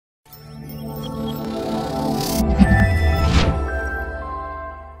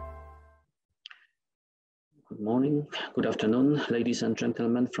morning, good afternoon, ladies and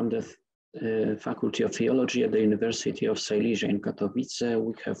gentlemen from the Faculty of Theology at the University of Silesia in Katowice.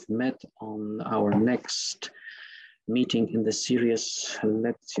 We have met on our next meeting in the series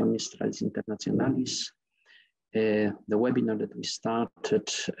Lectio Magistralis Internationalis, the webinar that we started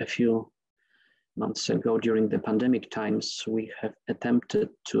a few months ago during the pandemic times. We have attempted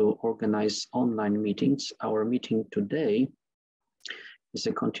to organize online meetings. Our meeting today is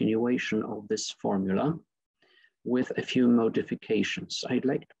a continuation of this formula with a few modifications. I'd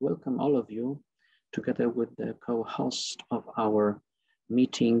like to welcome all of you together with the co-host of our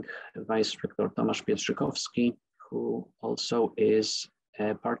meeting, Vice Rector Tomasz Pietrzykowski, who also is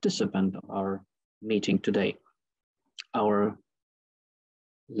a participant of our meeting today. Our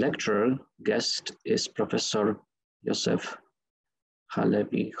lecturer guest is Professor Joseph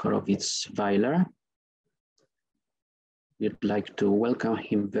Halevi Horowitz Weiler. We'd like to welcome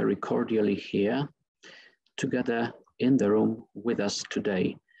him very cordially here, together in the room with us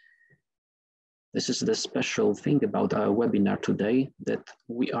today. This is the special thing about our webinar today, that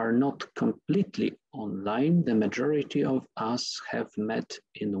we are not completely online. The majority of us have met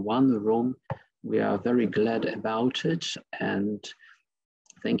in one room. We are very glad about it, and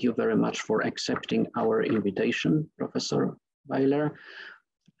thank you very much for accepting our invitation, Professor Weiler,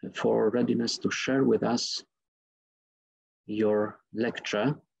 for readiness to share with us your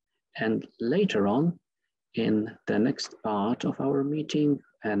lecture. And later on, in the next part of our meeting,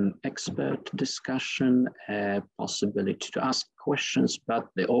 an expert discussion, a possibility to ask questions, but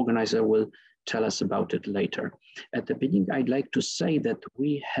the organizer will tell us about it later. At the beginning, I'd like to say that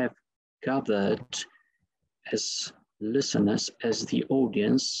we have gathered as listeners, as the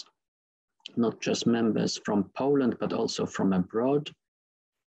audience, not just members from Poland, but also from abroad.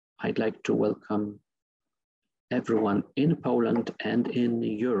 I'd like to welcome everyone in Poland and in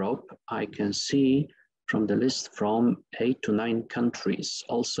Europe. I can see from the list from 8 to 9 countries,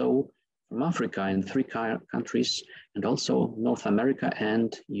 also from Africa in 3 countries, and also North America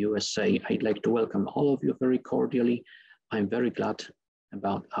and USA. I'd like to welcome all of you very cordially. I'm very glad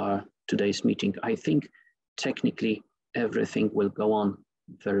about our today's meeting. I think technically everything will go on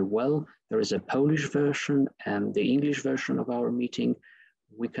very well. There is a Polish version and the English version of our meeting.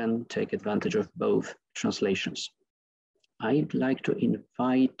 We can take advantage of both translations. I'd like to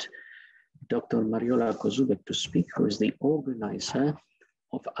invite Dr. Mariola Kozubek to speak, who is the organizer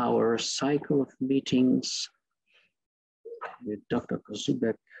of our cycle of meetings. Dr.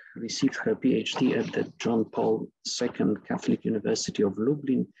 Kozubek received her PhD at the John Paul II Catholic University of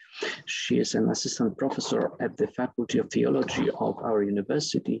Lublin. She is an assistant professor at the Faculty of Theology of our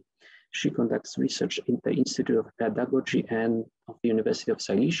university. She conducts research in the Institute of Pedagogy and of the University of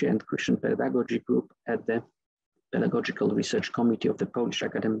Silesia and Christian Pedagogy Group at the Pedagogical Research Committee of the Polish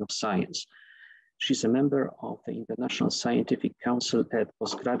Academy of Science. She's a member of the International Scientific Council at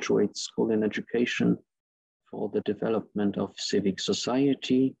Postgraduate School in Education for the Development of Civic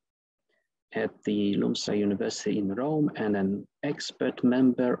Society at the LUMSA University in Rome, and an expert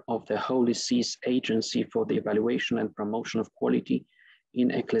member of the Holy See's Agency for the Evaluation and Promotion of Quality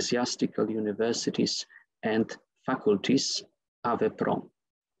in Ecclesiastical Universities and Faculties, AWE-PRO.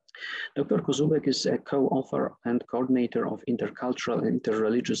 Dr. Kozubek is a co-author and coordinator of intercultural and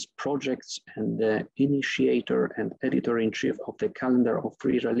interreligious projects and the initiator and editor-in-chief of the Calendar of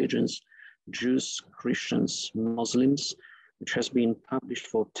Three Religions, Jews, Christians, Muslims, which has been published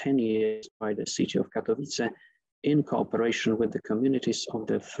for 10 years by the city of Katowice in cooperation with the communities of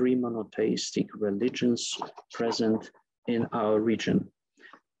the 3 monotheistic religions present in our region.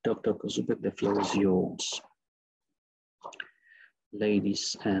 Dr. Kozubek, the floor is yours.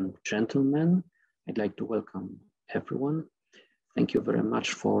 Ladies and gentlemen, I'd like to welcome everyone. Thank you very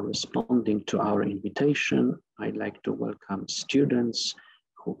much for responding to our invitation. I'd like to welcome students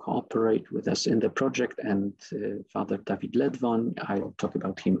who cooperate with us in the project, and Father David Ledwon. I'll talk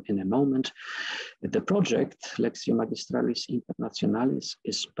about him in a moment. The project, Lectio Magistralis Internationalis,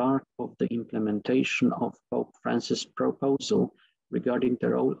 is part of the implementation of Pope Francis' proposal regarding the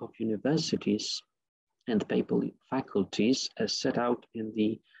role of universities and papal faculties as set out in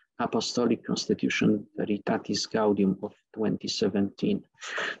the Apostolic Constitution Veritatis Gaudium of 2017.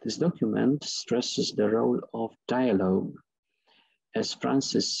 This document stresses the role of dialogue. As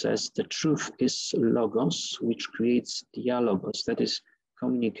Francis says, the truth is logos, which creates dialogos, that is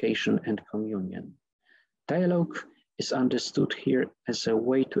communication and communion. Dialogue is understood here as a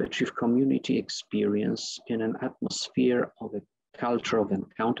way to achieve community experience in an atmosphere of a culture of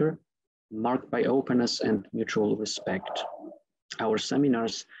encounter, marked by openness and mutual respect. Our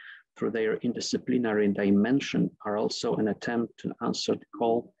seminars, through their interdisciplinary dimension, are also an attempt to answer the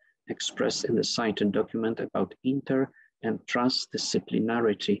call expressed in the cited document about inter and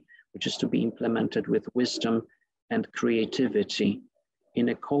transdisciplinarity, which is to be implemented with wisdom and creativity in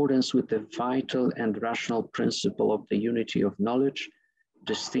accordance with the vital and rational principle of the unity of knowledge,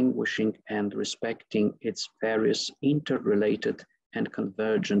 distinguishing and respecting its various interrelated and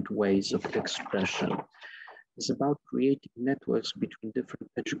convergent ways of expression. It's about creating networks between different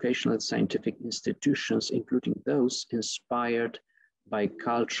educational and scientific institutions, including those inspired by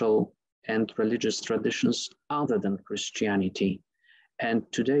cultural and religious traditions other than Christianity. And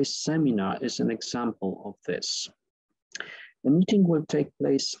today's seminar is an example of this. The meeting will take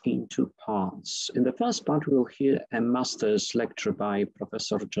place in two parts. In the first part, we will hear a master's lecture by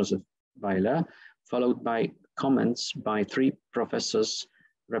Professor Joseph Weiler, followed by comments by three professors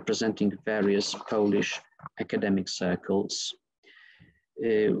representing various Polish academic circles.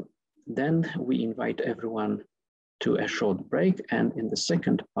 Then we invite everyone to a short break, and in the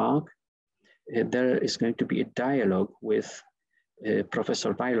second part, there is going to be a dialogue with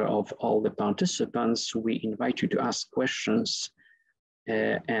Professor Weiler of all the participants. We invite you to ask questions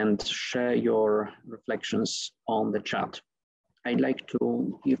and share your reflections on the chat. I'd like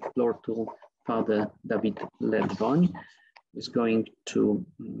to give floor to Father David Ledwoń, who is going to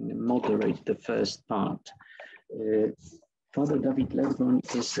moderate the first part. Father David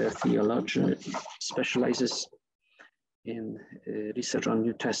Ledwoń is a theologian, specializes in research on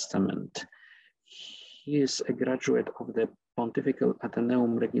New Testament. He is a graduate of the Pontifical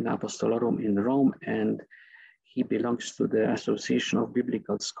Athenaeum Regina Apostolorum in Rome, and he belongs to the Association of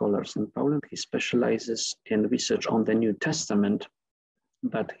Biblical Scholars in Poland. He specializes in research on the New Testament,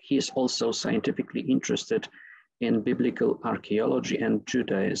 but he is also scientifically interested in biblical archaeology and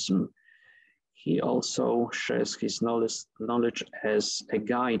Judaism. He also shares his knowledge as a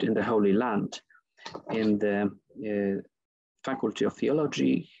guide in the Holy Land. In the Faculty of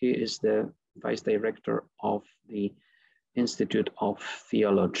Theology, he is the Vice Director of the Institute of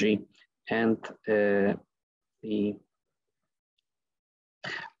Theology, and I'd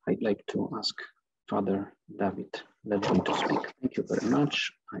like to ask Father David Ledwoń to speak. Thank you very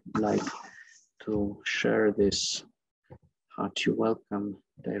much. I'd like to share this hearty welcome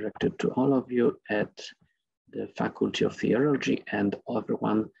directed to all of you at the Faculty of Theology and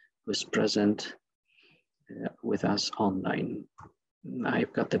everyone who is present with us online.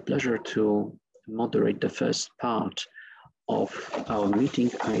 I've got the pleasure to moderate the first part of our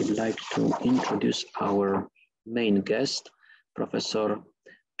meeting. I'd like to introduce our main guest, Professor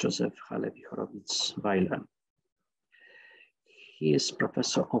Joseph Halevi Horowitz Weiler. He is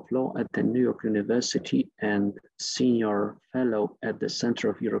Professor of Law at the New York University and Senior Fellow at the Center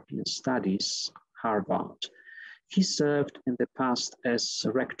of European Studies, Harvard. He served in the past as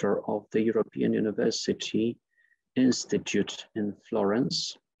Rector of the European University Institute in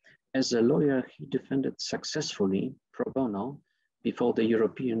Florence. As a lawyer, he defended successfully pro bono before the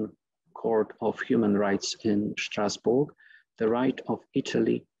European Court of Human Rights in Strasbourg the right of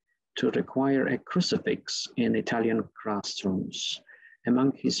Italy to require a crucifix in Italian classrooms.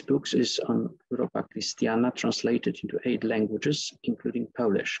 Among his books is on Europa Christiana, translated into 8 languages, including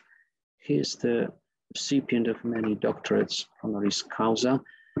Polish. He is the recipient of many doctorates honoris causa,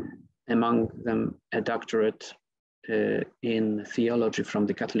 among them a doctorate in theology from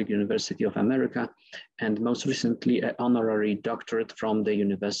the Catholic University of America, and most recently an honorary doctorate from the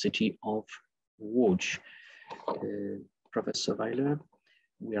University of Łódź. Professor Weiler,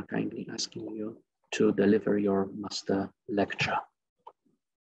 we are kindly asking you to deliver your master lecture.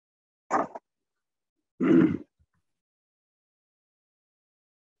 Thank you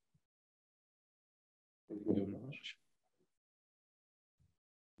very much.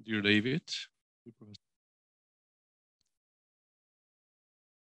 Dear David,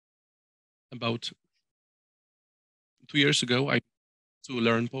 about 2 years ago, I to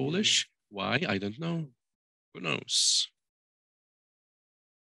learn Polish. Why? I don't know. Who knows?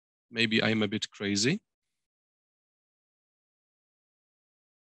 Maybe I'm a bit crazy.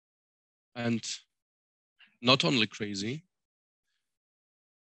 And not only crazy,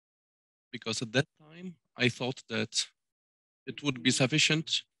 because at that time I thought that it would be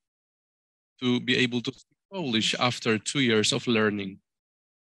sufficient to be able to speak Polish after 2 years of learning,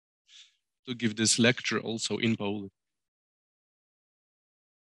 to give this lecture also in Polish.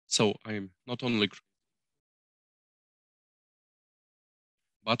 So I'm not only crazy,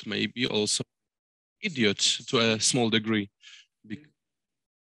 but maybe also idiot to a small degree.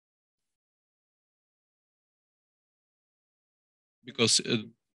 Because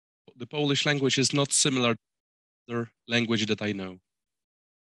the Polish language is not similar to the language that I know.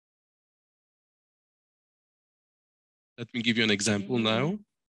 Let me give you an example now.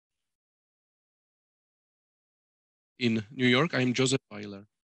 In New York, I'm Joseph Weiler.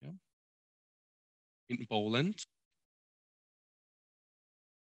 Yeah? In Poland,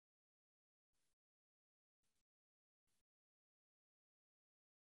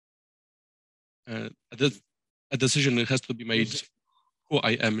 a decision has to be made who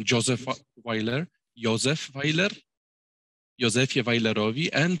I am, Joseph Weiler, Józef Weiler, Józefie Weilerowi,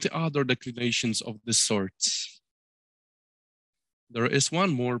 and the other declinations of this sort. There is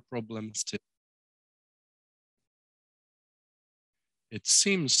one more problem still. It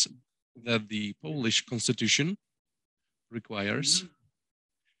seems that the Polish constitution requires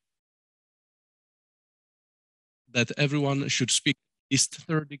that everyone should speak at least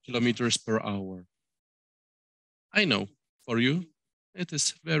 30 kilometers per hour. I know, for you, it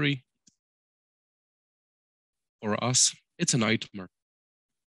is very, for us, it's a nightmare.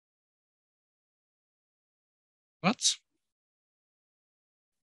 But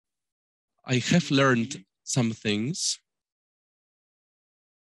I have learned some things.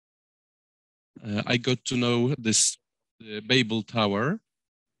 I got to know this Babel Tower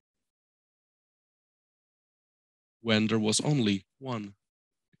when there was only one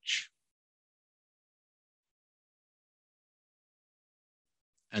bridge.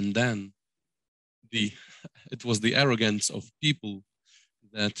 And then it was the arrogance of people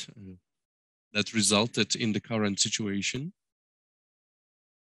that resulted in the current situation.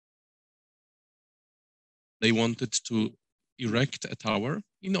 They wanted to erect a tower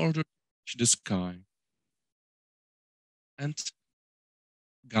in order to reach the sky. And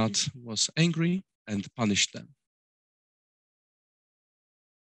God was angry and punished them.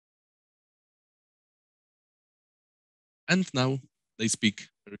 And now they speak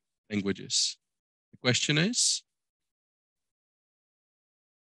their languages. The question is,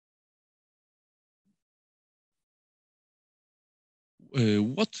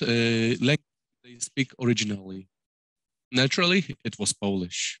 what language they speak originally? Naturally, it was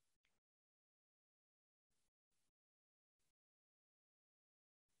Polish.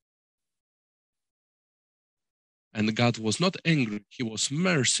 And God was not angry, he was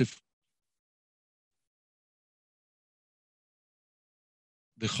merciful.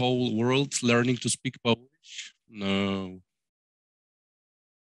 The whole world learning to speak Polish? No.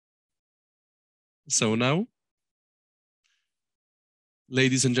 So now,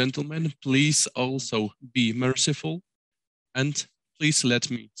 ladies and gentlemen, please also be merciful and please let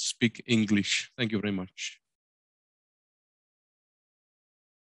me speak English. Thank you very much.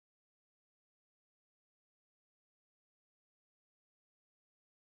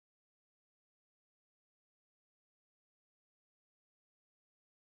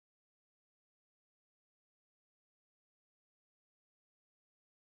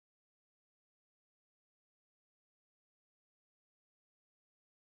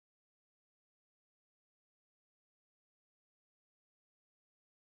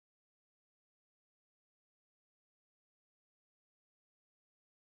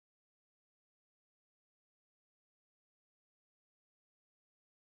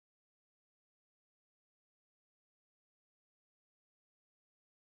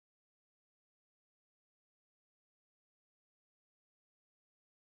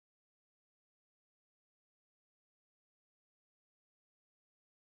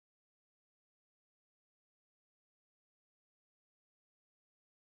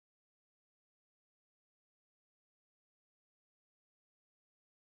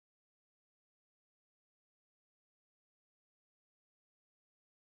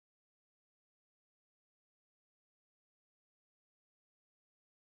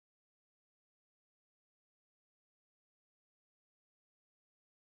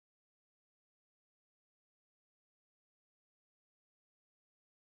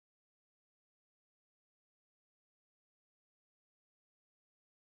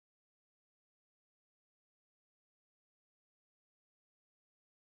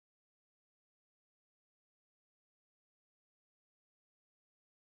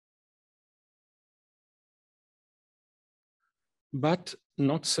 But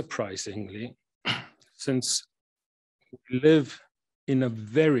not surprisingly, since we live in a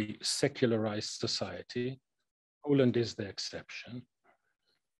very secularized society, Poland is the exception,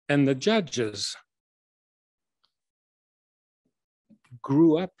 and the judges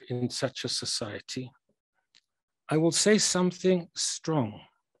grew up in such a society, I will say something strong.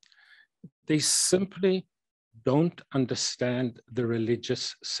 They simply don't understand the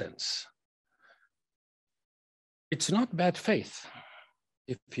religious sense. It's not bad faith,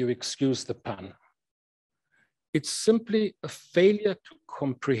 if you excuse the pun. It's simply a failure to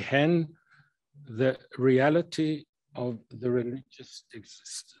comprehend the reality of the religious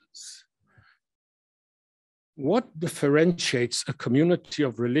existence. what differentiates a community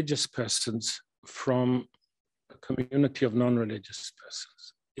of religious persons from a community of non-religious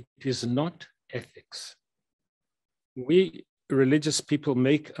persons? It is not ethics. We religious people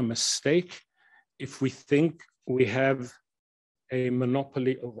make a mistake if we think we have a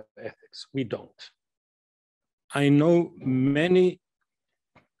monopoly over ethics. We don't. I know many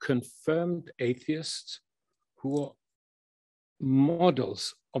confirmed atheists who are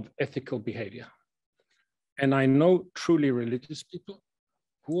models of ethical behavior. And I know truly religious people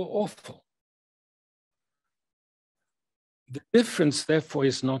who are awful. The difference, therefore,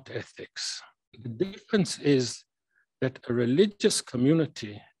 is not ethics. The difference is that a religious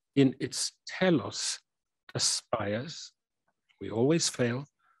community in its telos aspires, we always fail,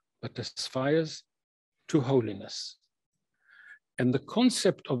 but aspires to holiness. And the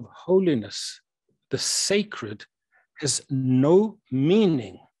concept of holiness, the sacred, has no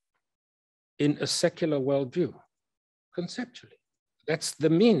meaning in a secular worldview, conceptually. That's the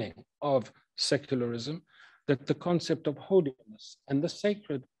meaning of secularism, that the concept of holiness and the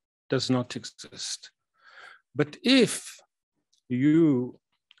sacred does not exist. But if you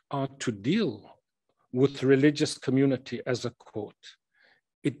are to deal with religious community as a court,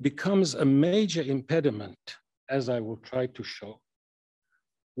 it becomes a major impediment, as I will try to show,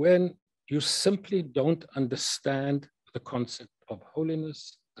 when you simply don't understand the concept of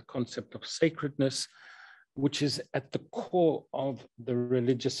holiness, the concept of sacredness, which is at the core of the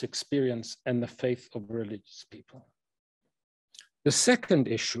religious experience and the faith of religious people. The second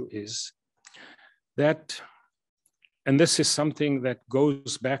issue is that, and this is something that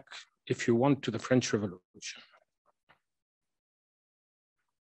goes back, if you want, to the French Revolution.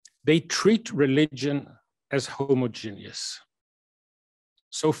 They treat religion as homogeneous.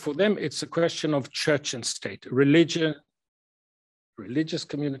 So for them, it's a question of church and state, religion, religious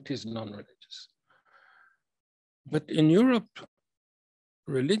communities, non-religious. But in Europe,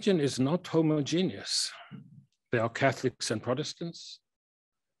 religion is not homogeneous. There are Catholics and Protestants,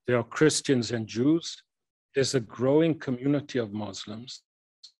 there are Christians and Jews, there's a growing community of Muslims,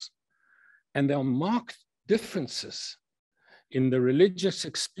 and there are marked differences in the religious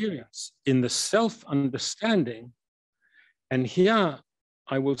experience, in the self-understanding. And here,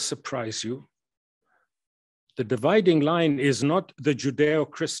 I will surprise you. The dividing line is not the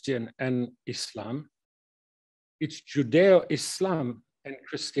Judeo-Christian and Islam, it's Judeo-Islam and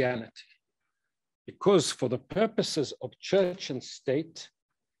Christianity. Because for the purposes of church and state,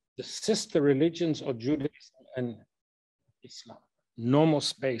 the sister religions are Judaism and Islam,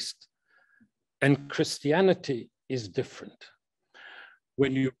 nomos-based, and Christianity is different.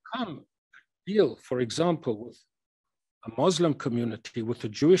 When you come to deal, for example, with a Muslim community, with a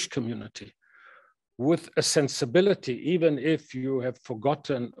Jewish community, with a sensibility, even if you have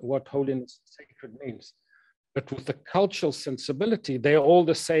forgotten what holiness and sacred means, but with a cultural sensibility, they're all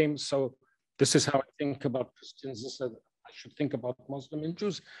the same. So this is how I think about Christians. This is how I should think about Muslim and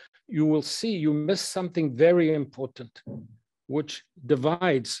Jews. You will see you miss something very important, which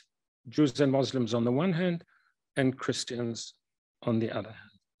divides Jews and Muslims on the one hand and Christians on the other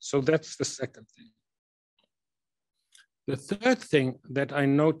hand. So that's the second thing. The third thing that I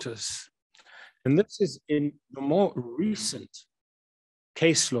notice, and this is in the more recent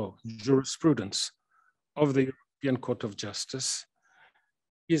case law jurisprudence of the European Court of Justice,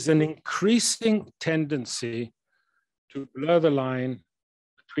 is an increasing tendency to blur the line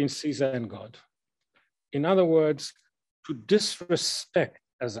between Caesar and God. In other words, to disrespect,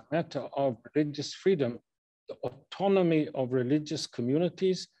 as a matter of religious freedom, the autonomy of religious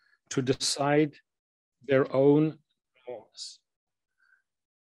communities to decide their own laws.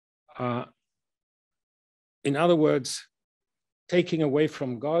 In other words, taking away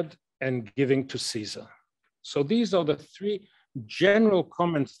from God and giving to Caesar. So these are the three general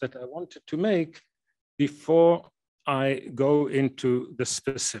comments that I wanted to make before I go into the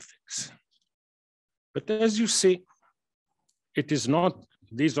specifics. But as you see, it is not,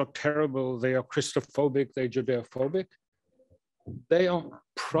 these are terrible, they are Christophobic, they're Judeophobic. They are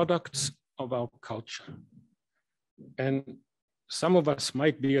products of our culture. And some of us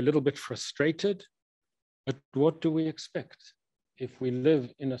might be a little bit frustrated, but what do we expect? If we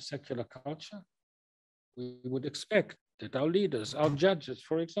live in a secular culture, we would expect that our leaders, our judges,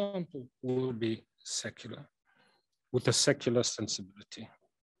 for example, will be secular, with a secular sensibility.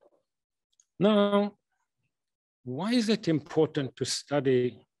 Now, why is it important to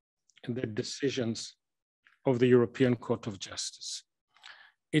study the decisions of the European Court of Justice?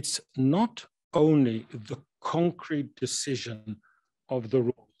 It's not only the concrete decision of the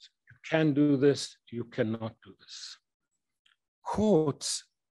rules. You can do this, you cannot do this. Courts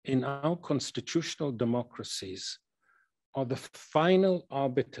in our constitutional democracies are the final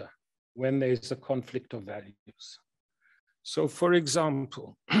arbiter when there is a conflict of values. So for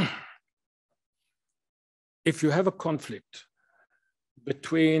example, if you have a conflict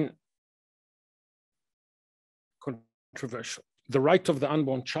between controversial, the right of the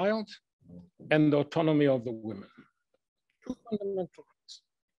unborn child and the autonomy of the women, two fundamental rights.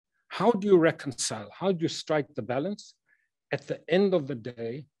 How do you reconcile? How do you strike the balance? At the end of the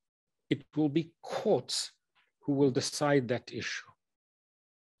day, it will be courts who will decide that issue.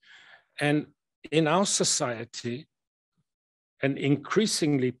 And in our society, an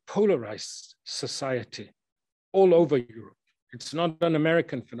increasingly polarized society all over Europe, it's not an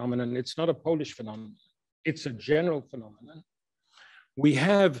American phenomenon, it's not a Polish phenomenon, it's a general phenomenon. We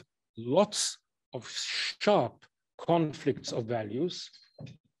have lots of sharp conflicts of values.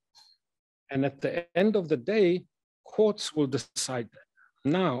 And at the end of the day, courts will decide that.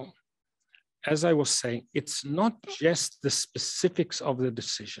 Now, as I was saying, it's not just the specifics of the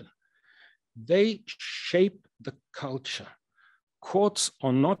decision. They shape the culture. Courts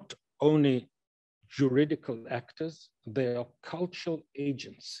are not only juridical actors, they are cultural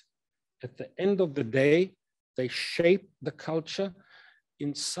agents. At the end of the day, they shape the culture.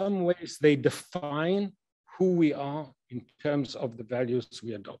 In some ways, they define who we are in terms of the values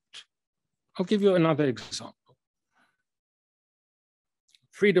we adopt. I'll give you another example.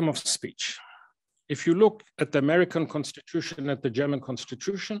 Freedom of speech. If you look at the American Constitution, at the German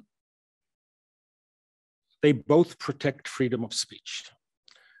Constitution, they both protect freedom of speech.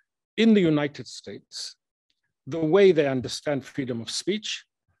 In the United States, the way they understand freedom of speech,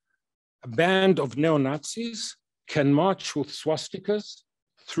 a band of neo-Nazis can march with swastikas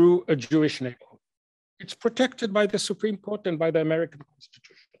through a Jewish neighborhood. It's protected by the Supreme Court and by the American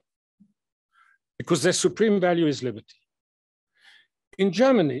Constitution because their supreme value is liberty. In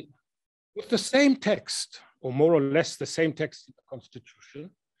Germany, with the same text, or more or less the same text in the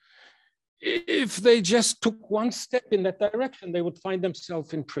Constitution, if they just took one step in that direction, they would find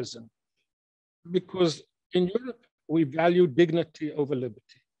themselves in prison. Because in Europe, we value dignity over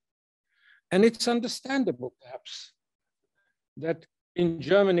liberty. And it's understandable, perhaps, that in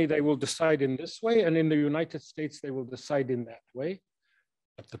Germany, they will decide in this way, and in the United States, they will decide in that way.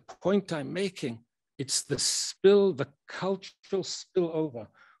 But the point I'm making, it's the spill, the cultural spillover,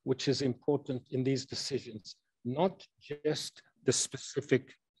 which is important in these decisions, not just the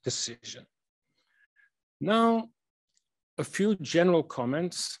specific decision. Now, a few general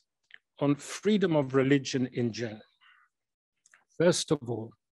comments on freedom of religion in general. First of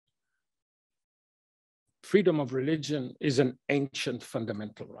all, freedom of religion is an ancient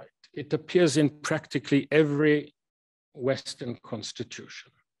fundamental right. It appears in practically every Western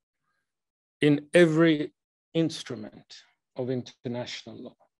constitution, in every instrument of international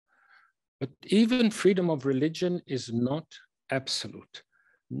law. But even freedom of religion is not absolute.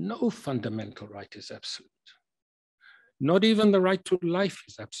 No fundamental right is absolute. Not even the right to life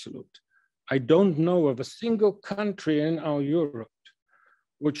is absolute. I don't know of a single country in our Europe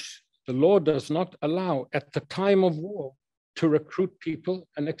which the law does not allow at the time of war to recruit people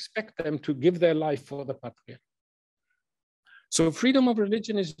and expect them to give their life for the patria. So freedom of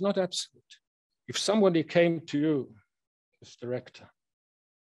religion is not absolute. If somebody came to you, Mr. Rector,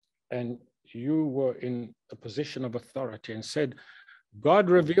 and you were in a position of authority and said, God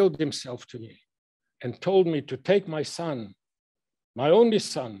revealed himself to me and told me to take my son, my only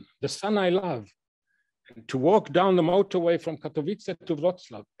son, the son I love, and to walk down the motorway from Katowice to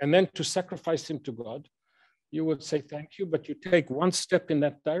Wrocław and then to sacrifice him to God, you would say, thank you, but you take one step in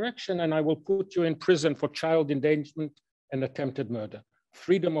that direction and I will put you in prison for child endangerment and attempted murder.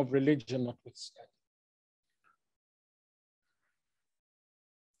 Freedom of religion notwithstanding.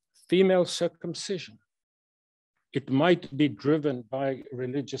 Female circumcision. It might be driven by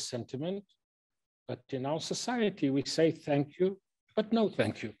religious sentiment, but in our society, we say thank you, but no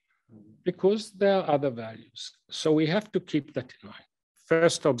thank you, because there are other values. So we have to keep that in mind.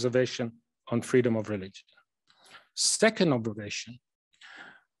 First observation on freedom of religion. Second observation,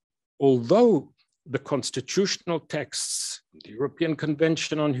 although the constitutional texts, the European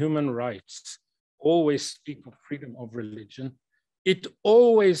Convention on Human Rights, always speak of freedom of religion, it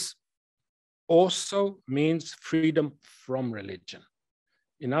always also means freedom from religion.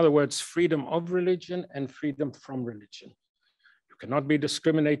 In other words, freedom of religion and freedom from religion. You cannot be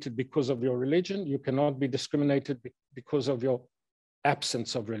discriminated because of your religion. You cannot be discriminated because of your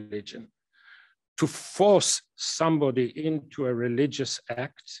absence of religion. To force somebody into a religious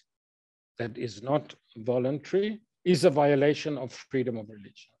act that is not voluntary is a violation of freedom of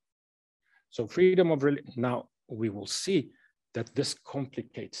religion. So freedom of religion, now we will see that this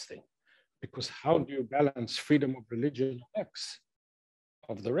complicates things. Because how do you balance freedom of religion X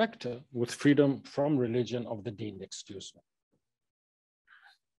of the rector with freedom from religion of the dean, excuse me?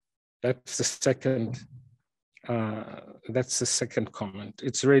 That's the second comment.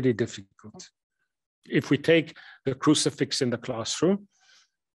 It's really difficult. If we take the crucifix in the classroom,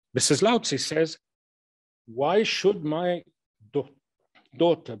 Mrs. Lautzi says, why should my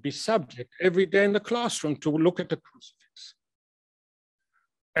daughter be subject every day in the classroom to look at the crucifix?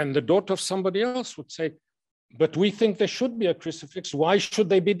 And the daughter of somebody else would say, but we think there should be a crucifix. Why should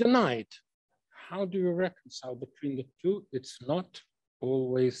they be denied? How do you reconcile between the two? It's not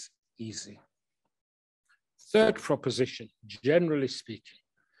always easy. Third proposition, generally speaking,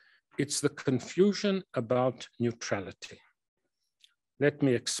 it's the confusion about neutrality. Let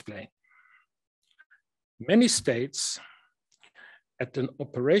me explain. Many states at an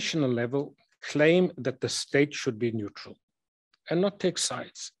operational level claim that the state should be neutral and not take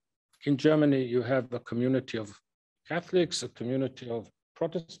sides. In Germany, you have a community of Catholics, a community of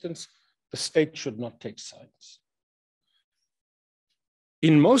Protestants. The state should not take sides.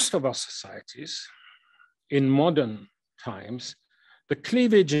 In most of our societies, in modern times, the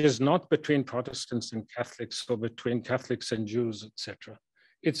cleavage is not between Protestants and Catholics or between Catholics and Jews, etc.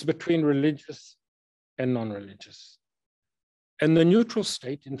 It's between religious and non-religious. And the neutral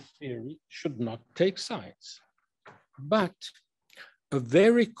state, in theory, should not take sides. But a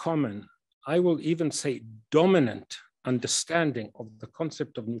very common, I will even say dominant understanding of the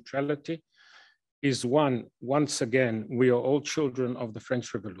concept of neutrality is one, once again, we are all children of the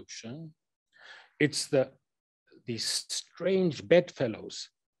French Revolution. It's these strange bedfellows,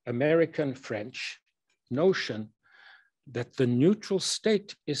 American French notion that the neutral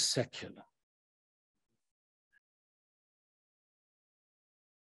state is secular.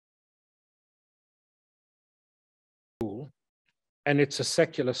 And it's a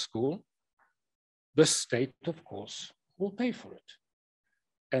secular school, the state, of course, will pay for it.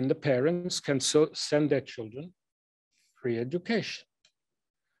 And the parents can send their children free education.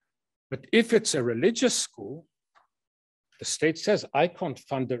 But if it's a religious school, the state says, I can't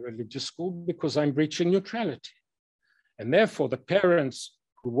fund a religious school because I'm breaching neutrality. And therefore, the parents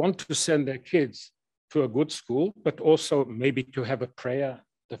who want to send their kids to a good school, but also maybe to have a prayer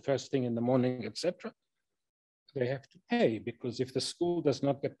the first thing in the morning, etc., they have to pay, because if the school does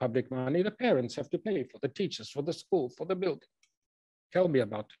not get public money, the parents have to pay for the teachers, for the school, for the building. Tell me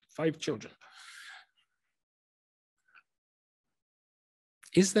about it. 5 children.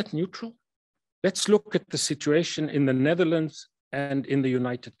 Is that neutral? Let's look at the situation in the Netherlands and in the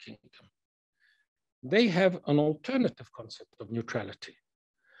United Kingdom. They have an alternative concept of neutrality.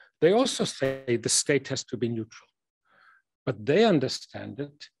 They also say the state has to be neutral, but they understand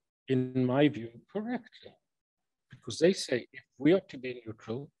it, in my view, correctly. Because they say, if we are to be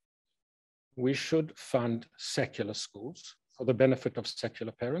neutral, we should fund secular schools for the benefit of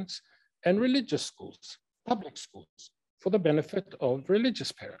secular parents and religious schools, public schools, for the benefit of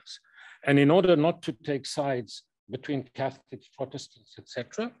religious parents. And in order not to take sides between Catholics, Protestants,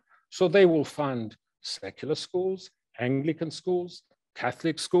 etc., so they will fund secular schools, Anglican schools,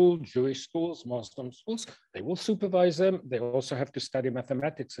 Catholic schools, Jewish schools, Muslim schools. They will supervise them. They also have to study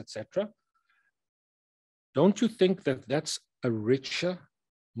mathematics, etc. Don't you think that that's a richer,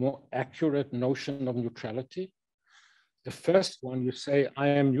 more accurate notion of neutrality? The first one, you say, I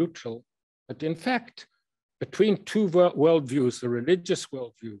am neutral, but in fact, between two worldviews, the religious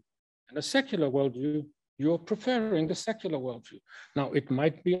worldview and a secular worldview, you're preferring the secular worldview. Now, it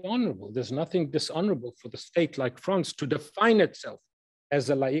might be honorable. There's nothing dishonorable for the state like France to define itself as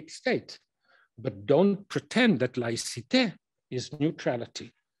a laic state, but don't pretend that laïcité is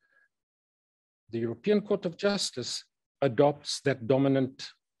neutrality. The European Court of Justice adopts that dominant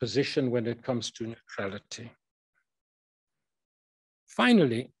position when it comes to neutrality.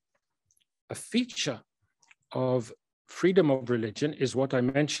 Finally, a feature of freedom of religion is what I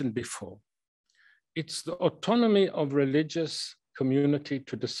mentioned before. It's the autonomy of religious community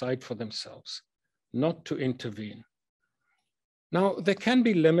to decide for themselves, not to intervene. Now, there can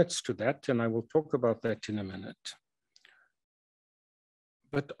be limits to that, and I will talk about that in a minute.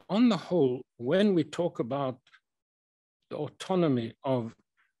 But on the whole, when we talk about the autonomy of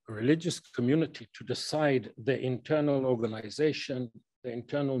a religious community to decide their internal organization, the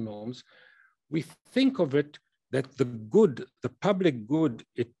internal norms, we think of it that the good, the public good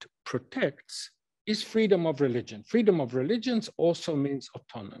it protects is freedom of religion. Freedom of religions also means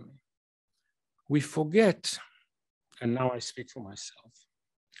autonomy. We forget, and now I speak for myself,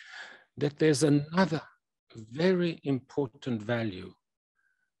 that there's another very important value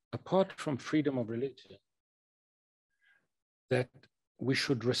apart from freedom of religion that we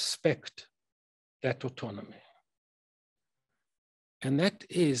should respect that autonomy. And that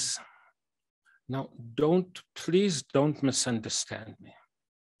is, now please don't misunderstand me.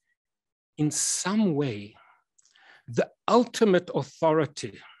 In some way, the ultimate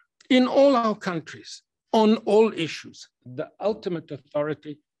authority in all our countries, on all issues, the ultimate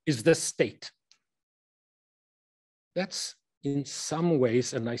authority is the state. That's in some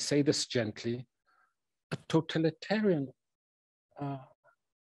ways, and I say this gently, a totalitarian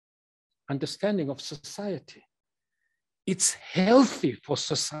understanding of society. It's healthy for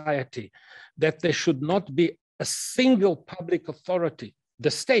society that there should not be a single public authority,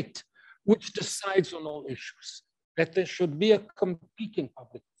 the state, which decides on all issues, that there should be a competing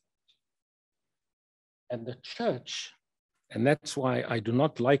public authority. And the church, and that's why I do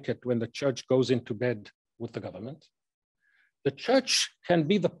not like it when the church goes into bed with the government, the church can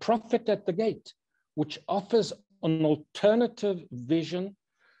be the prophet at the gate, which offers an alternative vision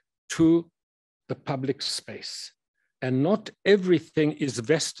to the public space. And not everything is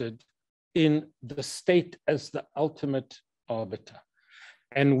vested in the state as the ultimate arbiter.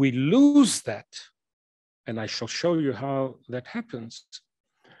 And we lose that, and I shall show you how that happens,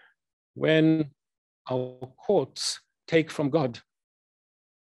 when our courts take from God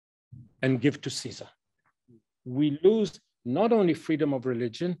and give to Caesar. We lose not only freedom of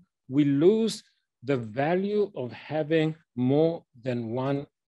religion, we lose the value of having more than one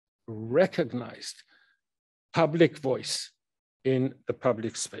recognized public voice in the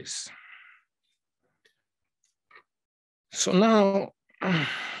public space. So now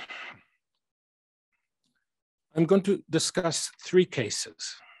I'm going to discuss three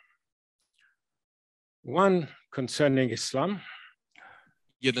cases. One concerning Islam.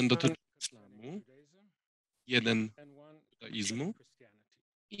 Jeden dotyczy islamu, jeden judaizmu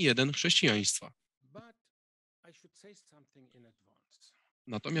i jeden chrześcijaństwa.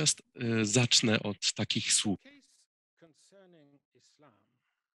 Natomiast zacznę od takich słów.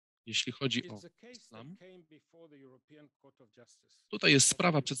 Jeśli chodzi o islam, tutaj jest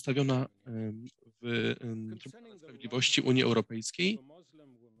sprawa przedstawiona w Trybunale Sprawiedliwości Unii Europejskiej.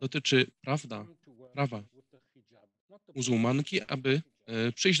 Dotyczy prawa muzułmanki, aby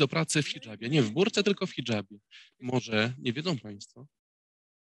przyjść do pracy w hidżabie. Nie w burce, tylko w hidżabie. Może nie wiedzą Państwo,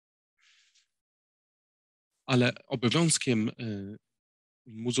 ale obowiązkiem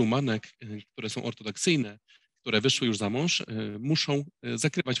muzułmanek, które są ortodoksyjne, które wyszły już za mąż, muszą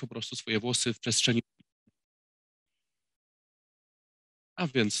zakrywać po prostu swoje włosy w przestrzeni. A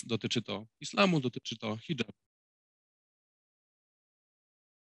więc dotyczy to islamu, dotyczy to hidżabu.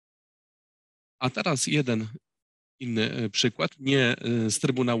 A teraz jeden inny przykład, nie z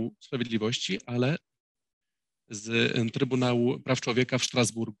Trybunału Sprawiedliwości, ale z Trybunału Praw Człowieka w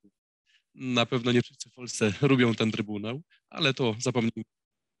Strasburgu. Na pewno nie wszyscy w Polsce lubią ten trybunał, ale to zapomnijmy.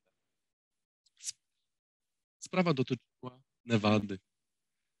 Sprawa dotyczyła Nevady.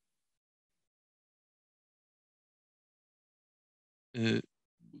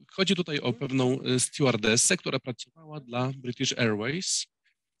 Chodzi tutaj o pewną stewardessę, która pracowała dla British Airways,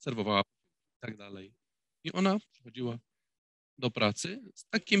 serwowała i tak dalej. I ona przychodziła do pracy z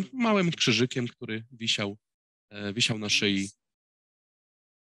takim małym krzyżykiem, który wisiał na szyi.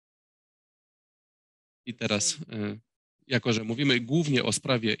 I teraz, jako że mówimy głównie o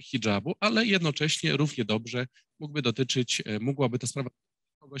sprawie hidżabu, ale jednocześnie równie dobrze mogłaby ta sprawa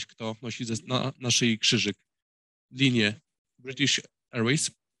kogoś, kto nosi na szyi krzyżyk. Linie British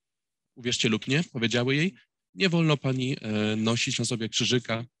Airways, uwierzcie lub nie, powiedziały jej, nie wolno pani nosić na sobie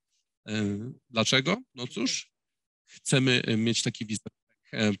krzyżyka. Dlaczego? No cóż, chcemy mieć taki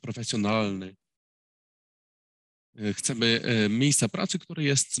wizerunek profesjonalny. Chcemy miejsca pracy, które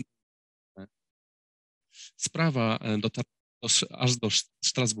jest... Sprawa dotarła aż do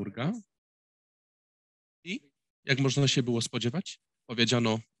Strasburga i, jak można się było spodziewać,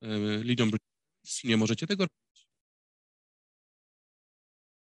 powiedziano liniom British, nie możecie tego robić.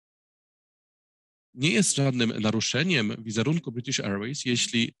 Nie jest żadnym naruszeniem wizerunku British Airways,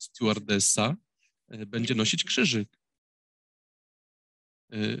 jeśli stewardessa będzie nosić krzyżyk.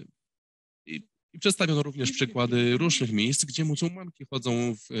 I przedstawiono również przykłady różnych miejsc, gdzie muzułmanki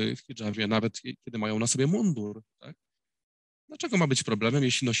chodzą w hidżabie, nawet kiedy mają na sobie mundur. Tak? Dlaczego ma być problemem,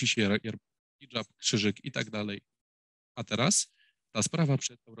 jeśli nosi się hidżab, krzyżyk i tak dalej? A teraz ta sprawa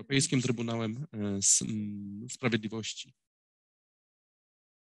przed Europejskim Trybunałem Sprawiedliwości.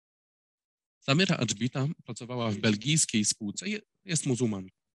 Samira Adżbita pracowała w belgijskiej spółce, jest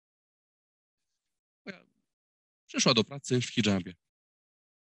muzułmanką. Przyszła do pracy w hidżabie.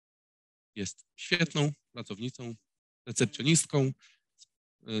 Jest świetną pracownicą, recepcjonistką,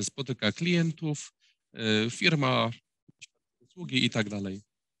 spotyka klientów. Firma usługi i tak dalej.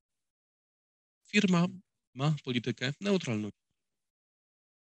 Firma ma politykę neutralności.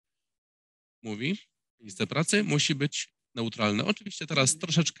 Mówi, miejsce pracy musi być neutralne. Oczywiście teraz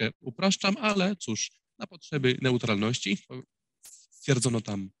troszeczkę upraszczam, ale cóż, na potrzeby neutralności stwierdzono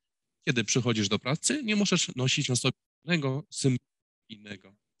tam, kiedy przychodzisz do pracy, nie możesz nosić na sobie żadnego symbolu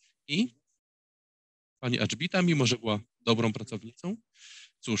innego. I pani Adżbita, mimo że była dobrą pracownicą,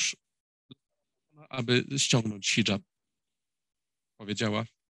 cóż, aby ściągnąć hijab, powiedziała,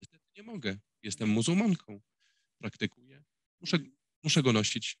 niestety nie mogę, jestem muzułmanką, praktykuję, muszę go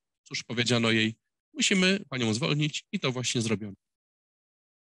nosić. Cóż, powiedziano jej, musimy panią zwolnić i to właśnie zrobiono.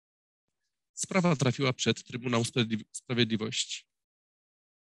 Sprawa trafiła przed Trybunał Sprawiedliwości.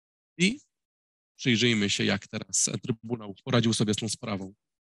 I przyjrzyjmy się, jak teraz Trybunał poradził sobie z tą sprawą.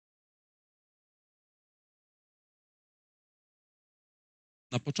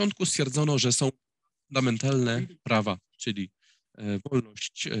 Na początku stwierdzono, że są fundamentalne prawa, czyli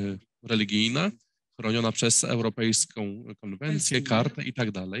wolność religijna, chroniona przez Europejską Konwencję, Kartę i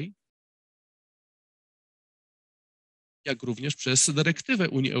tak dalej, jak również przez dyrektywę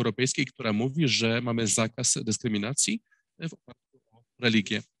Unii Europejskiej, która mówi, że mamy zakaz dyskryminacji w oparciu o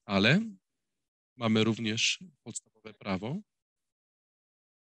religię, ale mamy również podstawowe prawo,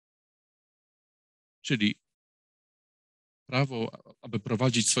 czyli prawo, aby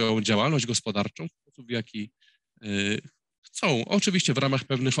prowadzić swoją działalność gospodarczą w sposób, w jaki chcą, oczywiście w ramach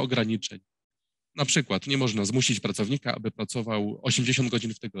pewnych ograniczeń. Na przykład nie można zmusić pracownika, aby pracował 80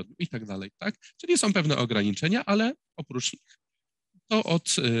 godzin w tygodniu i tak dalej, tak? Czyli są pewne ograniczenia, ale oprócz nich to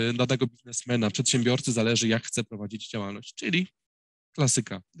od danego biznesmena, przedsiębiorcy zależy, jak chce prowadzić działalność, czyli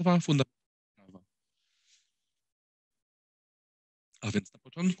klasyka, dwa fundamentalne prawa. A więc na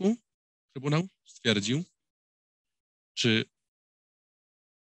początku Trybunał stwierdził, czy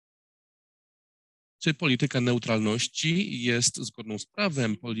polityka neutralności jest zgodną z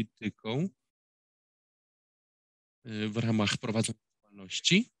prawem, polityką w ramach prowadzenia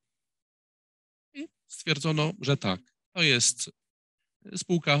działalności i stwierdzono, że tak, to jest,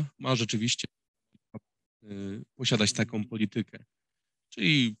 spółka ma rzeczywiście posiadać taką politykę,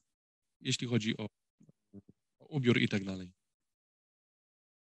 czyli jeśli chodzi o ubiór i tak dalej.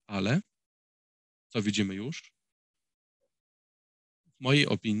 Ale, co widzimy już, w mojej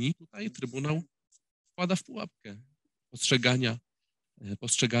opinii tutaj Trybunał wpada w pułapkę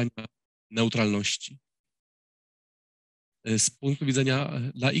postrzegania neutralności. Z punktu widzenia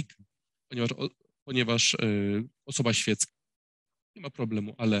laika, ponieważ osoba świecka nie ma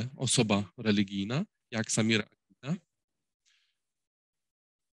problemu, ale osoba religijna, jak Samira Akita,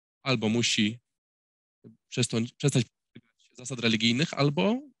 albo musi przestać przestrzegać zasad religijnych,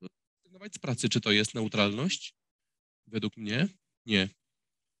 albo rezygnować z pracy. Czy to jest neutralność? Według mnie nie.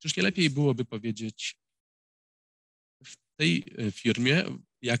 Czyż nie lepiej byłoby powiedzieć, w tej firmie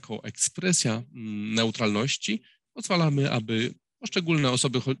jako ekspresja neutralności pozwalamy, aby poszczególne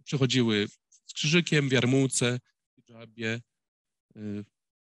osoby przychodziły z krzyżykiem, w jarmułce, w hijabie,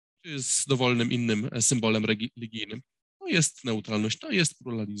 czy z dowolnym innym symbolem religijnym. To jest neutralność, to jest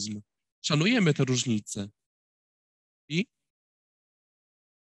pluralizm. Szanujemy te różnice.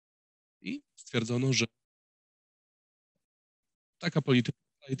 I stwierdzono, że taka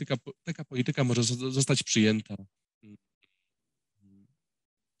polityka może zostać przyjęta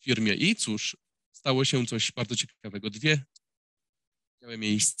w firmie. I cóż, stało się coś bardzo ciekawego. Dwie miały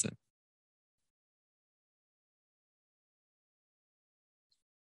miejsce.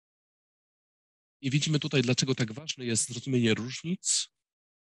 I widzimy tutaj, dlaczego tak ważne jest zrozumienie różnic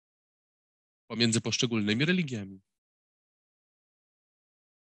pomiędzy poszczególnymi religiami.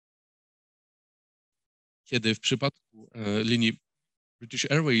 Kiedy w przypadku linii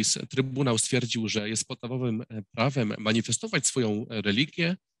British Airways Trybunał stwierdził, że jest podstawowym prawem manifestować swoją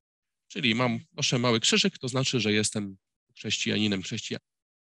religię, czyli noszę mały krzyżyk, to znaczy, że jestem chrześcijaninem,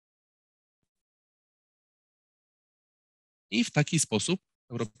 I w taki sposób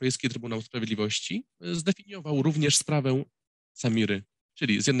Europejski Trybunał Sprawiedliwości zdefiniował również sprawę Samiry,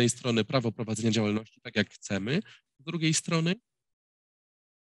 czyli z jednej strony prawo prowadzenia działalności tak, jak chcemy, z drugiej strony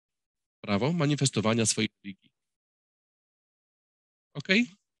prawo manifestowania swojej religii. OK?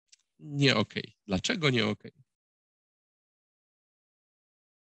 Nie OK. Dlaczego nie OK?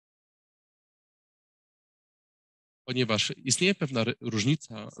 Ponieważ istnieje pewna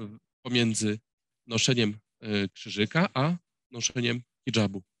różnica pomiędzy noszeniem krzyżyka, a noszeniem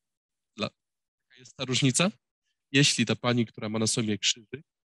hijabu. Jaka jest ta różnica? Jeśli ta pani, która ma na sobie krzyżyk,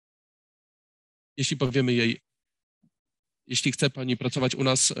 jeśli powiemy jej, jeśli chce pani pracować u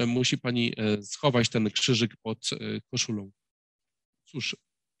nas, musi pani schować ten krzyżyk pod koszulą. Cóż,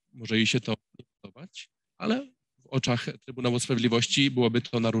 może jej się to nie podobać, ale w oczach Trybunału Sprawiedliwości byłoby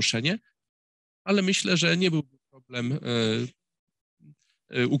to naruszenie, ale myślę, że nie byłby problem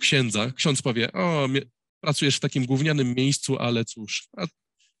u księdza. Ksiądz powie, o, pracujesz w takim gównianym miejscu, ale cóż,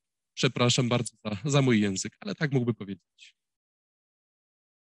 przepraszam bardzo za mój język, ale tak mógłby powiedzieć.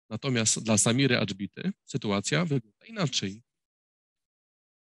 Natomiast dla Samiry Adżbity sytuacja wygląda inaczej.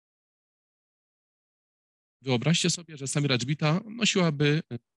 Wyobraźcie sobie, że Samira Adżbita nosiłaby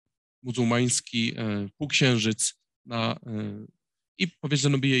muzułmański półksiężyc i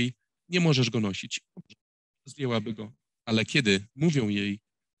powiedziano by jej, nie możesz go nosić. Zdjęłaby go. Ale kiedy mówią jej,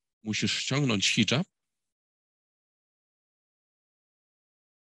 musisz ściągnąć hidżab,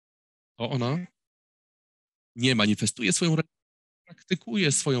 to ona nie manifestuje swoją religię,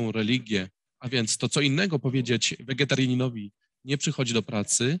 praktykuje swoją religię. A więc to co innego powiedzieć wegetarianinowi, nie przychodź do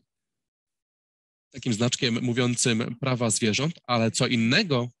pracy, takim znaczkiem mówiącym prawa zwierząt, ale co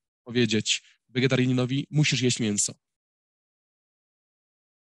innego powiedzieć wegetarianinowi, musisz jeść mięso.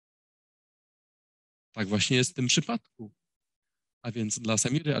 Tak właśnie jest w tym przypadku. A więc dla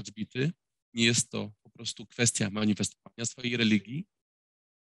Samiry Adżbity nie jest to po prostu kwestia manifestowania swojej religii,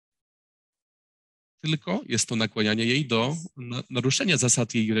 tylko jest to nakłanianie jej do naruszenia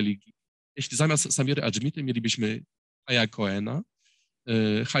zasad jej religii. Jeśli zamiast Samiry Adżbity mielibyśmy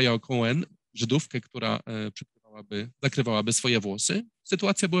Chaya Cohen, Żydówkę, która zakrywałaby swoje włosy,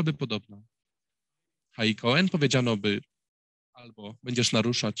 sytuacja byłaby podobna. Chai Cohen powiedziano by, albo będziesz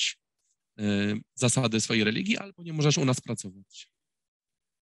naruszać zasady swojej religii, albo nie możesz u nas pracować.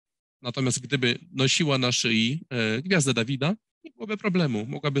 Natomiast gdyby nosiła na szyi gwiazdę Dawida, nie byłoby problemu,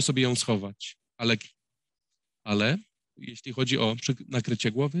 mogłaby sobie ją schować. Ale jeśli chodzi o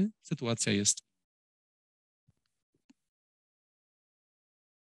nakrycie głowy, sytuacja jest.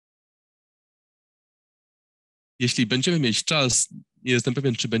 Jeśli będziemy mieć czas, nie jestem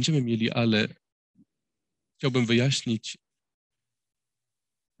pewien, czy będziemy mieli, ale chciałbym wyjaśnić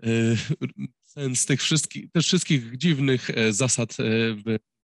sens tych wszystkich dziwnych zasad w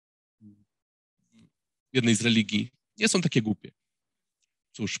jednej z religii. Nie są takie głupie.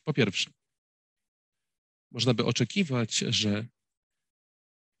 Cóż, po pierwsze, można by oczekiwać,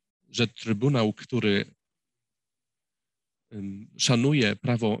 że Trybunał, który szanuje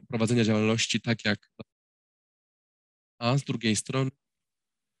prawo prowadzenia działalności tak jak, a z drugiej strony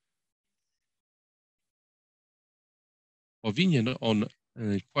powinien on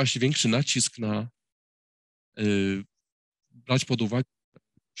kłaść większy nacisk na brać pod uwagę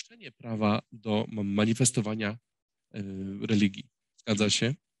dopuszczenie prawa do manifestowania religii. Zgadza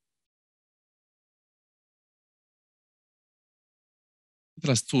się? I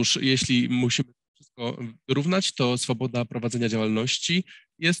teraz cóż, jeśli musimy wszystko wyrównać, to swoboda prowadzenia działalności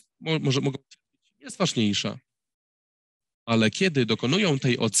jest ważniejsza. Ale kiedy dokonują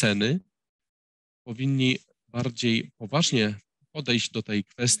tej oceny, powinni bardziej poważnie podejść do tej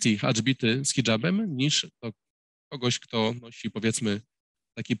kwestii Adżbity z hidżabem niż do kogoś, kto nosi, powiedzmy,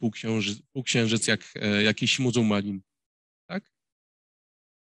 taki półksiężyc jak jakiś muzułmanin. Tak?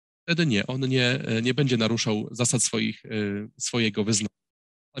 Wtedy nie, on nie będzie naruszał zasad swojego wyznania.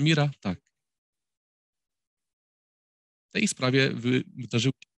 Samira, tak. W tej sprawie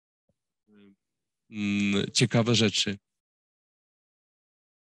wydarzyły się ciekawe rzeczy.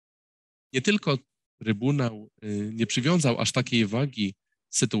 Nie tylko Trybunał nie przywiązał aż takiej wagi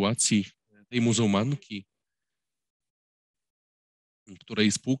sytuacji tej muzułmanki,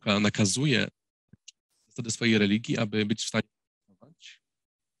 której spółka nakazuje zasady swojej religii, aby być w stanie pracować.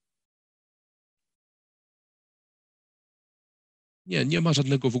 Nie ma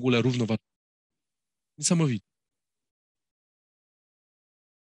żadnego w ogóle równowagi. Niesamowite.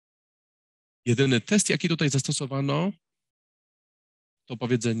 Jedyny test, jaki tutaj zastosowano, to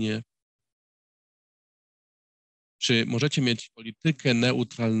powiedzenie, czy możecie mieć politykę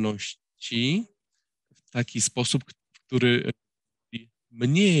neutralności w taki sposób, który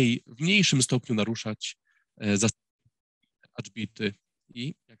w mniejszym stopniu naruszać zasady Adżbity.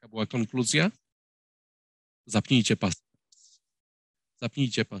 I jaka była konkluzja? Zapnijcie pasy.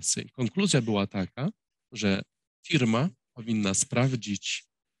 Zapnijcie pasy. Konkluzja była taka, że firma powinna sprawdzić,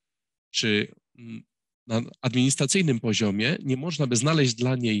 czy na administracyjnym poziomie nie można by znaleźć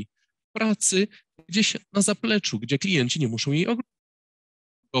dla niej pracy gdzieś na zapleczu, gdzie klienci nie muszą jej oglądać.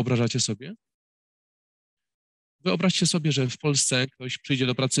 Wyobrażacie sobie? Wyobraźcie sobie, że w Polsce ktoś przyjdzie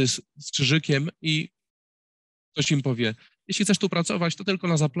do pracy z krzyżykiem i ktoś im powie, jeśli chcesz tu pracować, to tylko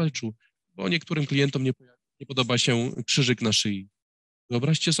na zapleczu, bo niektórym klientom nie podoba się krzyżyk na szyi.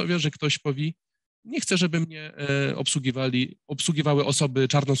 Wyobraźcie sobie, że ktoś powie, nie chcę, żeby mnie obsługiwały osoby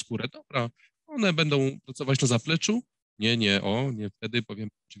czarnoskóre. Dobra, one będą pracować na zapleczu? Nie, wtedy powiem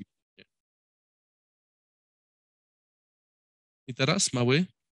oczywiście nie. I teraz mały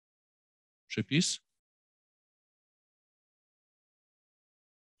przypis.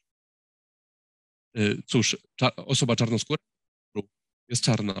 Cóż, osoba czarnoskóra jest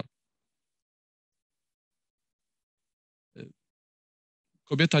czarna.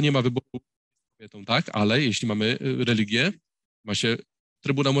 Kobieta nie ma wyboru kobietą, tak? Ale jeśli mamy religię,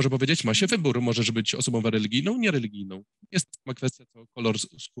 Trybunał może powiedzieć, ma się wybór, możesz być osobą religijną, niereligijną. Jest sama kwestia to kolor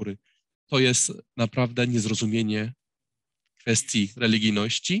skóry. To jest naprawdę niezrozumienie kwestii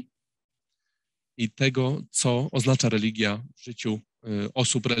religijności i tego, co oznacza religia w życiu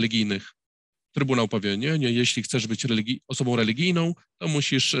osób religijnych. Trybunał powie, nie, jeśli chcesz być osobą religijną, to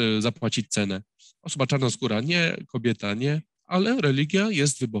musisz zapłacić cenę. Osoba czarnoskóra nie, kobieta nie, ale religia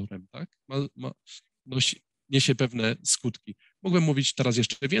jest wyborem, tak? Niesie pewne skutki. Mógłbym mówić teraz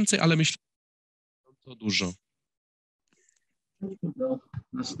jeszcze więcej, ale myślę, że to dużo. Przejdźmy do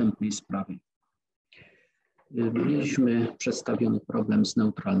następnej sprawy. Mieliśmy przedstawiony problem z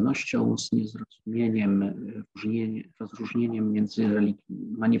neutralnością, z niezrozumieniem, rozróżnieniem między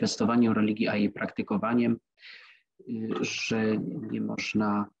manifestowaniem religii a jej praktykowaniem, że nie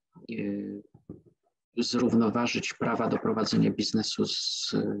można zrównoważyć prawa do prowadzenia biznesu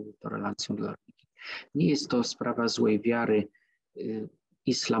z tolerancją dla religii. Nie jest to sprawa złej wiary.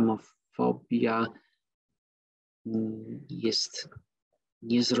 Islamofobia jest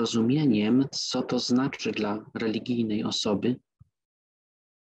niezrozumieniem, co to znaczy dla religijnej osoby.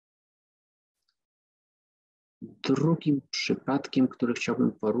 Drugim przypadkiem, który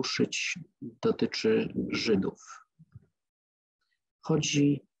chciałbym poruszyć, dotyczy Żydów.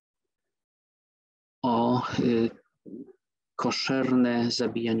 Chodzi o koszerne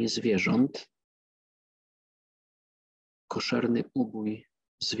zabijanie zwierząt, koszerny ubój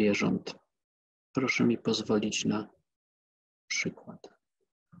zwierząt. Proszę mi pozwolić na przykład.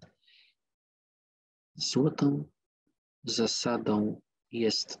 Złotą zasadą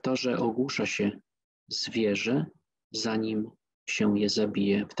jest to, że ogłusza się zwierzę, zanim się je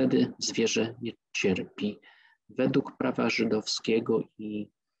zabije. Wtedy zwierzę nie cierpi. Według prawa żydowskiego i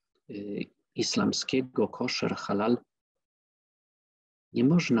islamskiego, koszer, halal, nie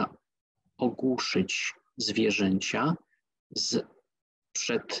można ogłuszyć zwierzęcia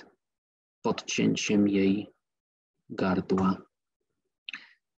przed podcięciem jej gardła.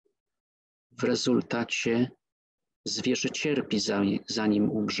 W rezultacie zwierzę cierpi,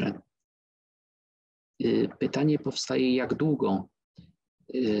 zanim umrze. Pytanie powstaje, jak długo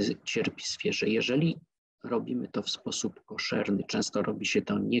cierpi zwierzę. Jeżeli robimy to w sposób koszerny, często robi się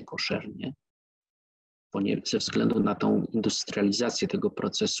to niekoszernie, ze względu na tą industrializację tego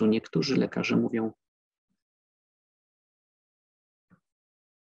procesu, niektórzy lekarze mówią,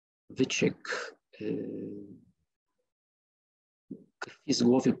 wyciek krwi z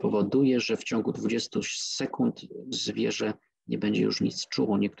głowy powoduje, że w ciągu 20 sekund zwierzę nie będzie już nic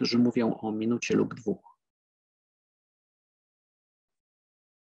czuło. Niektórzy mówią o minucie lub 2.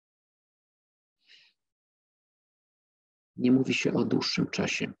 Nie mówi się o dłuższym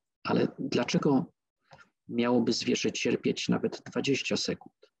czasie, ale dlaczego miałoby zwierzę cierpieć nawet 20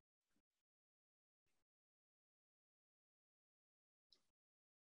 sekund?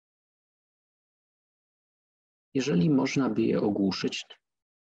 Jeżeli można by je ogłuszyć,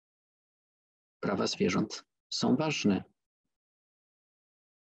 prawa zwierząt są ważne.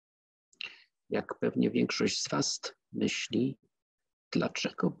 Jak pewnie większość z Was myśli,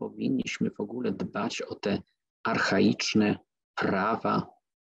 dlaczego powinniśmy w ogóle dbać o te archaiczne prawa?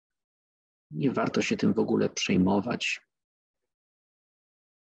 Nie warto się tym w ogóle przejmować.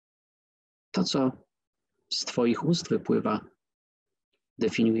 To, co z Twoich ust wypływa,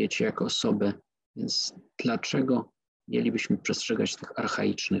 definiuje Cię jako osobę, więc dlaczego mielibyśmy przestrzegać tych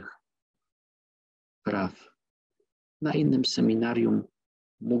archaicznych praw? Na innym seminarium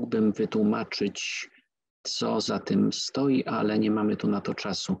mógłbym wytłumaczyć, co za tym stoi, ale nie mamy tu na to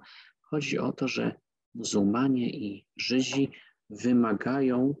czasu. Chodzi o to, że muzułmanie i Żydzi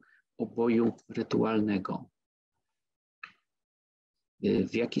wymagają uboju rytualnego.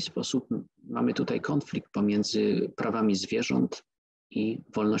 W jaki sposób mamy tutaj konflikt pomiędzy prawami zwierząt i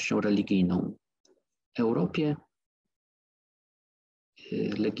wolnością religijną? W Europie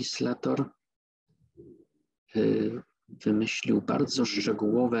legislator wymyślił bardzo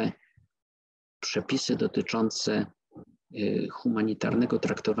szczegółowe przepisy dotyczące humanitarnego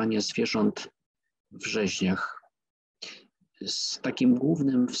traktowania zwierząt w rzeźniach. Z takim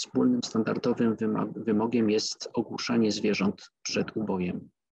głównym, wspólnym, standardowym wymogiem jest ogłuszanie zwierząt przed ubojem.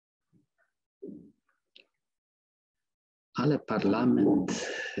 Ale parlament,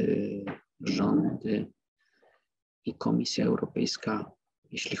 rządy i Komisja Europejska,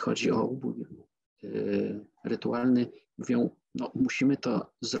 jeśli chodzi o ubój rytualny, mówią, no, musimy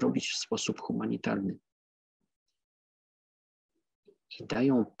to zrobić w sposób humanitarny. I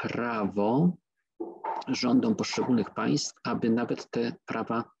dają prawo rządom poszczególnych państw, aby nawet te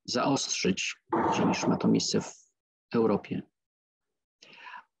prawa zaostrzyć, niż ma to miejsce w Europie.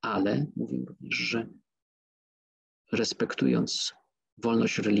 Ale mówię również, że respektując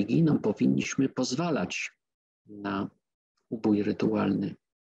wolność religijną, powinniśmy pozwalać na ubój rytualny.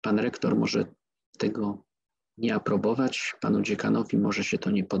 Pan rektor może tego nie aprobować, panu dziekanowi może się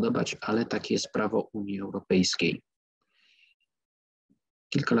to nie podobać, ale takie jest prawo Unii Europejskiej.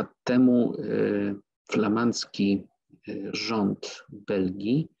 Kilka lat temu flamandzki rząd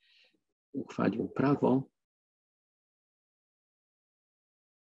Belgii uchwalił prawo,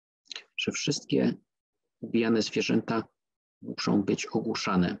 że wszystkie ubijane zwierzęta muszą być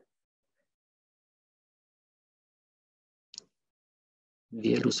ogłuszane.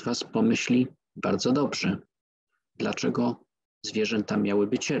 Wielu z was pomyśli, bardzo dobrze, dlaczego zwierzęta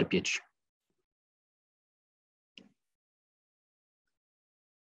miałyby cierpieć?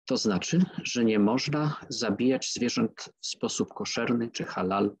 To znaczy, że nie można zabijać zwierząt w sposób koszerny czy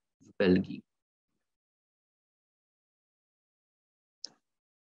halal w Belgii.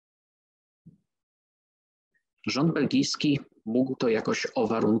 Rząd belgijski mógł to jakoś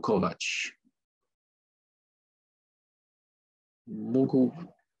owarunkować. Mógł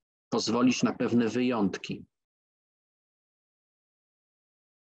pozwolić na pewne wyjątki.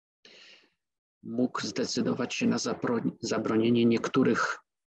 Mógł zdecydować się na zabronienie niektórych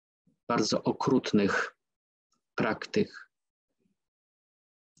bardzo okrutnych praktyk,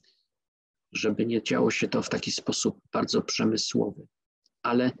 żeby nie działo się to w taki sposób bardzo przemysłowy.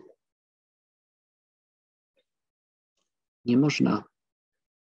 Ale nie można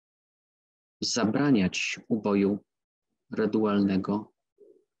zabraniać uboju rytualnego,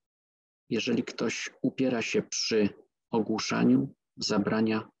 jeżeli ktoś upiera się przy ogłuszaniu,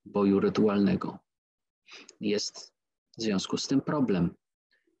 zabrania uboju rytualnego. Jest w związku z tym problem.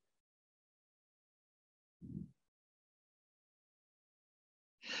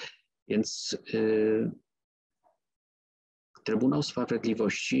 Więc Trybunał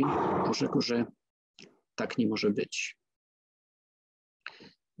Sprawiedliwości orzekł, że tak nie może być.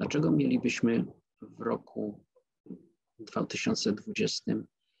 Dlaczego mielibyśmy w roku 2020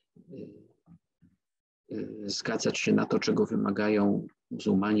 zgadzać się na to, czego wymagają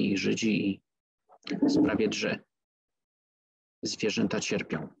muzułmanie i Żydzi i sprawiać, że zwierzęta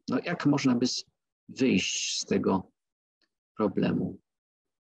cierpią? No jak można by wyjść z tego problemu?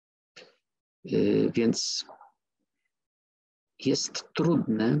 Więc jest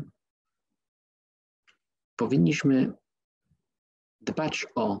trudne. Powinniśmy dbać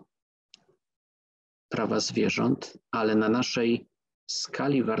o prawa zwierząt, ale na naszej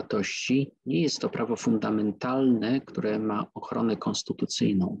skali wartości nie jest to prawo fundamentalne, które ma ochronę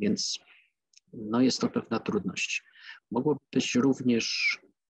konstytucyjną, więc no jest to pewna trudność. Mogłoby być również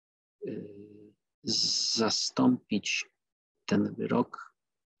zastąpić ten wyrok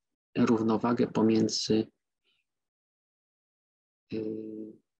równowagę pomiędzy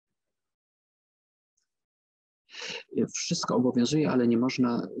wszystko obowiązuje, ale nie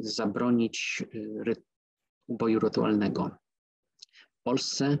można zabronić uboju rytualnego. W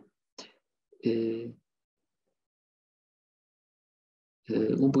Polsce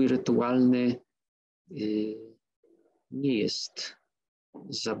ubój rytualny nie jest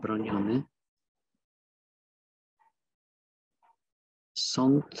zabroniony.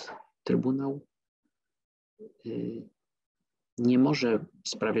 Sąd, Trybunał nie może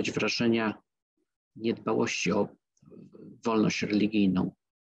sprawiać wrażenia niedbałości o wolność religijną.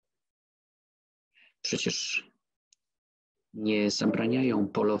 Przecież nie zabraniają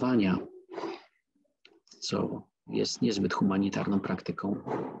polowania, co jest niezbyt humanitarną praktyką.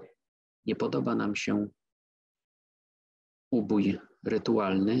 Nie podoba nam się ubój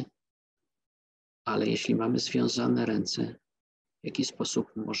rytualny, ale jeśli mamy związane ręce, w jaki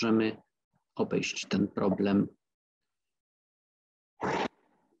sposób możemy obejść ten problem?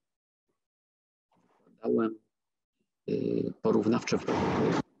 Dałem porównawcze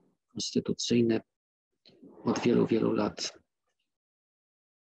protokoły konstytucyjne od wielu, wielu lat.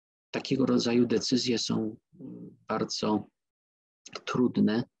 Takiego rodzaju decyzje są bardzo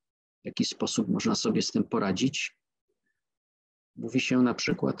trudne. W jaki sposób można sobie z tym poradzić? Mówi się na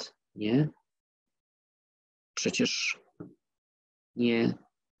przykład, nie, przecież nie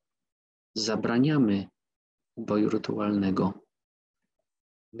zabraniamy uboju rytualnego.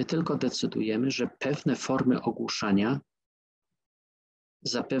 My tylko decydujemy, że pewne formy ogłuszania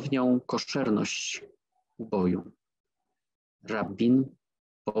zapewnią koszerność uboju. Rabbin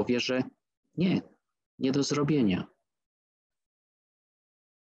powie, że nie do zrobienia.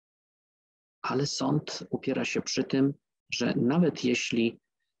 ale sąd upiera się przy tym, że nawet jeśli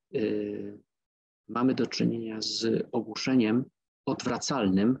mamy do czynienia z ogłuszeniem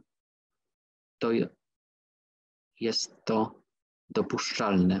odwracalnym, to jest to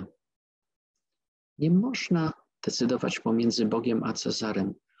dopuszczalne. Nie można decydować pomiędzy Bogiem a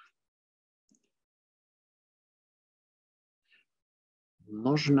Cezarem.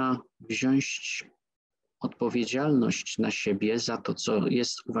 Można wziąć odpowiedzialność na siebie za to, co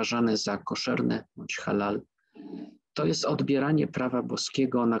jest uważane za koszerne bądź halal. To jest odbieranie prawa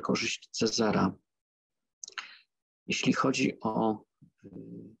boskiego na korzyść Cezara. Jeśli chodzi o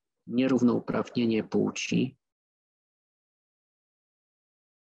nierównouprawnienie płci,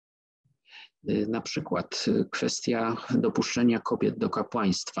 na przykład kwestia dopuszczenia kobiet do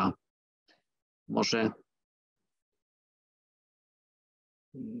kapłaństwa, może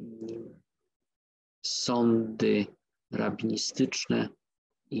sądy rabinistyczne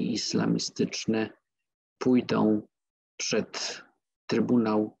i islamistyczne pójdą przed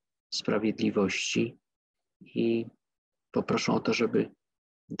Trybunał Sprawiedliwości i poproszą o to, żeby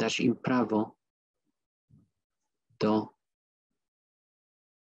dać im prawo do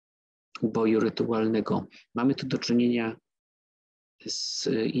uboju rytualnego. Mamy tu do czynienia z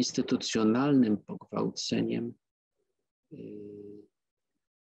instytucjonalnym pogwałceniem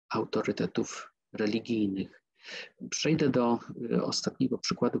autorytetów religijnych. Przejdę do ostatniego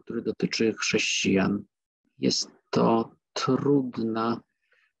przykładu, który dotyczy chrześcijan. Jest to trudna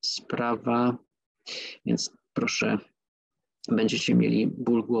sprawa, więc proszę, będziecie mieli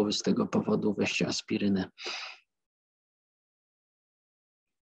ból głowy z tego powodu, weźcie aspirynę.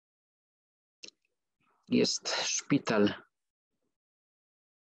 Jest szpital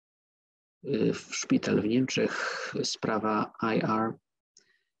w Niemczech, sprawa IR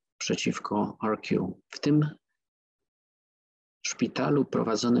przeciwko RQ. W tym szpitalu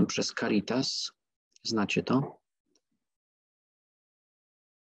prowadzonym przez Caritas, znacie to?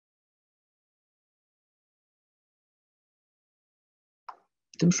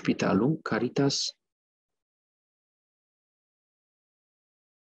 W tym szpitalu Caritas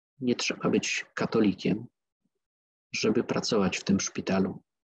nie trzeba być katolikiem, żeby pracować w tym szpitalu.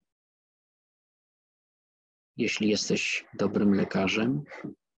 Jeśli jesteś dobrym lekarzem,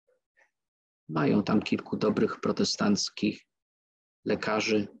 mają tam kilku dobrych protestanckich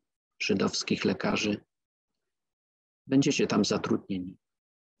lekarzy, żydowskich lekarzy. Będziecie tam zatrudnieni.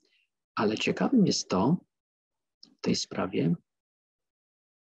 Ale ciekawym jest to w tej sprawie,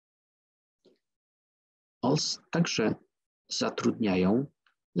 także zatrudniają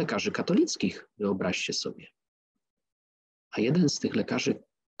lekarzy katolickich, wyobraźcie sobie. A jeden z tych lekarzy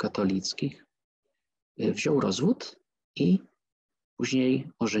katolickich wziął rozwód i później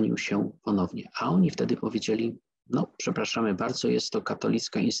ożenił się ponownie. A oni wtedy powiedzieli, no przepraszamy bardzo, jest to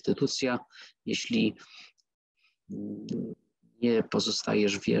katolicka instytucja, jeśli nie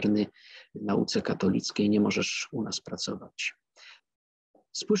pozostajesz wierny nauce katolickiej, nie możesz u nas pracować.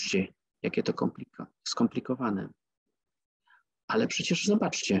 Spójrzcie, jakie to skomplikowane. Ale przecież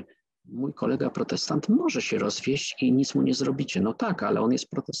zobaczcie, mój kolega protestant może się rozwieść i nic mu nie zrobicie. No tak, ale on jest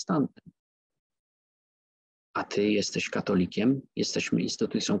protestantem. A ty jesteś katolikiem, jesteśmy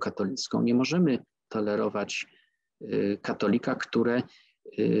instytucją katolicką. Nie możemy tolerować katolika, który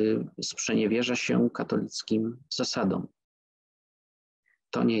sprzeniewierza się katolickim zasadom.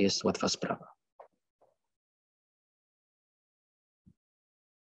 To nie jest łatwa sprawa.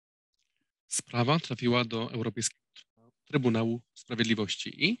 Sprawa trafiła do Europejskiego Trybunału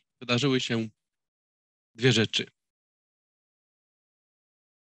Sprawiedliwości i wydarzyły się dwie rzeczy.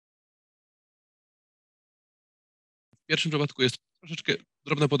 W pierwszym przypadku jest troszeczkę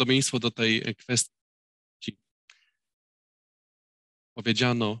drobne podobieństwo do tej kwestii.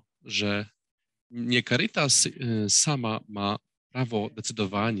 Powiedziano, że nie Caritas sama ma prawo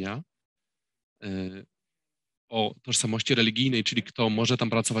decydowania o tożsamości religijnej, czyli kto może tam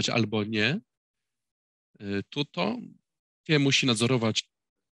pracować albo nie. To musi nadzorować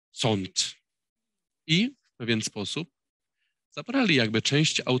sąd. I w pewien sposób zabrali jakby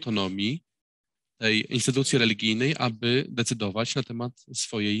część autonomii tej instytucji religijnej, aby decydować na temat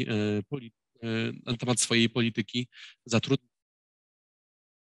swojej polityki zatrudnienia.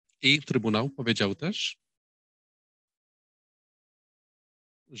 I Trybunał powiedział też,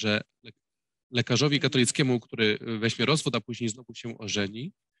 że lekarzowi katolickiemu, który weźmie rozwód, a później znowu się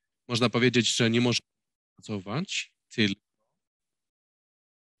ożeni, można powiedzieć, że nie może pracować, tylko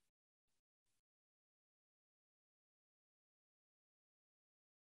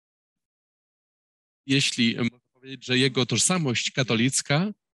jeśli można powiedzieć, że jego tożsamość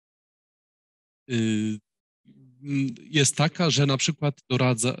katolicka jest taka, że na przykład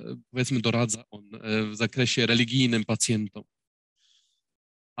doradza on w zakresie religijnym pacjentom.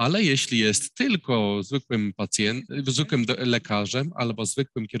 Ale jeśli jest tylko zwykłym lekarzem albo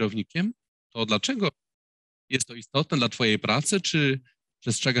zwykłym kierownikiem, to dlaczego jest to istotne dla twojej pracy, czy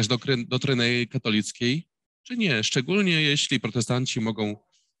przestrzegasz doktryny katolickiej, czy nie? Szczególnie jeśli protestanci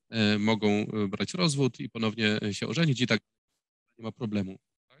mogą brać rozwód i ponownie się ożenić i tak nie ma problemu.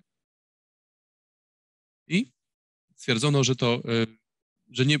 Tak? I stwierdzono, że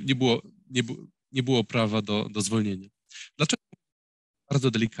nie było prawa do zwolnienia. Dlaczego?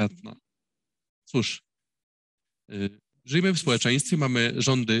 Bardzo delikatna. Cóż, żyjemy w społeczeństwie, mamy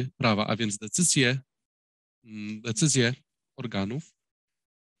rządy prawa, a więc decyzje organów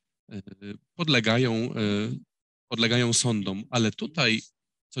podlegają sądom, ale tutaj,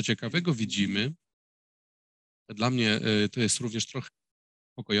 co ciekawego widzimy, dla mnie to jest również trochę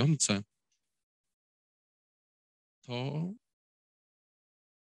niepokojące, to,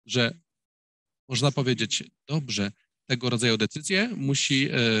 że można powiedzieć, dobrze, tego rodzaju decyzje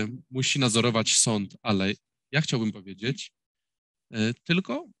musi nadzorować sąd, ale ja chciałbym powiedzieć,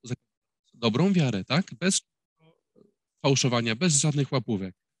 tylko za dobrą wiarę, tak? Bez fałszowania, bez żadnych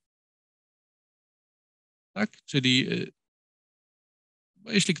łapówek. Tak? Czyli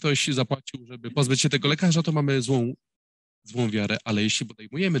jeśli ktoś zapłacił, żeby pozbyć się tego lekarza, to mamy złą wiarę, ale jeśli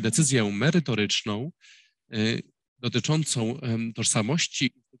podejmujemy decyzję merytoryczną dotyczącą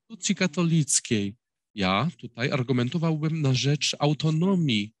tożsamości instytucji katolickiej, ja tutaj argumentowałbym na rzecz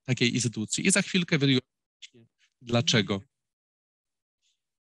autonomii takiej instytucji i za chwilkę wyjaśnię dlaczego.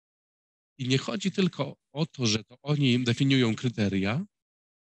 I nie chodzi tylko o to, że to oni definiują kryteria,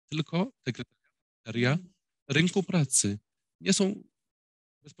 tylko te kryteria rynku pracy nie są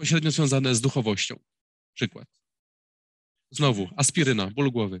bezpośrednio związane z duchowością. Przykład. Znowu, aspiryna,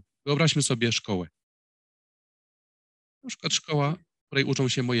 ból głowy. Wyobraźmy sobie szkołę. Na przykład szkoła, w której uczą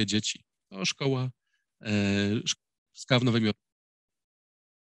się moje dzieci. To szkoła w Nowymi Jorku.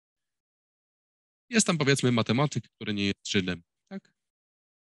 Jest tam powiedzmy matematyk, który nie jest Żydem. Tak?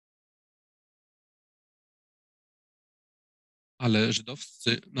 Ale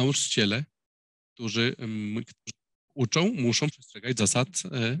żydowscy nauczyciele, którzy uczą, muszą przestrzegać zasad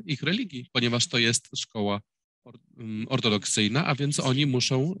ich religii, ponieważ to jest szkoła ortodoksyjna, a więc oni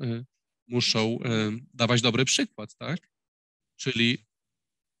muszą dawać dobry przykład, tak? Czyli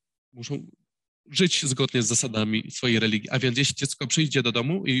muszą żyć zgodnie z zasadami swojej religii. A więc jeśli dziecko przyjdzie do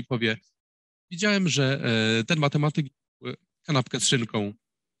domu i powie, widziałem, że ten matematyk kanapkę z szynką,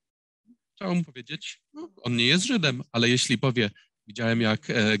 trzeba mu powiedzieć, no, on nie jest Żydem, ale jeśli powie, widziałem jak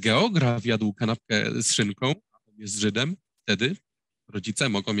geograf jadł kanapkę z szynką, a on jest Żydem, wtedy rodzice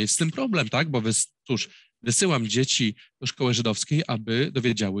mogą mieć z tym problem, tak? Bo cóż, wysyłam dzieci do szkoły żydowskiej, aby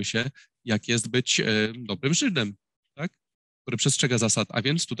dowiedziały się, jak jest być dobrym Żydem, tak? Który przestrzega zasad, a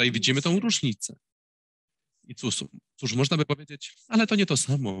więc tutaj widzimy tą różnicę. I cóż, można by powiedzieć, ale to nie to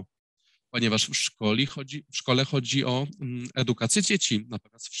samo, ponieważ w szkole chodzi o edukację dzieci,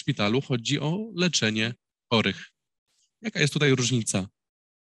 natomiast w szpitalu chodzi o leczenie chorych. Jaka jest tutaj różnica?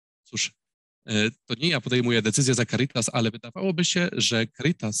 Cóż, to nie ja podejmuję decyzję za Caritas, ale wydawałoby się, że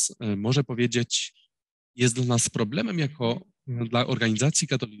Caritas może powiedzieć, jest dla nas problemem jako dla organizacji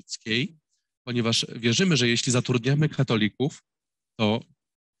katolickiej, ponieważ wierzymy, że jeśli zatrudniamy katolików, to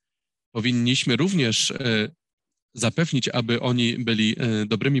powinniśmy również zapewnić, aby oni byli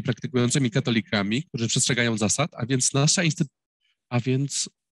dobrymi, praktykującymi katolikami, którzy przestrzegają zasad, a więc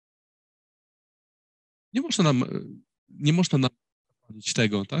nie można nam zapewnić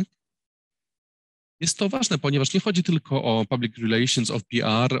tego, tak? Jest to ważne, ponieważ nie chodzi tylko o public relations, o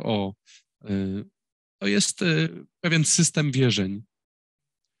PR, to jest pewien system wierzeń.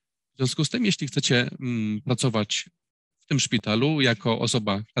 W związku z tym, jeśli chcecie pracować w tym szpitalu jako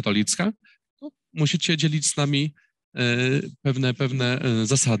osoba katolicka, to musicie dzielić z nami pewne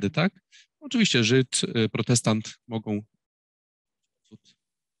zasady, tak? Oczywiście Żyd, protestant mogą.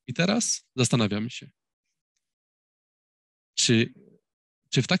 I teraz zastanawiamy się, czy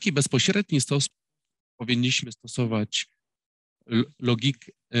w taki bezpośredni sposób powinniśmy stosować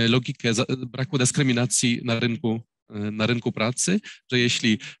logikę braku dyskryminacji na rynku pracy, że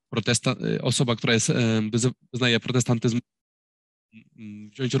jeśli osoba, która wyznaje protestantyzm,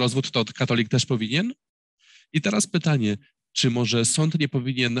 wziąć rozwód, to katolik też powinien? I teraz pytanie, czy może sąd nie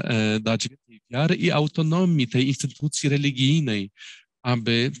powinien dać więcej wiary i autonomii tej instytucji religijnej,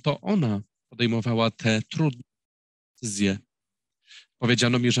 aby to ona podejmowała te trudne decyzje?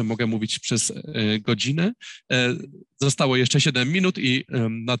 Powiedziano mi, że mogę mówić przez godzinę. Zostało jeszcze 7 minut i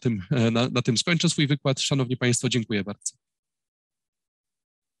na tym skończę swój wykład. Szanowni Państwo, dziękuję bardzo.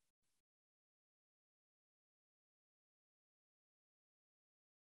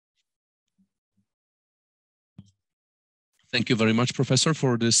 Thank you very much, Professor,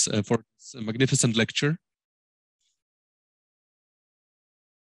 for this magnificent lecture.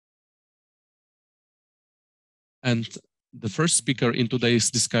 And the first speaker in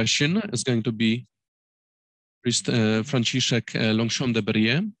today's discussion is going to be Priest Franciszek Longchamp de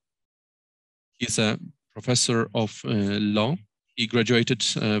Berrier. He's a professor of law. He graduated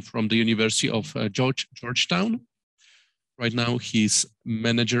from the University of Georgetown. Right now, he's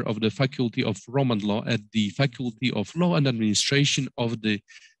manager of the Faculty of Roman Law at the Faculty of Law and Administration of the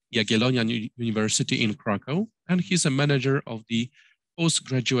Jagiellonian University in Krakow. And he's a manager of the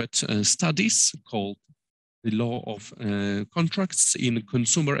postgraduate studies called the Law of Contracts in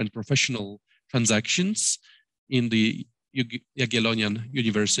Consumer and Professional Transactions in the Jagiellonian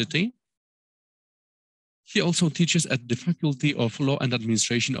University. He also teaches at the Faculty of Law and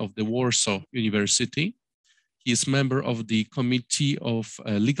Administration of the Warsaw University. He is member of the Committee of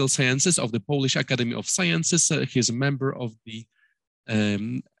Legal Sciences of the Polish Academy of Sciences. He is a member of the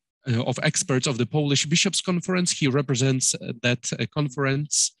of experts of the Polish Bishops' Conference. He represents that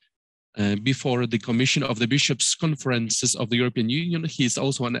conference before the Commission of the Bishops' Conferences of the European Union. He is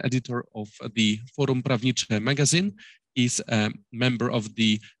also an editor of the Forum Prawnicze magazine. He's a member of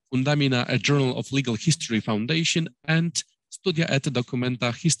the Fundamina, a Journal of Legal History Foundation, and Studia et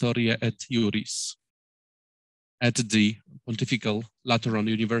Documenta Historiae et Juris at the Pontifical Lateran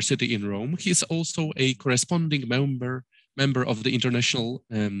University in Rome. He is also a corresponding member of the international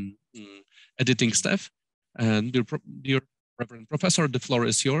editing staff. And dear Reverend Professor, the floor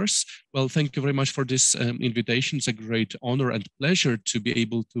is yours. Well, thank you very much for this invitation. It's a great honor and pleasure to be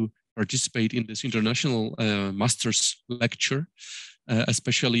able to participate in this international master's lecture,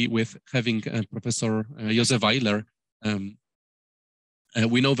 especially with having Professor Josef Weiler.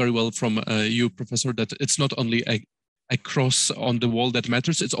 We know very well from you, Professor, that it's not only a cross on the wall that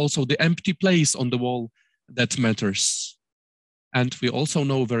matters, it's also the empty place on the wall that matters. And we also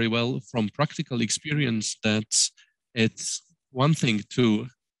know very well from practical experience that it's one thing to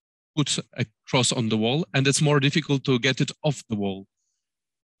put a cross on the wall, and it's more difficult to get it off the wall.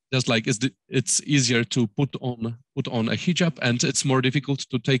 Just like it's easier to put on a hijab, and it's more difficult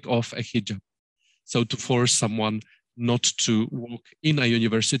to take off a hijab. So to force someone not to walk in a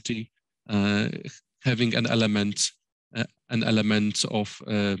university, having an element of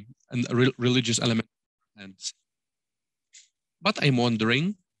a religious element. But I'm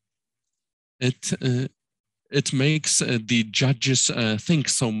wondering, it makes the judges think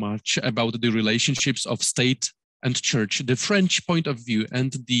so much about the relationships of state and church. The French point of view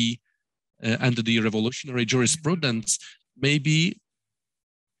and the revolutionary jurisprudence maybe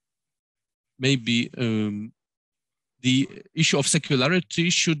the issue of secularity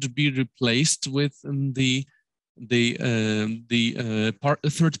should be replaced with the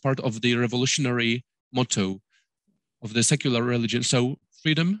third part of the revolutionary motto of the secular religion. So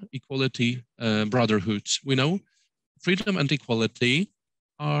freedom, equality, brotherhood. We know freedom and equality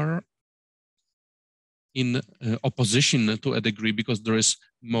are in opposition to a degree, because there is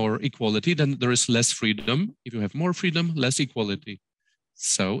more equality, then there is less freedom. If you have more freedom, less equality.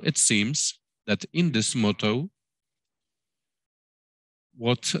 So it seems that in this motto,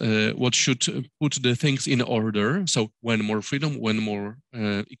 what should put the things in order? So when more freedom, when more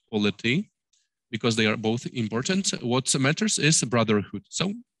equality, because they are both important. What matters is brotherhood.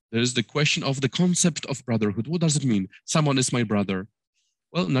 So there is the question of the concept of brotherhood. What does it mean? Someone is my brother.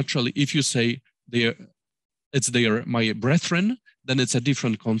 Well, naturally, if you say they are my brethren, then it's a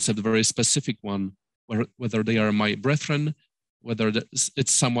different concept, a very specific one, whether they are my brethren, whether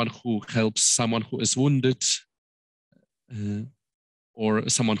it's someone who helps someone who is wounded, or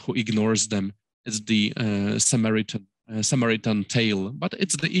someone who ignores them. It's the Samaritan tale, but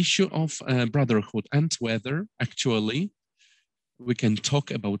it's the issue of brotherhood and whether actually we can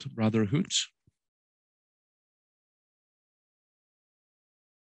talk about brotherhood.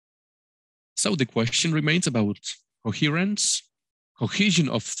 So the question remains about coherence, cohesion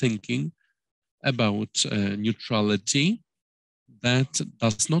of thinking, about neutrality that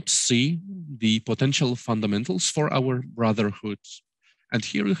does not see the potential fundamentals for our brotherhood. And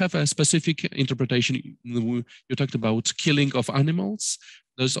here you have a specific interpretation. You talked about killing of animals.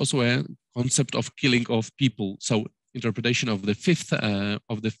 There's also a concept of killing of people. So interpretation of the fifth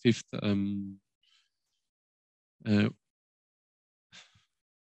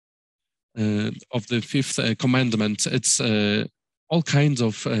commandment. It's all kinds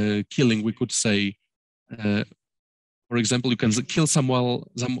of killing, we could say. For example, you can kill someone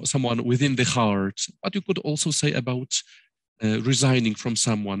within the heart, but you could also say about resigning from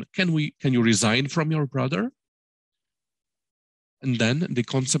someone. Can you resign from your brother? And then the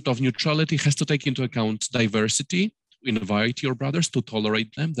concept of neutrality has to take into account diversity. invite your brothers, to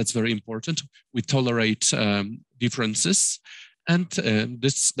tolerate them. That's very important. We tolerate differences, and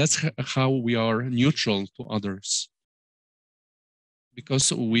that's how we are neutral to others.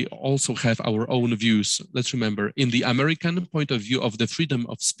 Because we also have our own views. Let's remember, in the American point of view of the freedom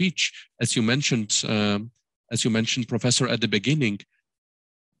of speech, as you mentioned, Professor, at the beginning,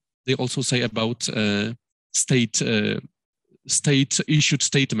 they also say about state-issued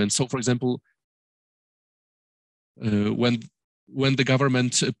statements. So, for example, when the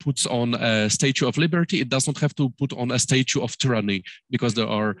government puts on a Statue of Liberty, it does not have to put on a statue of tyranny, because there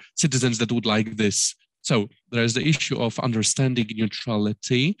are citizens that would like this. So there is the issue of understanding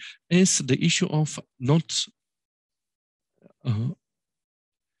neutrality, is the issue of not,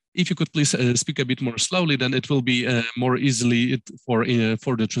 if you could please speak a bit more slowly, then it will be more easily for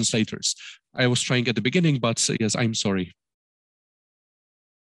the translators. I was trying at the beginning, but yes, I'm sorry.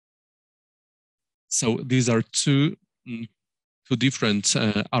 So these are two different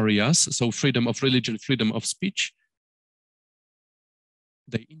areas. So freedom of religion, freedom of speech.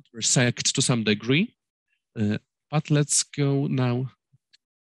 They intersect to some degree. But let's go now.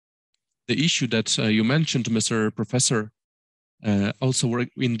 The issue that you mentioned, Mr. Professor, also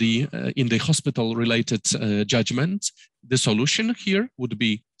in the hospital-related judgment. The solution here would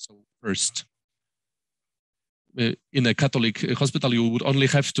be, so first, in a Catholic hospital, you would only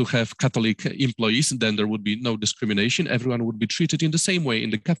have to have Catholic employees, then there would be no discrimination. Everyone would be treated in the same way, in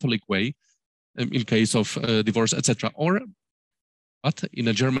the Catholic way, in case of divorce, etc. But in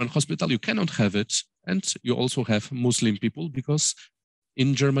a German hospital, you cannot have it. And you also have Muslim people, because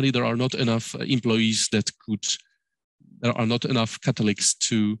in Germany, there are not enough employees there are not enough Catholics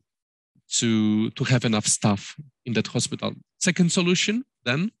to have enough staff in that hospital. Second solution,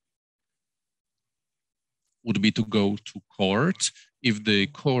 then, would be to go to court. If the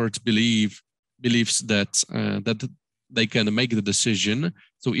court believes that they can make the decision.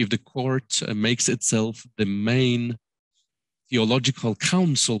 So if the court makes itself the main theological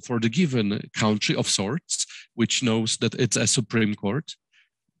council for the given country of sorts, which knows that it's a Supreme Court,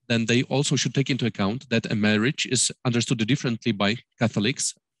 then they also should take into account that a marriage is understood differently by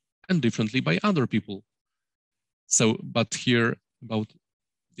Catholics and differently by other people. So, but here about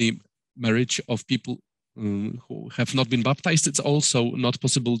the marriage of people who have not been baptized, it's also not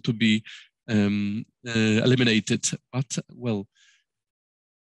possible to be eliminated. But, well,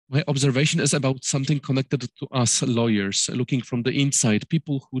 my observation is about something connected to us lawyers, looking from the inside,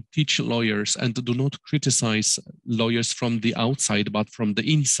 people who teach lawyers and do not criticize lawyers from the outside, but from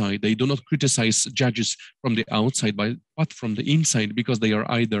the inside. They do not criticize judges from the outside, but from the inside, because they are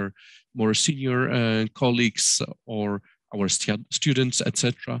either more senior colleagues or our students,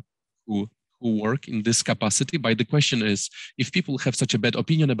 etc., who work in this capacity. But the question is, if people have such a bad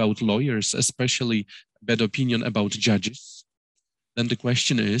opinion about lawyers, especially bad opinion about judges, then the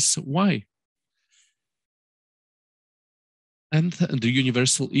question is, why? And the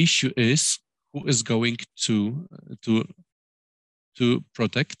universal issue is, who is going to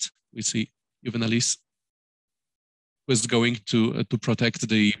protect? We see juvenilis, who is going to protect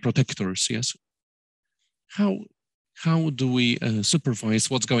the protectors? Yes. How do we supervise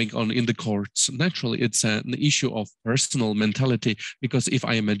what's going on in the courts? Naturally, it's an issue of personal mentality, because if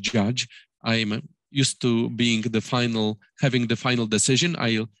I am a judge, I'm used to being having the final decision.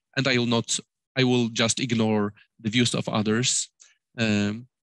 I will just ignore the views of others. You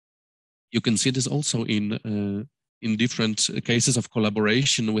can see this also in different cases of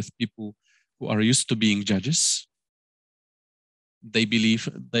collaboration with people who are used to being judges. They believe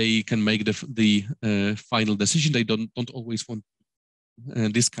they can make the final decision. They don't always want to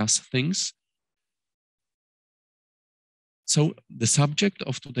discuss things. So the subject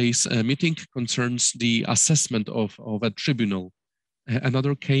of today's meeting concerns the assessment of a tribunal.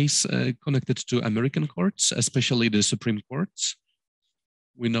 Another case connected to American courts, especially the Supreme Courts.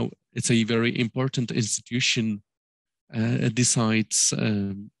 We know it's a very important institution. Decides,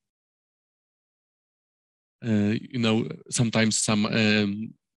 sometimes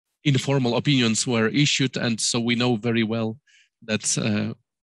some informal opinions were issued, and so we know very well that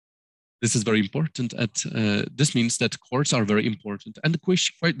this is very important. This means that courts are very important. And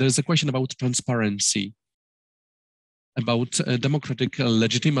there's a question about transparency, about democratic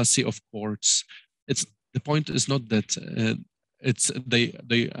legitimacy of courts. The point is not that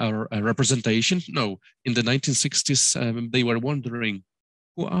they are a representation. No, in the 1960s, they were wondering,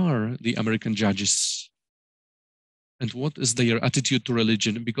 who are the American judges? And what is their attitude to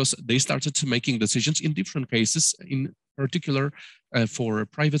religion? Because they started making decisions in different cases, in particular for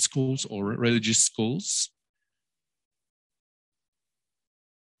private schools or religious schools.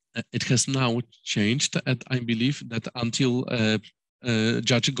 it has now changed, and I believe that until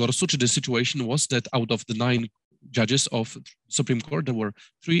Judge Gorsuch, the situation was that out of the 9 judges of Supreme Court, there were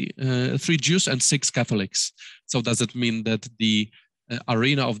three Jews and 6 Catholics. So does it mean that the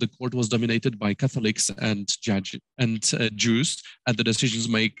arena of the court was dominated by Catholics and Jews, and the decisions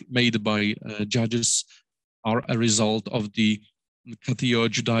made by judges are a result of the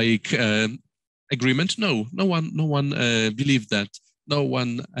Judaic agreement? No, no one believed that. No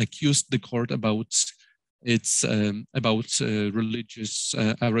one accused the court about its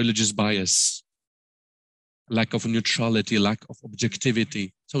religious bias, lack of neutrality, lack of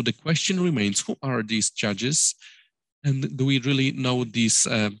objectivity. So the question remains: who are these judges? And do we really know these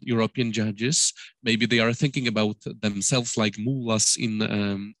European judges? Maybe they are thinking about themselves like mullahs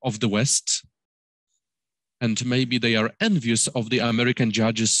of the West. And maybe they are envious of the American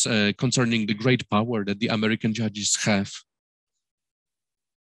judges concerning the great power that the American judges have.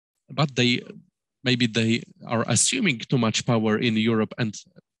 But maybe they are assuming too much power in Europe. And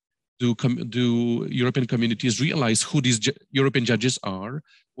do European communities realize who these European judges are?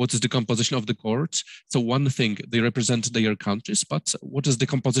 What is the composition of the court? So one thing, they represent their countries, but what is the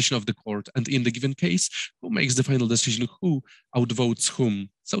composition of the court? And in the given case, who makes the final decision? Who outvotes whom?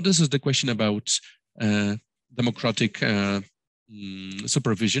 So this is the question about democratic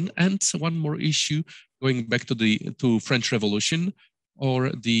supervision. And one more issue, going back to French Revolution,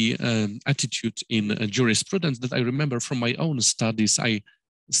 or the attitude in jurisprudence that I remember from my own studies. I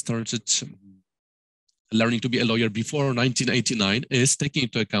started learning to be a lawyer before 1989, is taking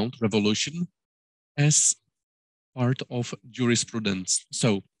into account revolution as part of jurisprudence.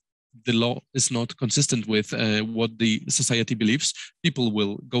 So the law is not consistent with what the society believes. People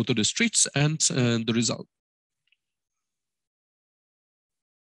will go to the streets, and the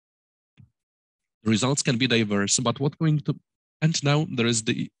results can be diverse. But and now there is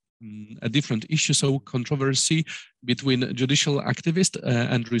a different issue, so controversy between judicial activist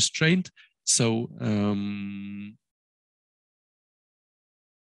and restraint. So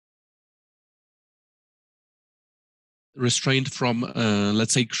restraint from,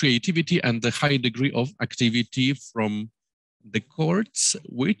 let's say, creativity and the high degree of activity from the courts,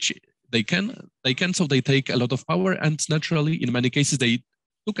 which they take a lot of power, and naturally, in many cases, they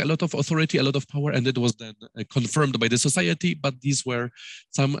took a lot of authority, a lot of power, and it was then confirmed by the society. But these were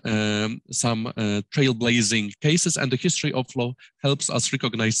some trailblazing cases, and the history of law helps us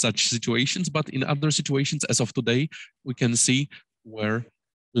recognize such situations. But in other situations, as of today, we can see where,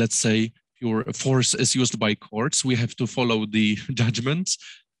 let's say, pure force is used by courts. We have to follow the judgments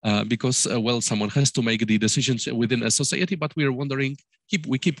because, well, someone has to make the decisions within a society. But we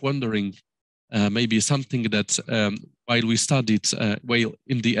keep wondering. Maybe something that while we studied,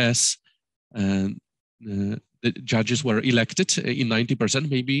 in the S, the judges were elected in 90%.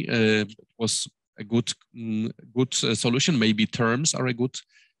 Maybe it was a good solution. Maybe terms are a good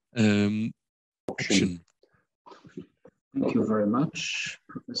option. Thank you very much,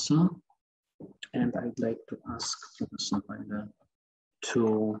 Professor. And I'd like to ask Professor Weiler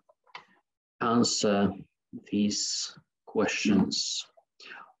to answer these questions,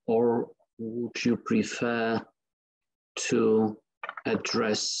 or would you prefer to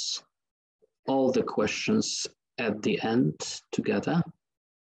address all the questions at the end together?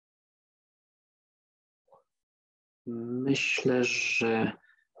 Myślę, że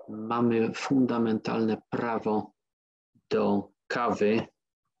mamy fundamentalne prawo do kawy,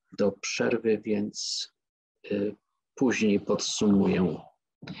 do przerwy, więc później podsumuję.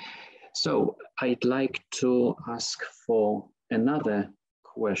 So I'd like to ask for another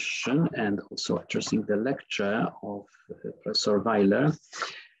question, and also addressing the lecture of Professor Weiler,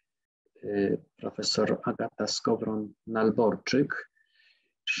 Professor Agata Skowron-Nalborczyk.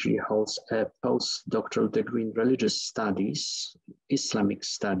 She holds a postdoctoral degree in religious studies, Islamic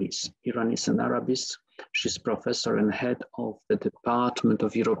studies, Iranis and Arabis. She's professor and head of the Department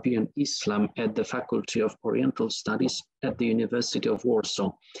of European Islam at the Faculty of Oriental Studies at the University of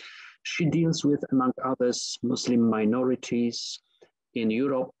Warsaw. She deals with, among others, Muslim minorities in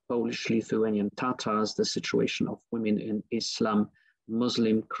Europe, Polish, Lithuanian Tatars, the situation of women in Islam,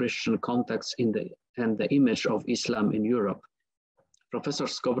 Muslim Christian contacts and the image of Islam in Europe. Professor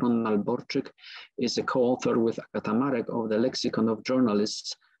Skowron-Nalborczyk is a co-author with Agata Marek of the Lexicon of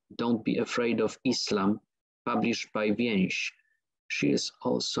Journalists, Don't Be Afraid of Islam, published by Więź. She is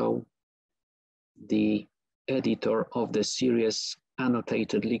also the editor of the series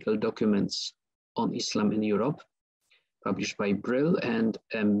Annotated Legal Documents on Islam in Europe, published by Brill, and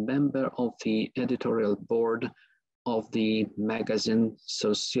a member of the editorial board of the magazine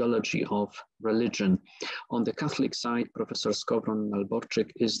Sociology of Religion. On the Catholic side, Professor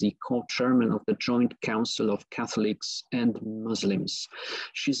Skowron-Malborczyk is the co-chairman of the Joint Council of Catholics and Muslims.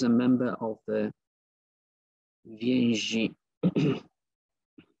 She's a member of the Więzi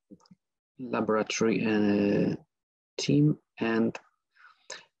laboratory team and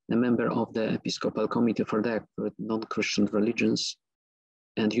a member of the Episcopal Committee for the Non-Christian Religions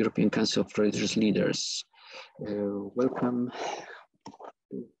and European Council of Religious Leaders. Welcome,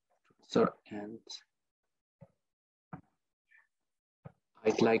 sir, and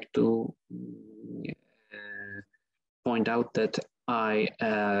I'd like to point out that I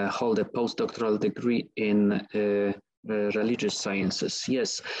hold a postdoctoral degree in religious sciences.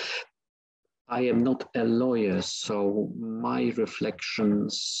 Yes, I am not a lawyer, so my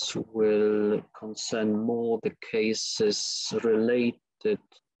reflections will concern more the cases related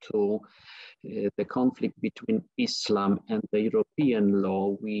to the conflict between Islam and the European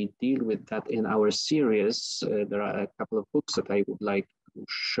law. We deal with that in our series. There are a couple of books that I would like to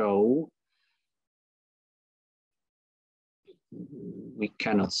show. We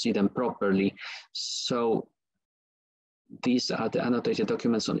cannot see them properly. So these are the annotated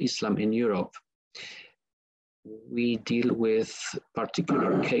documents on Islam in Europe. We deal with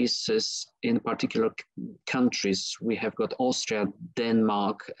particular cases in particular countries. We have got Austria,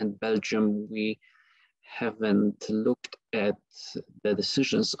 Denmark, and Belgium. We haven't looked at the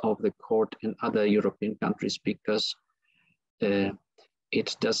decisions of the court in other European countries because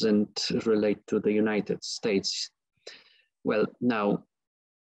it doesn't relate to the United States. Well, now,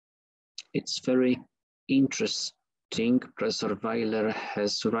 it's very interesting. Professor Weiler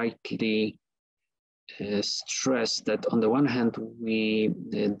has rightly stressed that on the one hand, we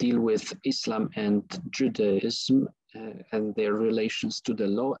deal with Islam and Judaism and their relations to the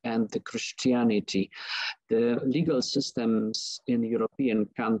law and the Christianity. The legal systems in European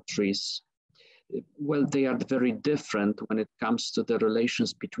countries, well, they are very different when it comes to the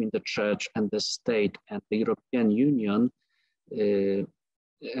relations between the church and the state, and the European Union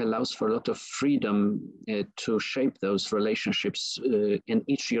allows for a lot of freedom to shape those relationships in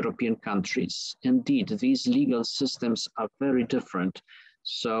each European countries. Indeed, these legal systems are very different.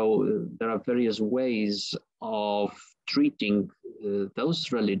 So there are various ways of treating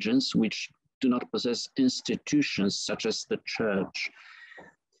those religions which do not possess institutions such as the church.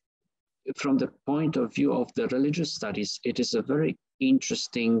 From the point of view of the religious studies, it is a very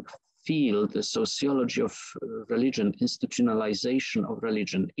interesting field, the sociology of religion, institutionalization of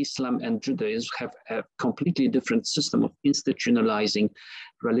religion. Islam and Judaism have a completely different system of institutionalizing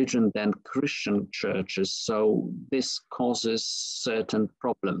religion than Christian churches. So this causes certain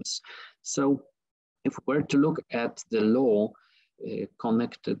problems. So if we're to look at the law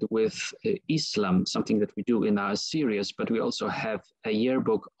connected with Islam, something that we do in our series, but we also have a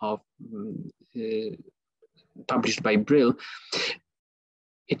yearbook of published by Brill.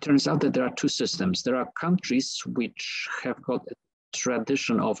 It turns out that there are two systems. There are countries which have got a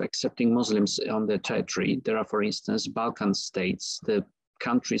tradition of accepting Muslims on their territory. There are, for instance, Balkan states, the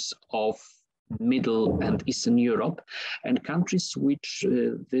countries of Middle and Eastern Europe, and countries which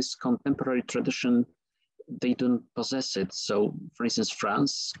this contemporary tradition, they don't possess it. So, for instance,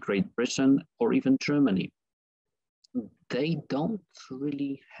 France, Great Britain, or even Germany. They don't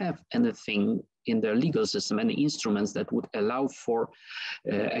really have anything in their legal system, any instruments that would allow for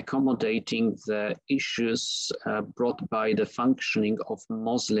accommodating the issues brought by the functioning of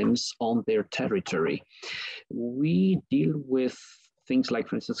Muslims on their territory. We deal with things like,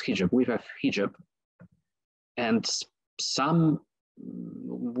 for instance, hijab. We have hijab, and some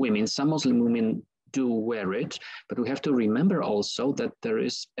women, some Muslim women do wear it, but we have to remember also that there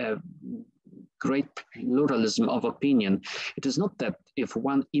is a great pluralism of opinion. It is not that if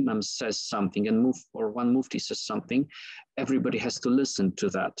one imam says something and one mufti says something, everybody has to listen to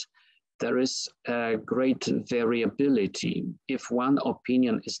that. There is a great variability. If one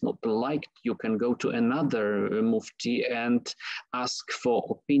opinion is not liked, you can go to another mufti and ask for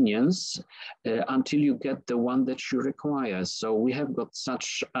opinions until you get the one that you require. So we have got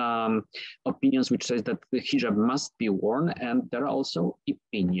such opinions which say that the hijab must be worn, and there are also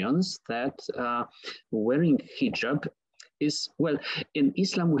opinions that wearing hijab is, well, in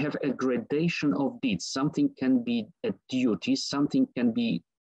Islam we have a gradation of deeds. Something can be a duty, something can be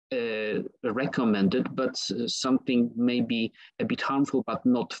recommended, but something may be a bit harmful but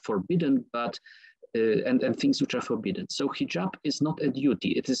not forbidden, but and things which are forbidden. So hijab is not a duty,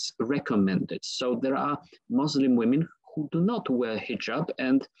 it is recommended. So there are Muslim women who do not wear hijab,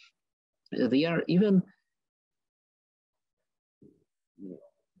 and they are even,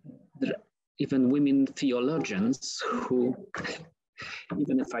 even women theologians who,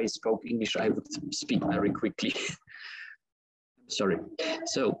 even if I spoke English, I would speak very quickly. Sorry.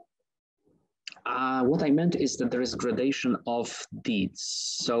 So what I meant is that there is gradation of deeds.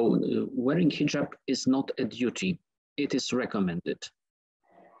 So wearing hijab is not a duty, it is recommended.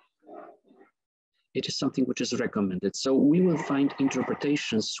 It is something which is recommended. So we will find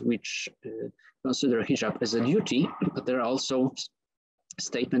interpretations which consider hijab as a duty, but there are also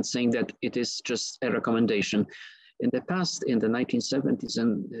statements saying that it is just a recommendation. In the past, in the 1970s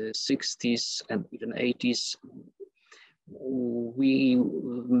and 60s and even 80s, we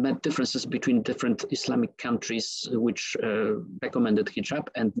met differences between different Islamic countries which recommended hijab,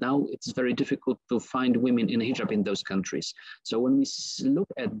 and now it's very difficult to find women in hijab in those countries. So when we look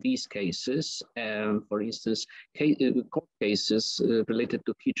at these cases, for instance, court cases related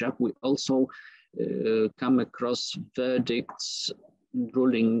to hijab, we also come across verdicts,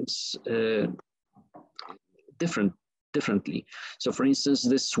 rulings differently. So for instance,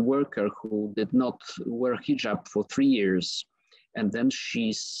 this worker who did not wear hijab for 3 years, and then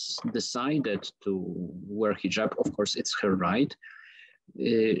she decided to wear hijab, of course, it's her right.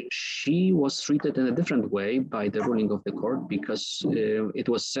 She was treated in a different way by the ruling of the court, because it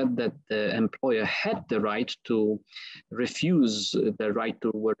was said that the employer had the right to refuse the right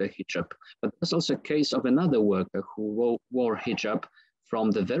to wear the hijab. But there's also a case of another worker who wore hijab from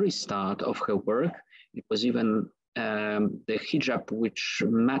the very start of her work. It was even the hijab which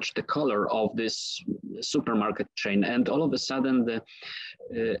matched the color of this supermarket chain. And all of a sudden, the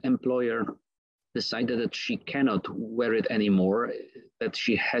employer decided that she cannot wear it anymore, that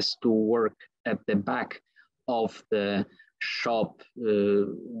she has to work at the back of the shop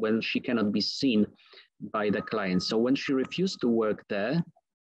when she cannot be seen by the clients. So when she refused to work there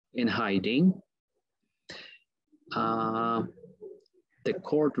in hiding, the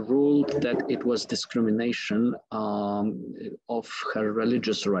court ruled that it was discrimination of her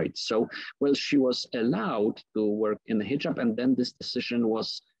religious rights. So, well, she was allowed to work in the hijab, and then this decision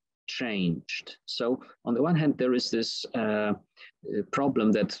was changed. So on the one hand, there is this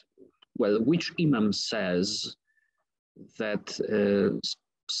problem that, well, which imam says that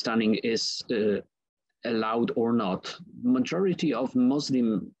stunning is allowed or not? Majority of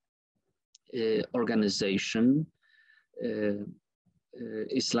Muslim organization,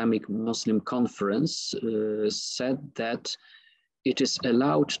 Islamic Muslim Conference, said that it is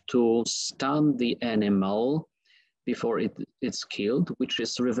allowed to stun the animal before it's killed, which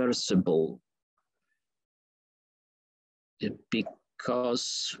is reversible.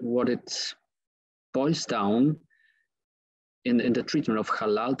 Because what it boils down in the treatment of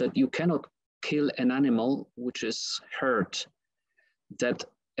halal, that you cannot kill an animal which is hurt, that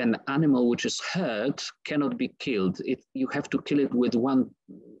an animal which is hurt cannot be killed. You have to kill it with one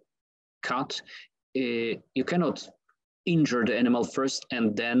cut. You cannot injure the animal first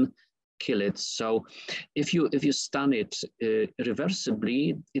and then kill it. So if you stun it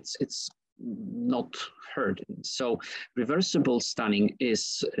reversibly, it's not hurt. So reversible stunning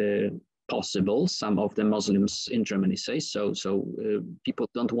is possible. Some of the Muslims in Germany say so. So people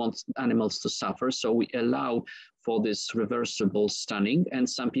don't want animals to suffer, so we allow for this reversible stunning. And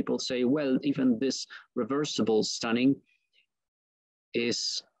some people say, well, even this reversible stunning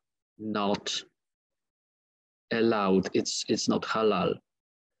is not allowed. It's not halal.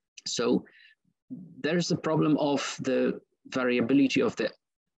 So there's a problem of the variability of the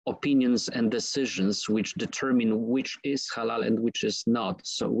opinions and decisions which determine which is halal and which is not.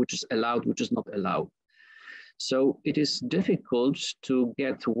 So which is allowed, which is not allowed. So it is difficult to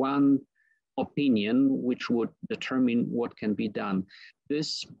get one opinion which would determine what can be done.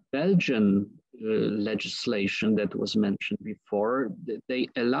 This Belgian legislation that was mentioned before, they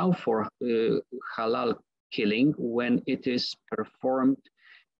allow for halal killing when it is performed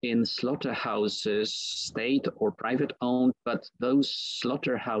in slaughterhouses, state or private owned, but those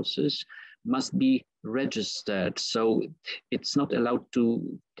slaughterhouses must be registered. So it's not allowed to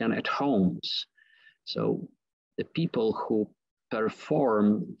be done at homes. So the people who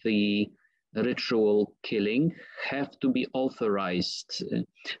perform the ritual killing have to be authorized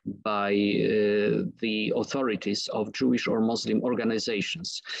by the authorities of Jewish or Muslim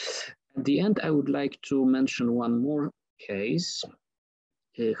organizations. At the end, I would like to mention one more case,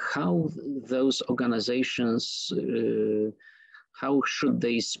 how those organizations, how should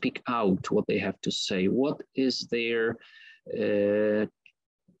they speak out what they have to say? What is their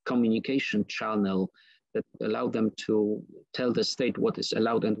communication channel that allow them to tell the state what is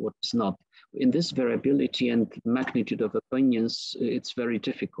allowed and what is not? In this variability and magnitude of opinions, it's very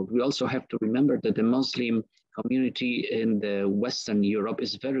difficult. We also have to remember that the Muslim community in the Western Europe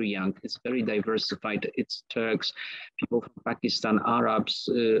is very young. It's very diversified. It's Turks, people from Pakistan, Arabs,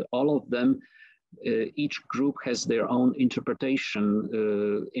 all of them. Each group has their own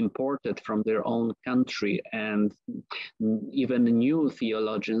interpretation imported from their own country, and even new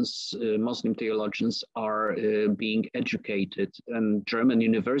theologians, Muslim theologians, are being educated in German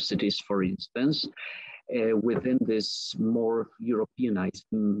universities, for instance, within this more Europeanized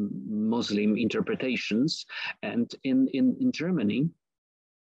Muslim interpretations. And in Germany,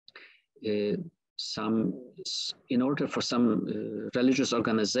 in order for some religious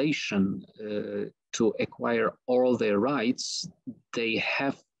organization to acquire all their rights, they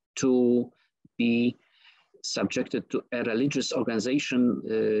have to be subjected to a religious organization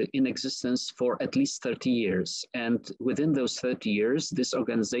in existence for at least 30 years. And within those 30 years, this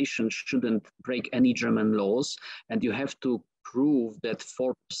organization shouldn't break any German laws. And you have to prove that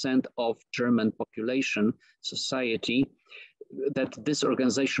 4% of German population, society, that this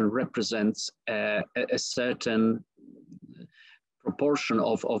organization represents a certain proportion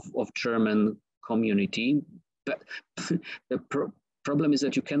of German community. But the problem is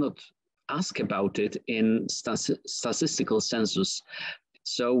that you cannot ask about it in statistical census.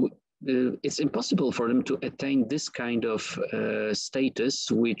 So it's impossible for them to attain this kind of status,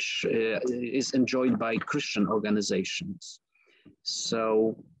 which is enjoyed by Christian organizations.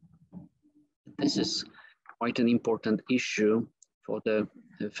 So this is quite an important issue for the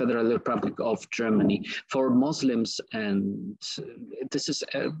Federal Republic of Germany. For Muslims, and this is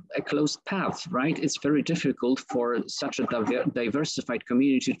a closed path, right? It's very difficult for such a diversified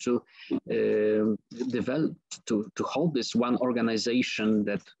community to develop, to hold this one organization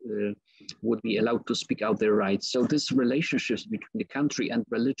that would be allowed to speak out their rights. So these relationships between the country and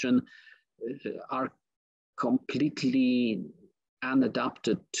religion are completely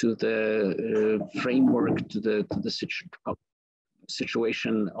unadapted to the framework, to the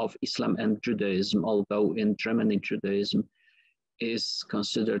situation of Islam and Judaism, although in Germany, Judaism is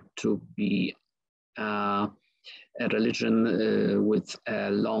considered to be a religion with a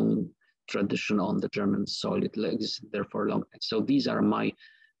long tradition on the German soil. It exists there for a long time. So these are my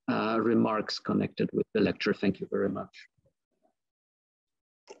remarks connected with the lecture. Thank you very much.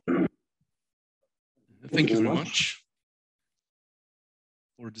 Thank you very much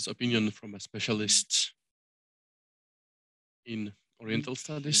for this opinion from a specialist in Oriental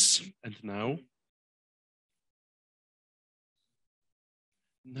Studies. And now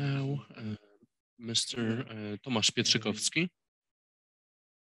Mr. Tomasz Pietrzykowski.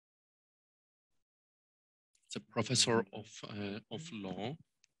 He's a professor of law,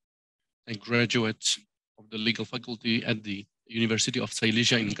 a graduate of the legal faculty at the University of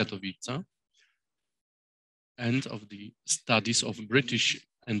Silesia in Katowice, and of the studies of British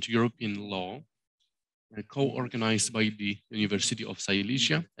and European law, co-organized by the University of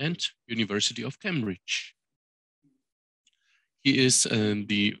Silesia and University of Cambridge. He is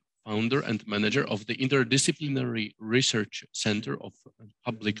the founder and manager of the Interdisciplinary Research Center of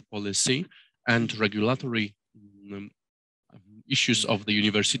Public Policy and Regulatory Issues of the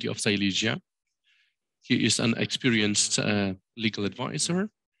University of Silesia. He is an experienced legal advisor.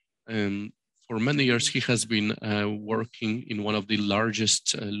 For many years, he has been working in one of the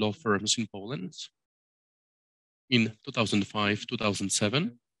largest law firms in Poland. In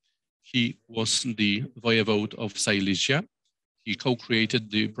 2005-2007, he was the voivode of Silesia. He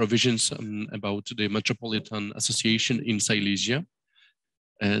co-created the provisions about the Metropolitan Association in Silesia.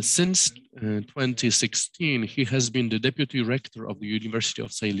 Since 2016, he has been the deputy rector of the University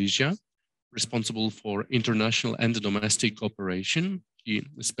of Silesia, responsible for international and domestic cooperation. He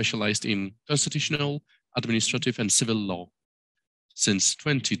specialized in constitutional, administrative, and civil law. Since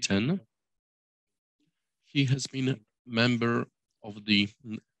 2010, he has been a member of the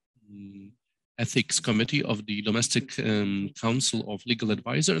Ethics Committee of the Domestic Council of Legal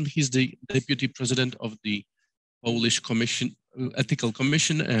Advisor, and he's the deputy president of the Polish Ethical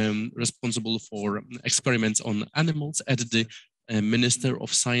Commission, responsible for experiments on animals at the Minister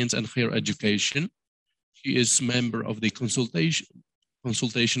of Science and Higher Education. He is member of the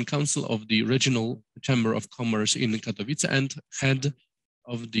Consultation Council of the Regional Chamber of Commerce in Katowice and head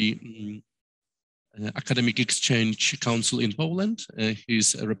of the Academic Exchange Council in Poland. He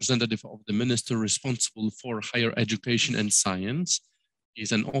is a representative of the minister responsible for higher education and science. He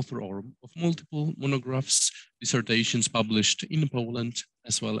is an author of multiple monographs, dissertations published in Poland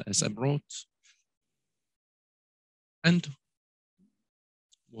as well as abroad. And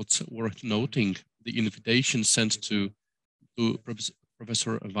what's worth noting, the invitation sent to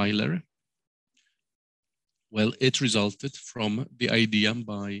Professor Weiler, well, it resulted from the idea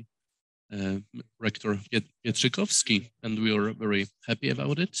by Rector Pietrzykowski, and we are very happy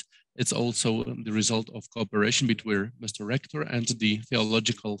about it. It's also the result of cooperation between Mr. Rector and the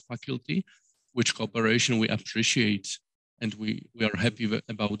theological faculty, which cooperation we appreciate, and we are happy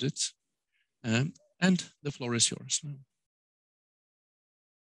about it. And the floor is yours now.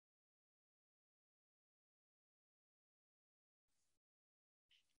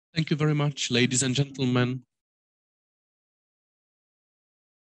 Thank you very much, ladies and gentlemen.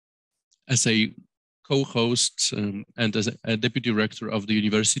 As a co-host and as a deputy rector of the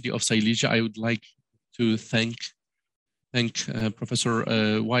University of Silesia, I would like to thank Professor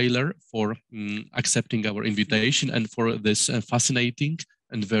Weiler for accepting our invitation and for this fascinating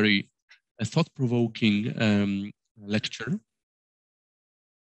and very thought-provoking lecture.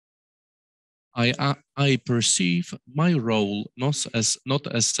 I perceive my role not as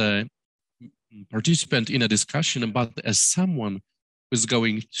a participant in a discussion, but as someone who is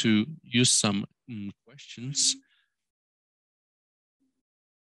going to use some questions.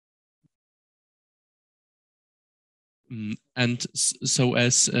 And so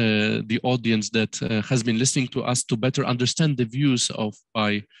as the audience that has been listening to us to better understand the views of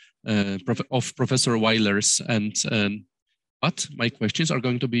Professor Weiler's, but my questions are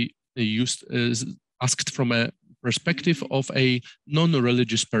going to be asked from a perspective of a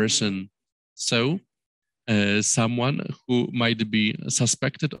non-religious person. So someone who might be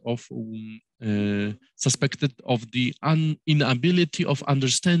suspected of the inability of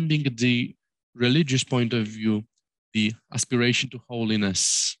understanding the religious point of view, the aspiration to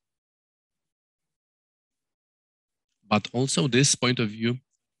holiness. But also this point of view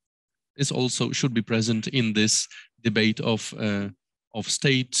should be present in this debate of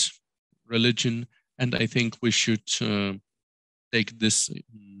state, religion, and I think we should take this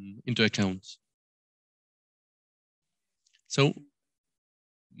into account. So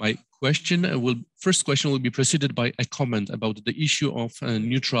my first question will be preceded by a comment about the issue of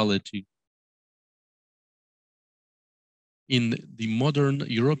neutrality. In the modern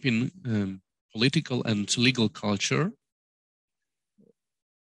European political and legal culture,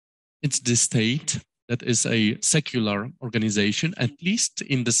 it's the state that is a secular organization, at least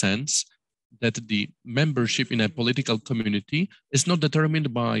in the sense that the membership in a political community is not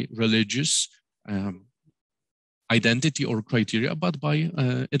determined by religious identity or criteria, but by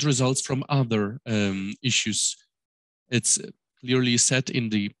it results from other issues. It's clearly set in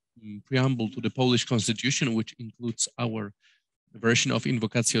the preamble to the Polish Constitution, which includes our version of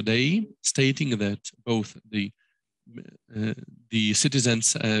Invocatio Dei, stating that both the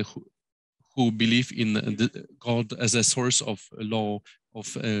citizens who believe in God as a source of law,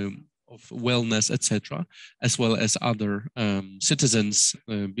 of wellness, etc., as well as other citizens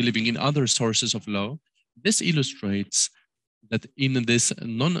believing in other sources of law. This illustrates that in this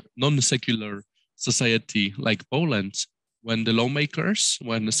non-secular society like Poland, when the lawmakers,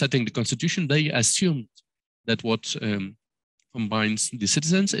 when setting the constitution, they assumed that what combines the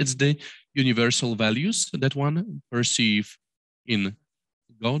citizens, it's the universal values that one perceive in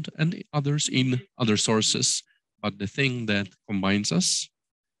God and others in other sources. But the thing that combines us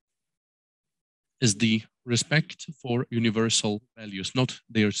is the respect for universal values, not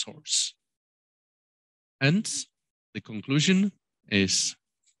their source. And the conclusion is,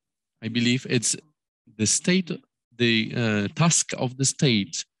 I believe it's the state, the task of the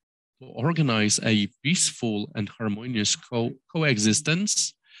state to organize a peaceful and harmonious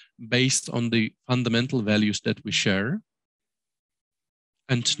coexistence based on the fundamental values that we share,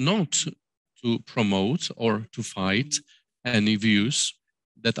 and not to promote or to fight any views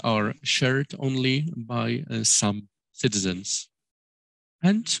that are shared only by some citizens.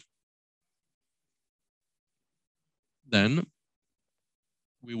 And then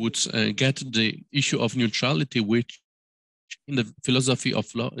we would get the issue of neutrality, which in the philosophy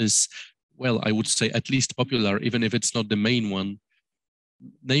of law is, well, I would say at least popular, even if it's not the main one,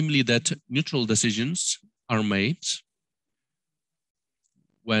 namely that neutral decisions are made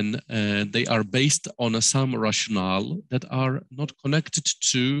when they are based on some rationale that are not connected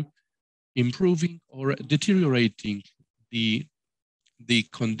to improving or deteriorating the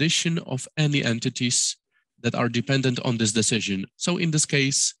condition of any entities that are dependent on this decision. So in this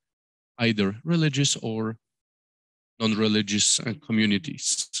case, either religious or non-religious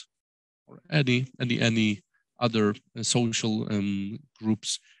communities, or any other social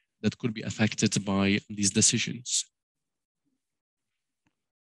groups that could be affected by these decisions.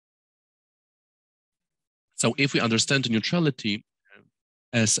 So if we understand neutrality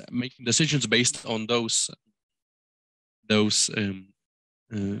as making decisions based on those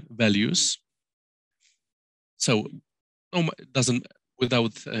values, so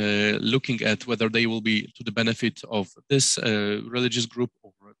without looking at whether they will be to the benefit of this religious group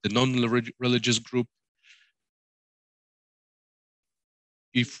or the non-religious group.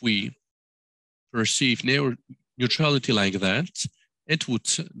 If we perceive neutrality like that,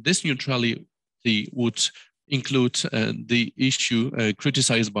 this neutrality would include the issue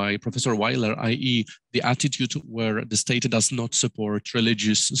criticized by Professor Weiler, i.e. the attitude where the state does not support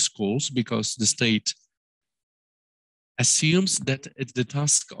religious schools because the state assumes that it's the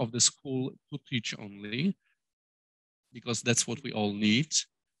task of the school to teach only, because that's what we all need,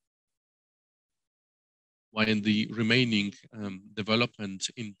 while the remaining development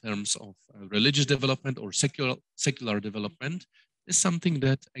in terms of religious development or secular development is something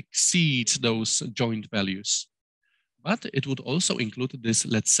that exceeds those joint values. But it would also include this,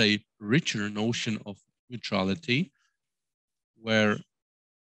 let's say, richer notion of neutrality, where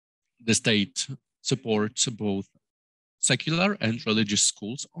the state supports both secular and religious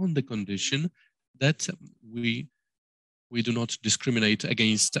schools on the condition that we do not discriminate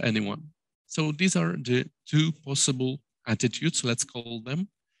against anyone. So these are the two possible attitudes, let's call them,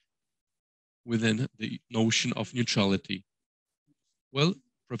 within the notion of neutrality. Well,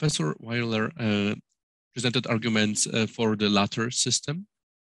 Professor Weiler presented arguments for the latter system.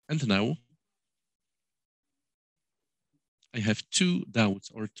 And now I have two doubts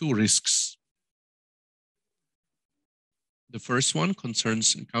or two risks. The first one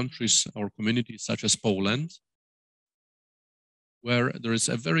concerns countries or communities such as Poland, where there is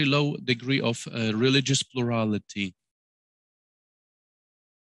a very low degree of religious plurality.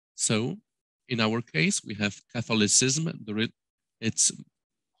 So in our case, we have Catholicism. It's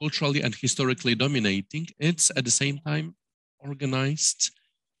culturally and historically dominating. It's at the same time organized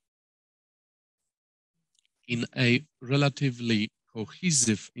in a relatively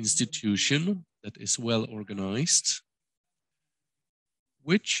cohesive institution that is well organized,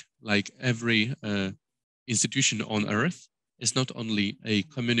 which, like every institution on earth, is not only a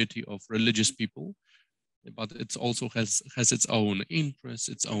community of religious people, but it also has its own interests,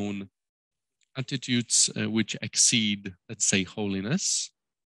 its own attitudes which exceed, let's say, holiness.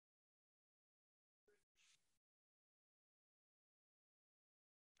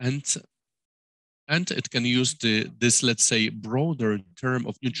 And it can use this, let's say, broader term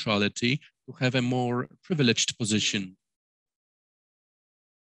of neutrality to have a more privileged position.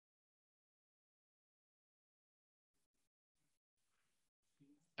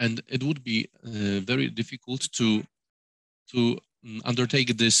 And it would be very difficult to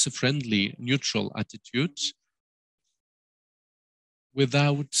undertake this friendly, neutral attitude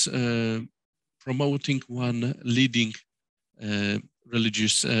without promoting one leading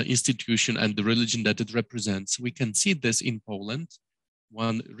religious institution and the religion that it represents. We can see this in Poland.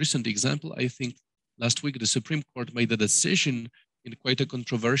 One recent example, I think last week, the Supreme Court made a decision in quite a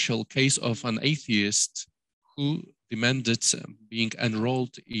controversial case of an atheist who demanded being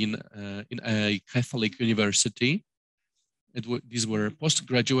enrolled in a Catholic university. These were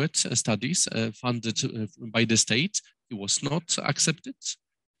postgraduate studies funded by the state. He was not accepted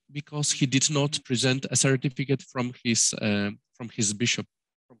because he did not present a certificate from his bishop,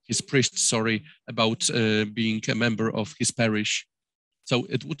 from his priest, sorry, about being a member of his parish. So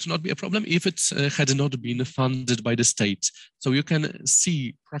it would not be a problem if it had not been funded by the state. So you can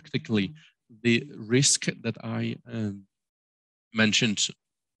see practically the risk that I mentioned.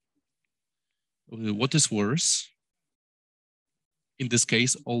 What is worse? In this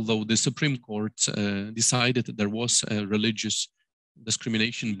case, although the Supreme Court decided that there was a religious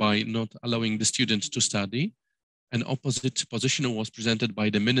discrimination by not allowing the student to study, an opposite position was presented by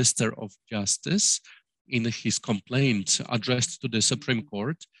the Minister of Justice in his complaint addressed to the Supreme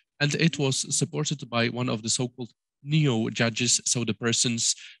Court, and it was supported by one of the so-called neo-judges, so the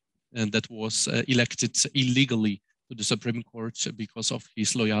persons that was elected illegally to the Supreme Court because of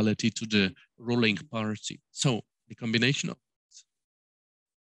his loyalty to the ruling party. So the combination of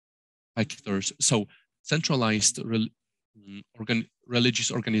factors, so centralized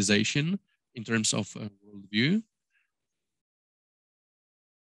religious organization in terms of worldview,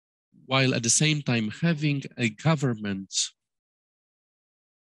 while at the same time having a government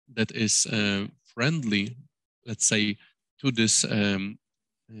that is friendly, let's say, to this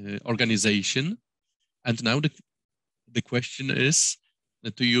organization. And now the question is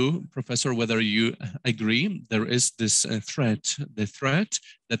to you, Professor, whether you agree there is this threat, the threat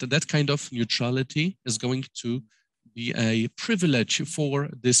that that kind of neutrality is going to be a privilege for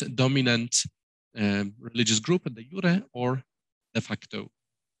this dominant religious group, de jure or de facto.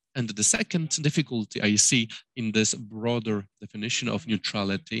 And the second difficulty I see in this broader definition of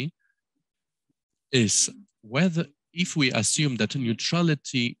neutrality is whether if we assume that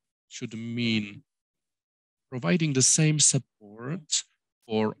neutrality should mean providing the same support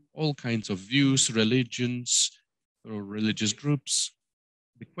for all kinds of views, religions, or religious groups,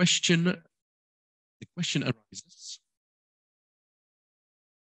 the question arises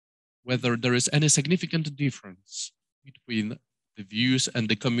whether there is any significant difference between the views and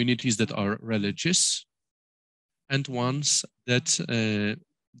the communities that are religious and ones that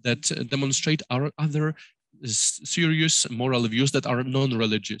demonstrate our other serious moral views that are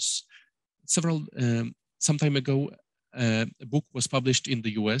non-religious. Some time ago, a book was published in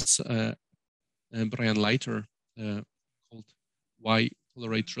the US, Brian Leiter, called Why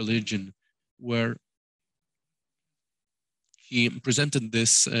Tolerate Religion, where he presented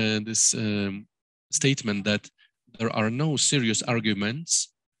this statement that there are no serious arguments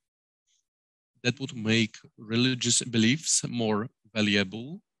that would make religious beliefs more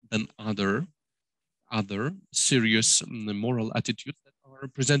valuable than other serious moral attitudes that are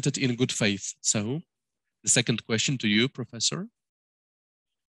presented in good faith. So the second question to you, Professor,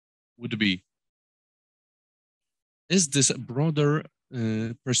 would be, is this broader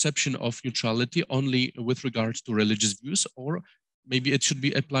perception of neutrality only with regard to religious views, or maybe it should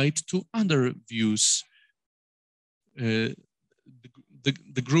be applied to other views? The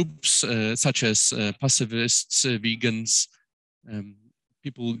groups such as pacifists, vegans,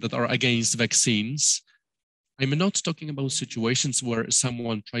 people that are against vaccines. I'm not talking about situations where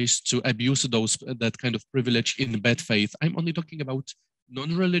someone tries to abuse that kind of privilege in bad faith. I'm only talking about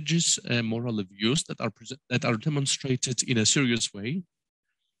non-religious moral views that are demonstrated in a serious way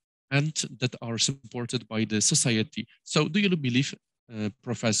and that are supported by the society. So do you believe,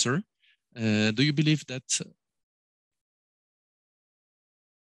 Professor, do you believe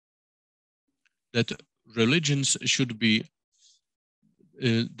that religions should be,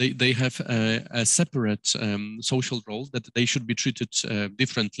 they have a separate social role, that they should be treated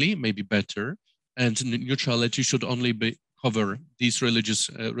differently, maybe better, and neutrality should only cover these religious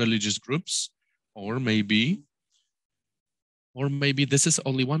groups, or maybe this is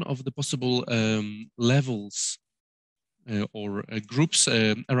only one of the possible levels or groups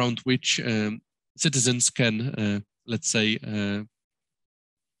around which citizens can, let's say,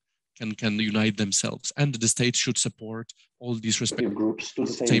 can unite themselves, and the state should support all these respective groups to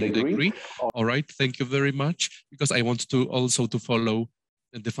the same degree. All right, thank you very much, because I want to also follow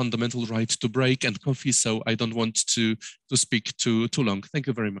the fundamental right to break and coffee, so I don't want to speak too long. Thank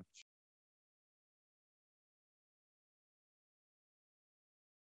you very much.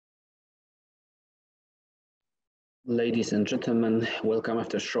 Ladies and gentlemen, welcome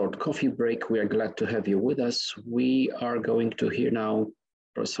after a short coffee break. We are glad to have you with us. We are going to hear now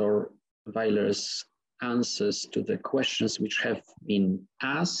Professor Weiler's answers to the questions which have been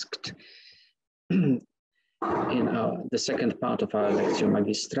asked in the second part of our Lectio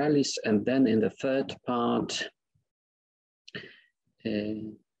Magistralis, and then in the third part,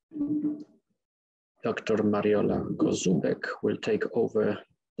 Dr. Mariola Kozubek will take over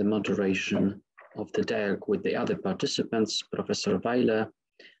the moderation of the dialogue with the other participants. Professor Weiler,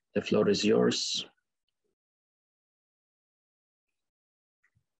 the floor is yours.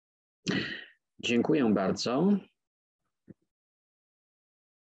 Dziękuję bardzo.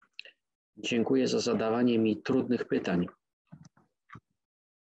 Dziękuję za zadawanie mi trudnych pytań.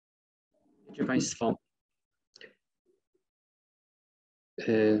 Wiecie Państwo,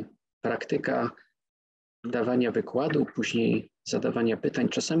 praktyka dawania wykładu, później zadawania pytań,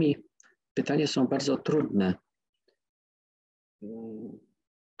 czasami pytania są bardzo trudne.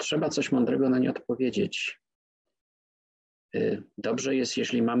 Trzeba coś mądrego na nie odpowiedzieć. Dobrze jest,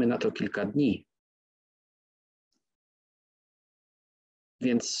 jeśli mamy na to kilka dni.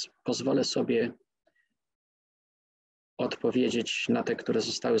 Więc pozwolę sobie odpowiedzieć na te, które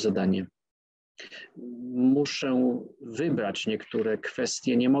zostały zadane. Muszę wybrać niektóre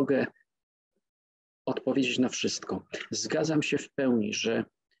kwestie, nie mogę odpowiedzieć na wszystko. Zgadzam się w pełni, że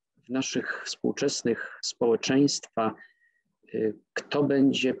w naszych współczesnych społeczeństwach kto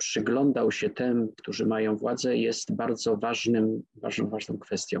będzie przyglądał się tym, którzy mają władzę, jest bardzo ważną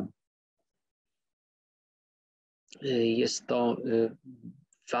kwestią. Jest to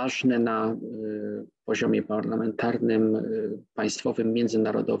ważne na poziomie parlamentarnym, państwowym,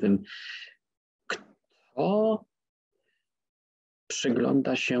 międzynarodowym. Kto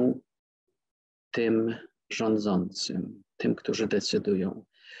przygląda się tym rządzącym, tym, którzy decydują?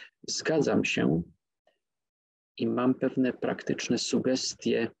 Zgadzam się i mam pewne praktyczne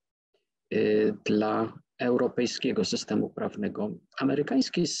sugestie dla europejskiego systemu prawnego.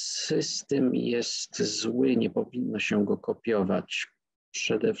 Amerykański system jest zły, nie powinno się go kopiować.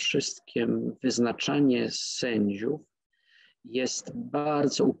 przede wszystkim wyznaczanie sędziów jest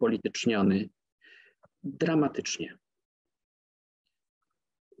bardzo upolityczniony, dramatycznie.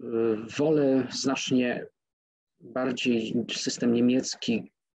 Wolę znacznie bardziej system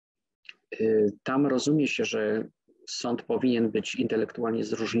niemiecki. Tam rozumie się, że sąd powinien być intelektualnie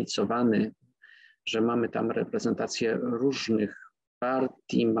zróżnicowany, że mamy tam reprezentację różnych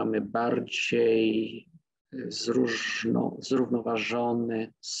partii, mamy bardziej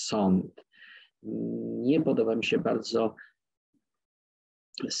zrównoważony sąd. Nie podoba mi się bardzo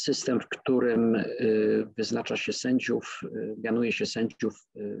system, w którym wyznacza się sędziów, mianuje się sędziów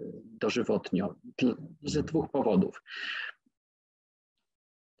dożywotnio, ze dwóch powodów.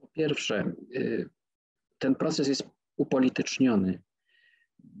 Po pierwsze, ten proces jest upolityczniony.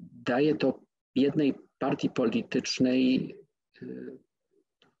 Daje to jednej partii politycznej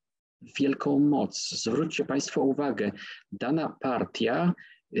wielką moc. Zwróćcie Państwo uwagę, dana partia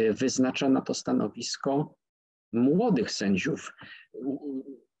wyznacza na to stanowisko młodych sędziów,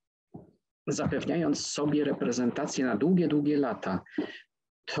 zapewniając sobie reprezentację na długie, długie lata.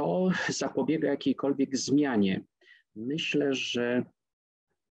 To zapobiega jakiejkolwiek zmianie. Myślę, że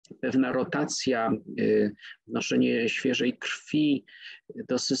pewna rotacja, wnoszenie świeżej krwi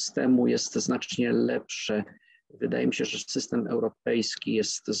do systemu jest znacznie lepsze. Wydaje mi się, że system europejski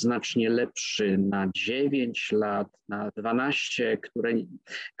jest znacznie lepszy na 9 lat, na 12, które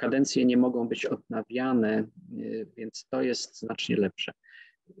kadencje nie mogą być odnawiane, więc to jest znacznie lepsze.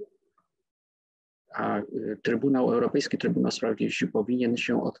 A Europejski Trybunał Sprawiedliwości powinien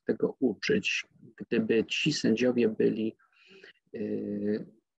się od tego uczyć. Gdyby ci sędziowie byli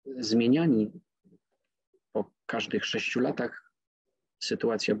zmieniani po każdych 6 latach,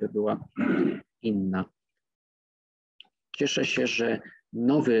 sytuacja by była inna. Cieszę się, że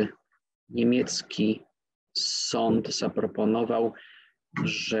nowy niemiecki sąd zaproponował,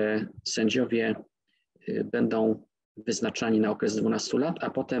 że sędziowie będą wyznaczani na okres 12 lat, a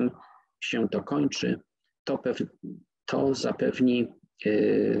potem się to kończy. To zapewni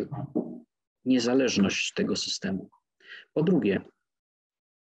niezależność tego systemu. Po drugie,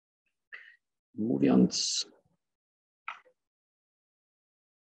 mówiąc,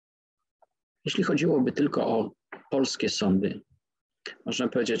 jeśli chodziłoby tylko o polskie sądy, można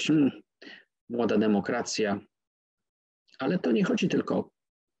powiedzieć, młoda demokracja, ale to nie chodzi tylko o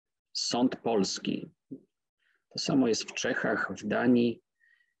sąd polski. To samo jest w Czechach, w Danii,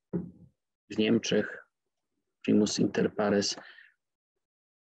 w Niemczech, primus inter pares.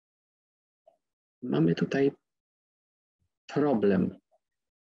 Mamy tutaj problem.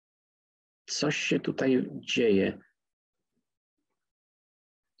 Coś się tutaj dzieje.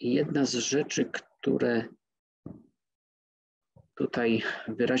 I jedna z rzeczy, które tutaj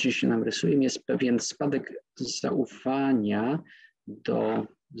wyraźnie się nam rysuje, jest pewien spadek zaufania do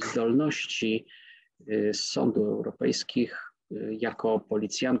zdolności sądów europejskich jako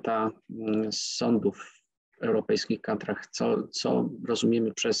policjanta sądów w europejskich kantrach, co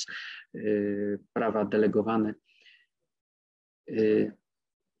rozumiemy przez prawa delegowane.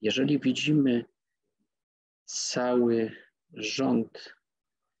 Jeżeli widzimy cały rząd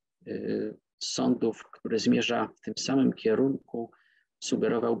sądów, który zmierza w tym samym kierunku,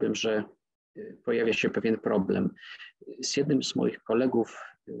 sugerowałbym, że pojawia się pewien problem. Z jednym z moich kolegów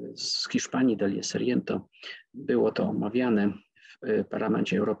z Hiszpanii, Delia Seriento, było to omawiane w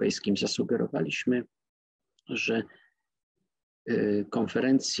Parlamencie Europejskim. Zasugerowaliśmy, że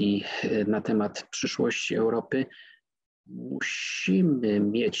konferencji na temat przyszłości Europy musimy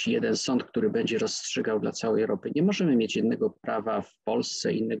mieć jeden sąd, który będzie rozstrzygał dla całej Europy. Nie możemy mieć jednego prawa w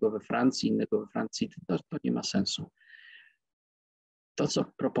Polsce, innego we Francji, innego we Francji. To nie ma sensu. To, co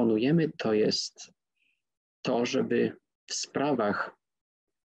proponujemy, to jest to, żeby w sprawach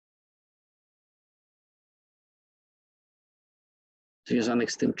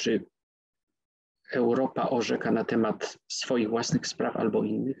związanych z tym, czy Europa orzeka na temat swoich własnych spraw albo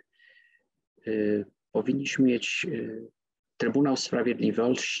innych, powinniśmy mieć Trybunał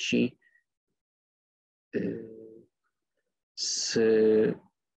Sprawiedliwości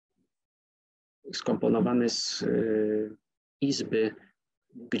skomponowany z izby,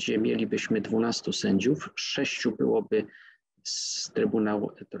 gdzie mielibyśmy 12 sędziów, 6 byłoby z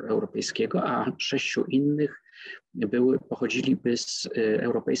Trybunału Europejskiego, a 6 innych pochodziliby z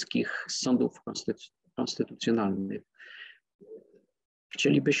europejskich sądów konstytucjonalnych.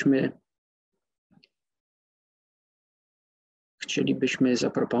 Chcielibyśmy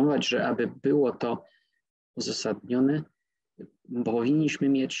zaproponować, że aby było to uzasadnione, powinniśmy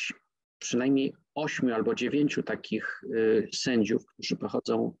mieć przynajmniej 8 albo 9 takich sędziów, którzy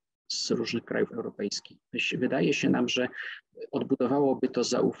pochodzą z różnych krajów europejskich. Wydaje się nam, że odbudowałoby to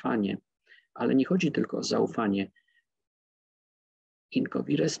zaufanie, ale nie chodzi tylko o zaufanie.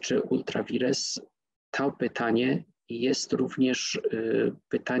 Incovires czy ultravires, to pytanie jest również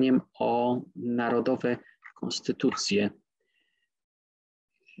pytaniem o narodowe konstytucje.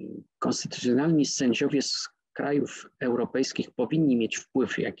 Konstytucjonalni sędziowie z krajów europejskich powinni mieć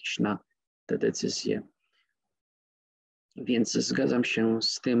wpływ jakiś na te decyzje. Więc zgadzam się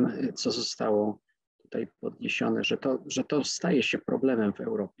z tym, co zostało tutaj podniesione, że to staje się problemem w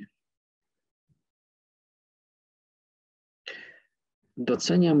Europie.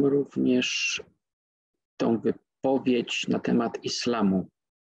 Doceniam również tą wypowiedź na temat islamu.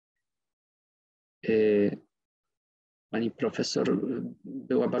 Pani profesor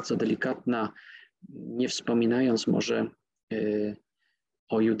była bardzo delikatna, nie wspominając może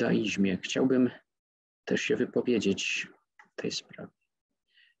o judaizmie. Chciałbym też się wypowiedzieć w tej sprawie.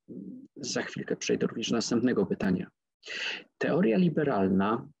 Za chwilkę przejdę również do następnego pytania. Teoria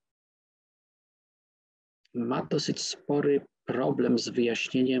liberalna ma dosyć spory problem z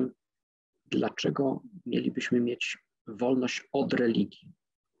wyjaśnieniem, dlaczego mielibyśmy mieć wolność od religii.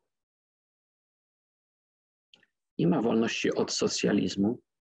 Nie ma wolności od socjalizmu.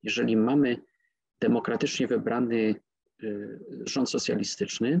 Jeżeli mamy demokratycznie wybrany rząd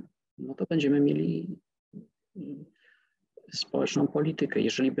socjalistyczny, no to będziemy mieli społeczną politykę.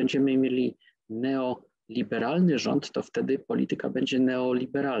 Jeżeli będziemy mieli neoliberalny rząd, to wtedy polityka będzie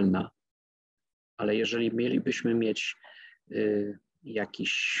neoliberalna. Ale jeżeli mielibyśmy mieć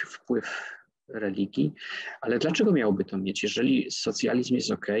jakiś wpływ religii, ale dlaczego miałoby to mieć? Jeżeli socjalizm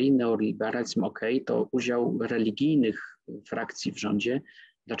jest ok, neoliberalizm ok, to udział religijnych frakcji w rządzie,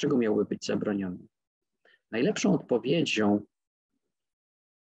 dlaczego miałby być zabroniony? Najlepszą odpowiedzią,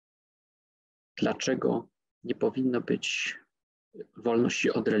 dlaczego nie powinno być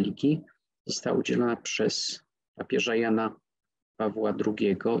wolności od religii, została udzielona przez papieża Jana Pawła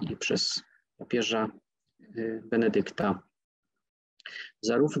II i przez papieża Benedykta.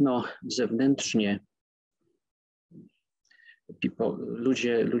 Zarówno zewnętrznie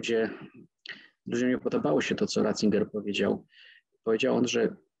ludziom nie podobało się to, co Ratzinger powiedział. Powiedział on,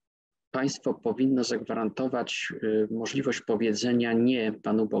 że państwo powinno zagwarantować możliwość powiedzenia nie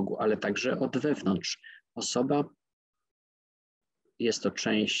Panu Bogu, ale także od wewnątrz. Osoba, jest to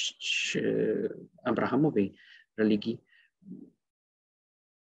część abrahamowej religii,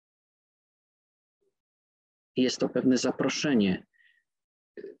 jest to pewne zaproszenie.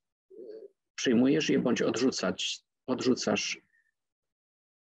 Przyjmujesz je bądź odrzucasz.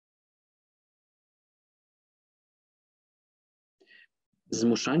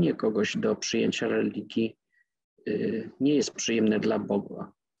 Zmuszanie kogoś do przyjęcia religii nie jest przyjemne dla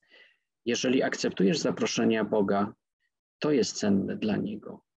Boga. Jeżeli akceptujesz zaproszenia Boga, to jest cenne dla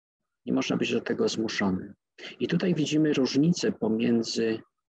Niego. Nie można być do tego zmuszony. I tutaj widzimy różnicę pomiędzy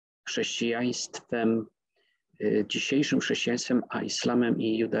chrześcijaństwem, dzisiejszym chrześcijaństwem, a islamem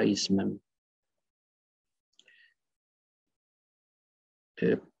i judaizmem.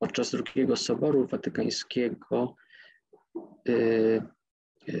 Podczas II Soboru Watykańskiego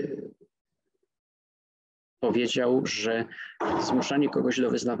powiedział, że zmuszanie kogoś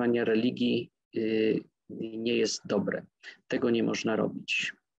do wyznawania religii nie jest dobre. Tego nie można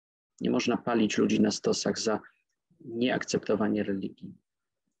robić. Nie można palić ludzi na stosach za nieakceptowanie religii.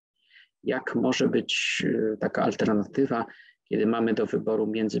 Jak może być taka alternatywa, kiedy mamy do wyboru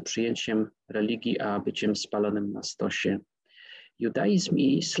między przyjęciem religii a byciem spalonym na stosie? Judaizm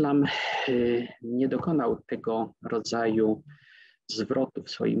i islam nie dokonał tego rodzaju zwrotu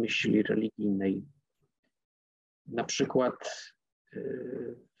w swojej myśli religijnej. Na przykład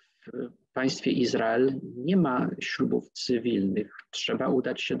w państwie Izrael nie ma ślubów cywilnych. Trzeba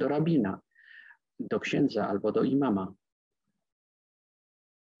udać się do rabina, do księdza albo do imama.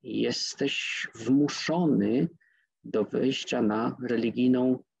 Jesteś wmuszony do wejścia na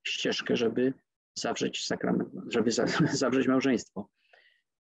religijną ścieżkę, żeby zawrzeć sakrament, żeby zawrzeć małżeństwo.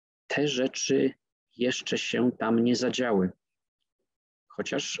 Te rzeczy jeszcze się tam nie zadziały.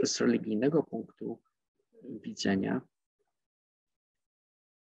 Chociaż z religijnego punktu widzenia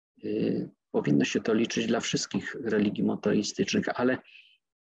powinno się to liczyć dla wszystkich religii monoteistycznych, ale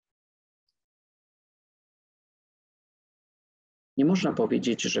nie można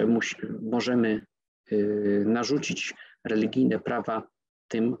powiedzieć, że możemy narzucić religijne prawa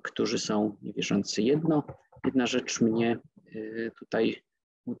tym, którzy są niewierzący. Jedna rzecz mnie tutaj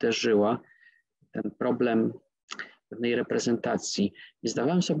uderzyła, ten problem pewnej reprezentacji. Nie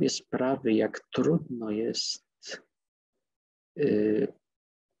zdawałem sobie sprawy, jak trudno jest,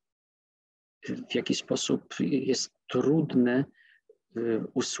 w jaki sposób jest trudne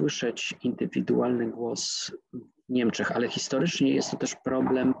usłyszeć indywidualny głos w Niemczech, ale historycznie jest to też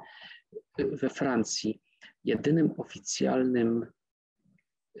problem we Francji. Jedyną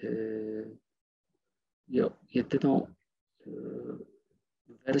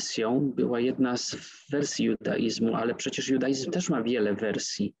wersją była jedna z wersji judaizmu, ale przecież judaizm też ma wiele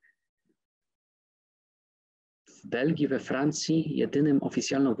wersji. W Belgii, we Francji jedyną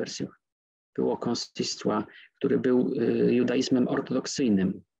oficjalną wersją było konsistoire, który był judaizmem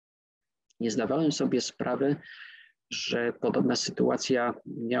ortodoksyjnym. Nie zdawałem sobie sprawy, że podobna sytuacja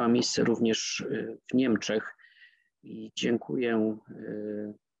miała miejsce również w Niemczech i dziękuję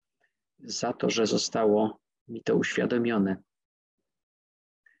za to, że zostało mi to uświadomione.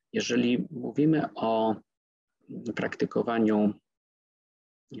 Jeżeli mówimy o praktykowaniu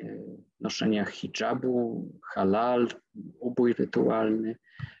noszenia hijabu, halal, ubój rytualny,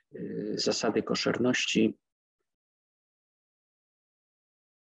 zasady koszerności,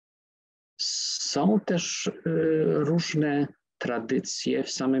 są też różne tradycje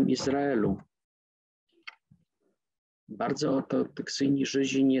w samym Izraelu. Bardzo ortodoksyjni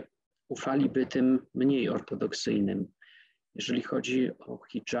Żydzi nie ufaliby tym mniej ortodoksyjnym. Jeżeli chodzi o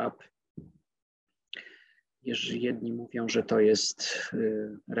hijab, jedni mówią, że to jest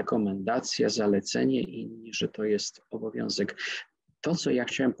rekomendacja, zalecenie, inni, że to jest obowiązek. To, co ja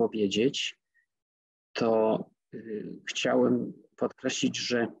chciałem powiedzieć, to chciałem podkreślić,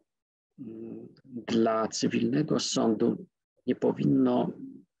 że dla cywilnego sądu nie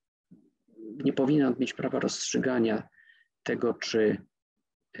powinno mieć prawa rozstrzygania tego, czy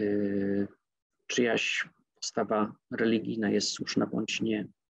czyjaś postawa religijna jest słuszna bądź nie.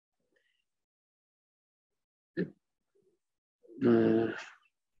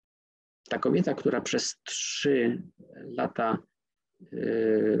 Ta kobieta, która przez 3 lata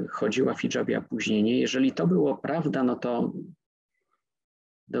chodziła w hijabie, a później nie, jeżeli to było prawda, no to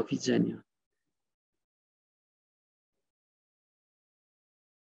do widzenia.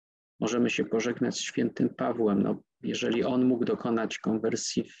 Możemy się pożegnać z świętym Pawłem. No, jeżeli on mógł dokonać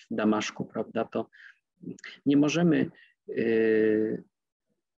konwersji w Damaszku, prawda, to nie możemy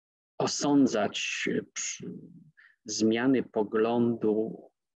osądzać zmiany poglądu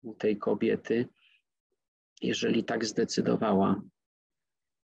u tej kobiety, jeżeli tak zdecydowała.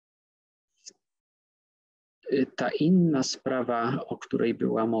 Ta inna sprawa, o której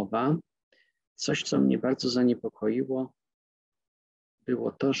była mowa, coś, co mnie bardzo zaniepokoiło,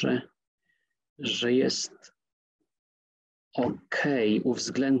 było to, że jest okej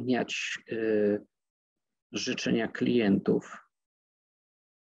uwzględniać życzenia klientów.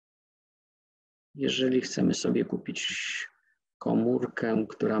 Jeżeli chcemy sobie kupić komórkę,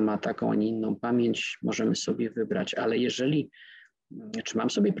 która ma taką, a nie inną pamięć, możemy sobie wybrać, ale czy mam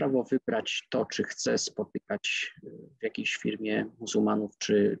sobie prawo wybrać to, czy chcę spotykać w jakiejś firmie muzułmanów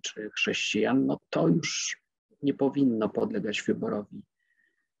czy chrześcijan, no to już nie powinno podlegać wyborowi.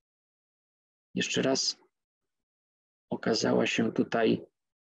 Jeszcze raz okazała się tutaj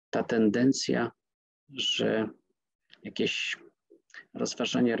ta tendencja, że jakieś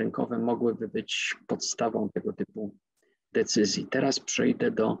rozważania rynkowe mogłyby być podstawą tego typu decyzji. Teraz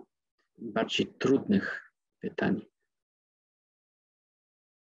przejdę do bardziej trudnych pytań.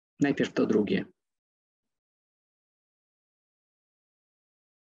 Najpierw to drugie.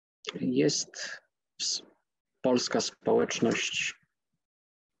 Jest polska społeczność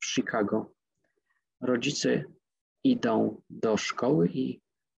w Chicago. Rodzice idą do szkoły i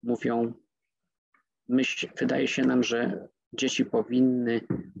mówią, wydaje się nam, że dzieci powinny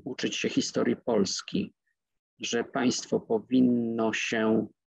uczyć się historii Polski, że państwo powinno się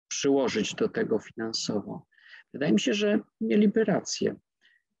przyłożyć do tego finansowo. Wydaje mi się, że mieliby rację.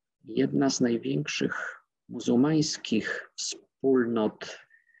 Jedna z największych muzułmańskich wspólnot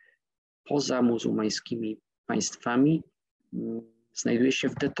poza muzułmańskimi państwami znajduje się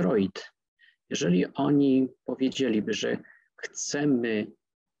w Detroit. Jeżeli oni powiedzieliby, że chcemy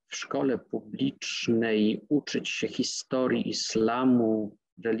w szkole publicznej uczyć się historii islamu,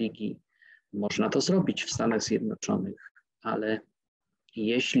 religii, można to zrobić w Stanach Zjednoczonych, ale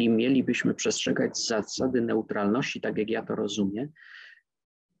jeśli mielibyśmy przestrzegać zasady neutralności, tak jak ja to rozumiem,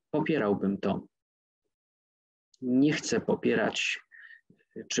 popierałbym to. Nie chcę popierać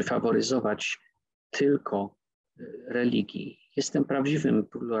czy faworyzować tylko religii. Jestem prawdziwym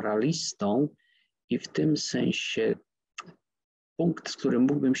pluralistą i w tym sensie punkt, z którym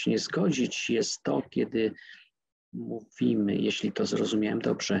mógłbym się nie zgodzić, jest to, kiedy mówimy, jeśli to zrozumiałem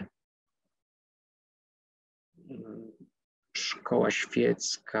dobrze, szkoła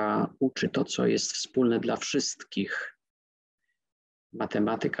świecka uczy to, co jest wspólne dla wszystkich.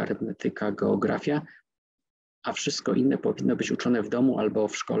 Matematyka, arytmetyka, geografia. a wszystko inne powinno być uczone w domu albo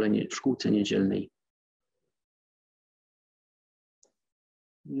w szkółce niedzielnej.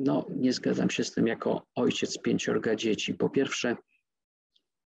 No, nie zgadzam się z tym jako ojciec 5 dzieci. Po pierwsze,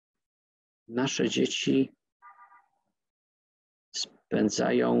 nasze dzieci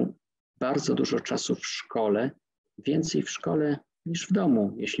spędzają bardzo dużo czasu w szkole, więcej w szkole niż w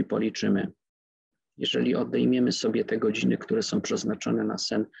domu, jeśli policzymy. Jeżeli odejmiemy sobie te godziny, które są przeznaczone na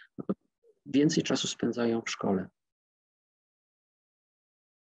sen, no to więcej czasu spędzają w szkole.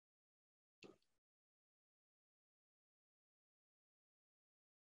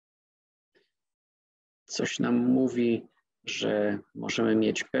 Coś nam mówi, że możemy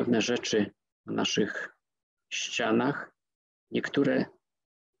mieć pewne rzeczy na naszych ścianach. Niektóre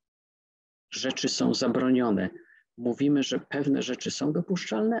rzeczy są zabronione. Mówimy, że pewne rzeczy są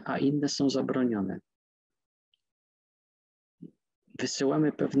dopuszczalne, a inne są zabronione.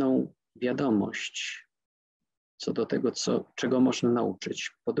 Wysyłamy pewną wiadomość co do tego, czego można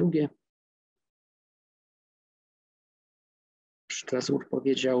nauczyć. Po drugie, Strasburg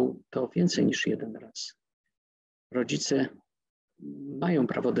powiedział to więcej niż jeden raz. Rodzice mają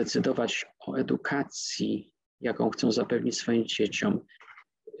prawo decydować o edukacji, jaką chcą zapewnić swoim dzieciom.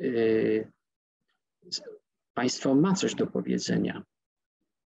 Państwo ma coś do powiedzenia,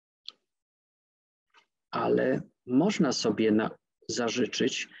 ale można sobie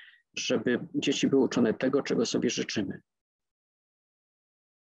zażyczyć, żeby dzieci były uczone tego, czego sobie życzymy.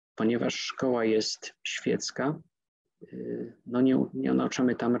 Ponieważ szkoła jest świecka, no nie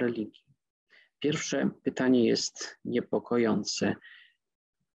nauczamy tam religii. Pierwsze pytanie jest niepokojące.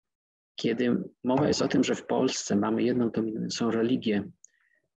 Kiedy mowa jest o tym, że w Polsce mamy jedną dominującą religię,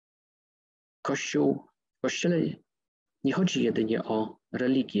 w Kościele nie chodzi jedynie o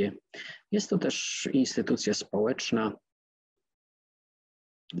religię. Jest to też instytucja społeczna.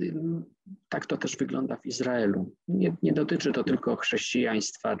 Tak to też wygląda w Izraelu. Nie dotyczy to tylko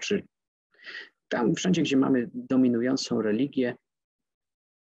chrześcijaństwa, czy tam wszędzie, gdzie mamy dominującą religię,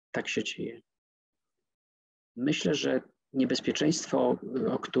 tak się dzieje. Myślę, że niebezpieczeństwo,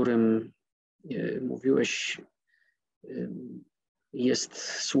 o którym mówiłeś, jest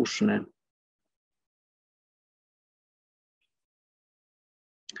słuszne.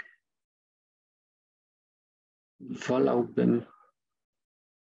 Wolałbym,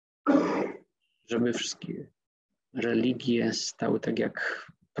 żeby wszystkie religie stały tak jak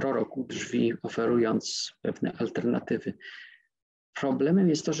prorok u drzwi, oferując pewne alternatywy. Problemem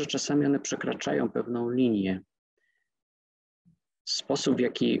jest to, że czasami one przekraczają pewną linię. Sposób, w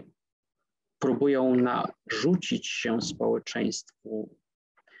jaki próbują narzucić się społeczeństwu,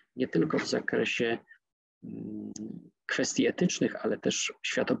 nie tylko w zakresie kwestii etycznych, ale też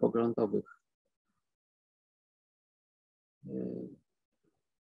światopoglądowych.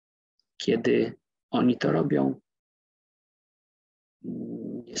 Kiedy oni to robią,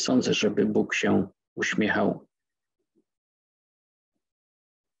 nie sądzę, żeby Bóg się uśmiechał,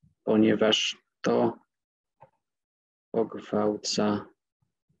 ponieważ to pogwałca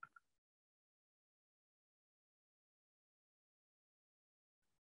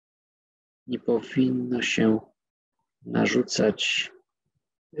nie powinno się narzucać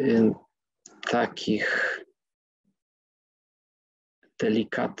takich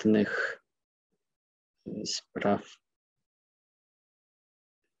delikatnych spraw.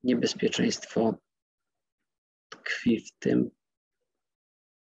 Niebezpieczeństwo tkwi w tym,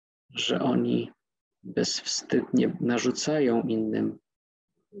 że oni bezwstydnie narzucają innym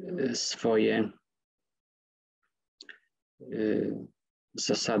swoje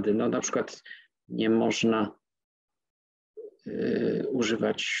zasady. No, na przykład nie można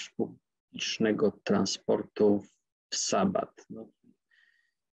używać publicznego transportu w sabat. No,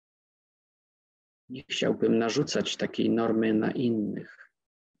 nie chciałbym narzucać takiej normy na innych.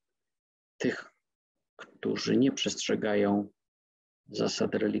 Tych, którzy nie przestrzegają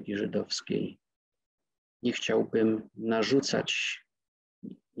zasad religii żydowskiej. Nie chciałbym narzucać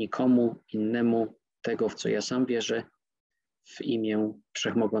nikomu innemu tego, w co ja sam wierzę, w imię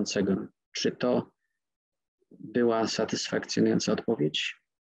Wszechmogącego. Czy to była satysfakcjonująca odpowiedź?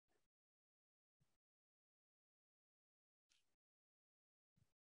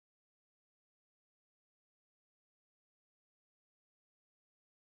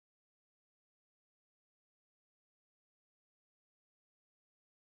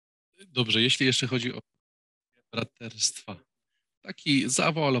 Dobrze, jeśli jeszcze chodzi o braterstwa, taki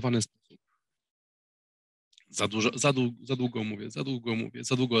zawoalowany sposób. Za długo mówię,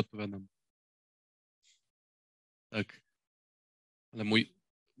 za długo odpowiadam. Tak. Ale mój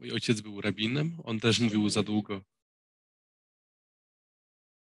ojciec był rabinem, on też mówił za długo.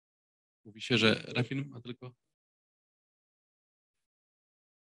 Mówi się, że rabin ma tylko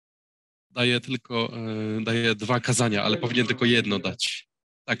daję 2 kazania, ale powinien tylko jedno dać.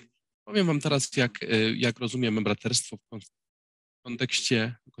 Tak, powiem wam teraz, jak rozumiemy braterstwo w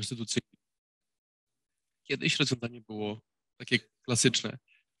kontekście konstytucyjnym. Kiedyś rozwiązanie było takie klasyczne,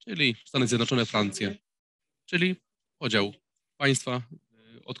 czyli Stany Zjednoczone, Francja, czyli podział państwa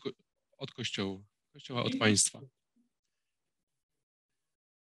od kościoła od państwa.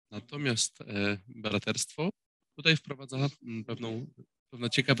 Natomiast braterstwo tutaj wprowadza pewne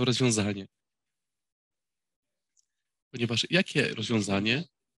ciekawe rozwiązanie. Ponieważ jakie rozwiązanie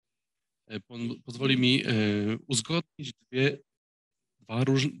pozwoli mi uzgodnić dwie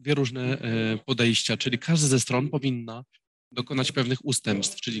różne podejścia, czyli każda ze stron powinna dokonać pewnych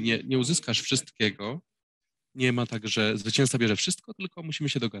ustępstw, czyli nie uzyskasz wszystkiego, nie ma tak, że zwycięzca bierze wszystko, tylko musimy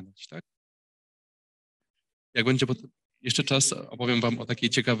się dogadać, tak? Jak będzie jeszcze czas, opowiem wam o takiej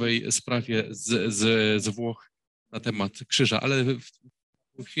ciekawej sprawie z Włoch na temat krzyża, ale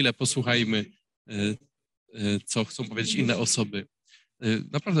w chwilę posłuchajmy, co chcą powiedzieć inne osoby.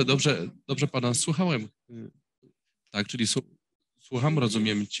 Naprawdę dobrze pana słuchałem, tak, czyli słucham,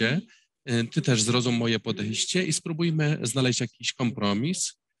 rozumiem cię, ty też zrozum moje podejście i spróbujmy znaleźć jakiś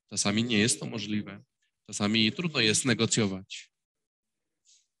kompromis. Czasami nie jest to możliwe, czasami trudno jest negocjować,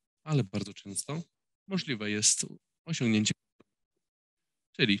 ale bardzo często możliwe jest osiągnięcie.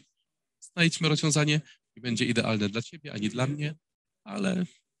 Czyli znajdźmy rozwiązanie i będzie idealne dla ciebie, ani dla mnie, ale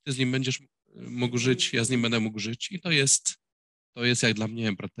ty z nim będziesz mógł żyć, ja z nim będę mógł żyć i to jest jak dla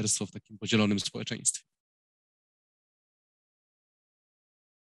mnie braterstwo w takim podzielonym społeczeństwie.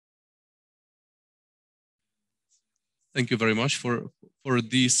 Thank you very much for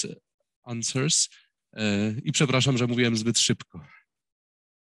these answers. I przepraszam, że mówiłem zbyt szybko.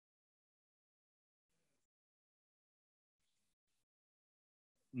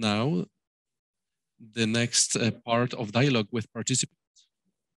 Now, the next part of dialogue with participants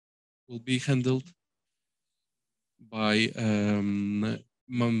will be handled by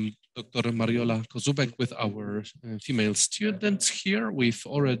Dr. Mariola Kozubek with our female students here. We've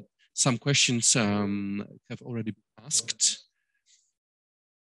already, some questions have already been asked.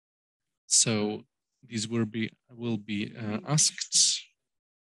 So these will be asked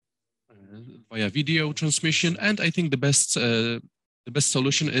via video transmission, and I think the best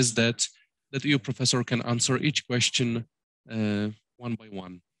solution is that you, professor, can answer each question one by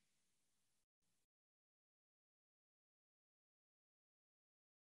one.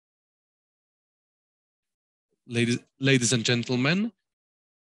 Ladies and gentlemen,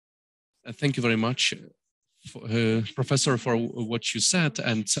 thank you very much, Professor, for what you said.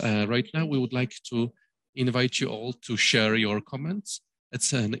 And right now we would like to invite you all to share your comments.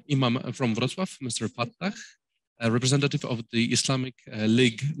 It's an imam from Wrocław, Mr. Fattah, a representative of the Islamic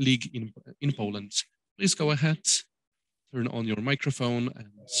League in Poland. Please go ahead, turn on your microphone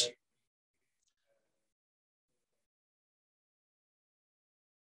and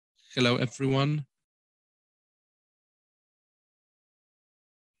hello, everyone.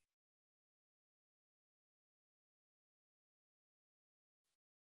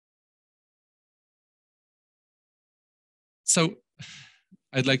 So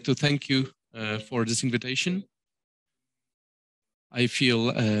I'd like to thank you for this invitation. I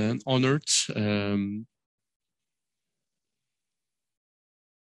feel honored and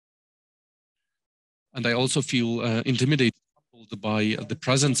I also feel intimidated by the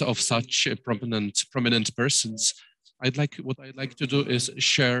presence of such prominent persons. What I'd like to do is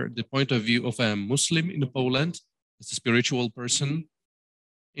share the point of view of a Muslim in Poland, as a spiritual person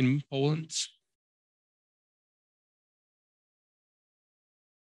in Poland,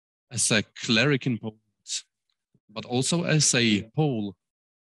 as a cleric in Poland, but also as a Pole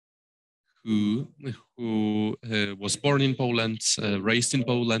who was born in Poland, raised in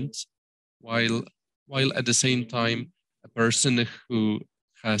Poland, while at the same time a person who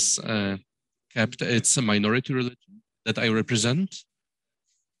has kept its minority religion that I represent.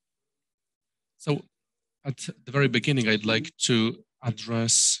 So at the very beginning, I'd like to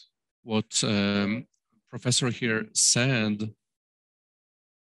address what Professor here said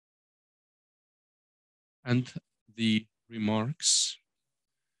and the remarks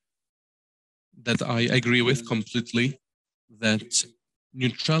that I agree with completely, that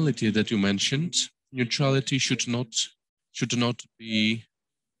neutrality that you mentioned, neutrality should not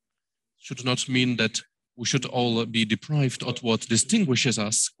mean that we should all be deprived of what distinguishes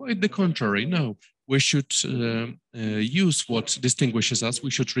us. Quite the contrary, no. We should use what distinguishes us.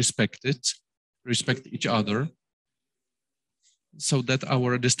 We should respect it, respect each other, so that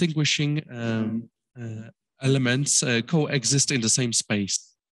our distinguishing elements coexist in the same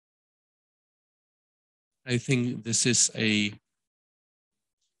space. I think this is a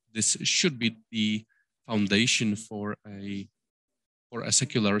this should be the foundation for a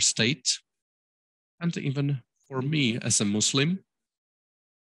secular state. And even for me as a Muslim,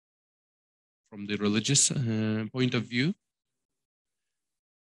 from the religious point of view,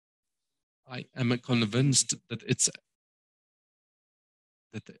 I am convinced that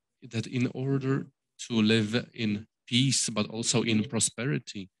that in order to live in peace, but also in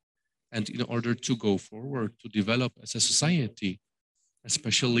prosperity, and in order to go forward, to develop as a society,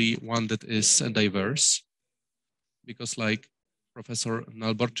 especially one that is diverse, because like Professor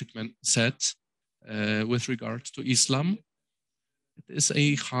Nalborczyk said, with regard to Islam, it is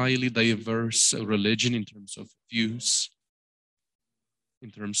a highly diverse religion in terms of views,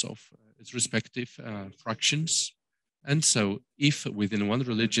 in terms of its respective fractions. And so if within one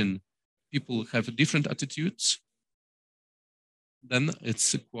religion people have different attitudes, then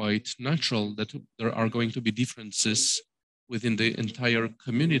it's quite natural that there are going to be differences within the entire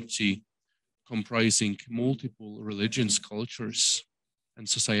community comprising multiple religions, cultures, and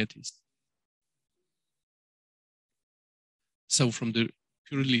societies. So from the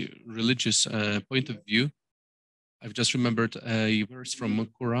purely religious point of view, I've just remembered a verse from the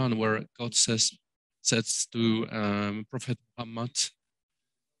Quran where God says to Prophet Muhammad,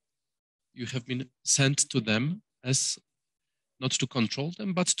 you have been sent to them as not to control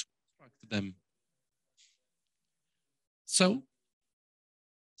them, but to instruct them. So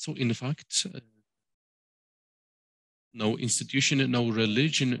in fact, no institution, no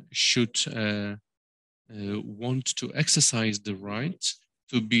religion should want to exercise the right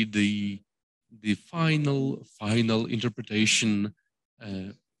to be the final interpretation,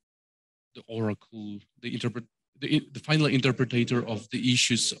 the oracle, the final interpreter of the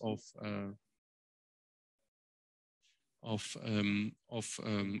issues of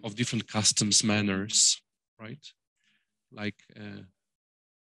different customs, manners, right? Like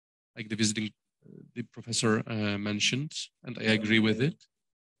the professor mentioned, and I agree with it.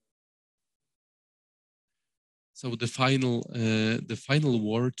 So the final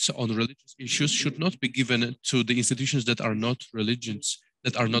words on religious issues should not be given to the institutions that are not religious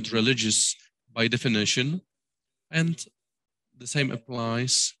by definition, and the same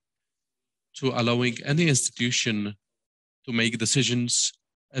applies to allowing any institution to make decisions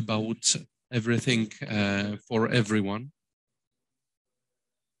about everything for everyone.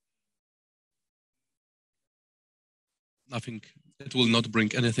 Nothing that will not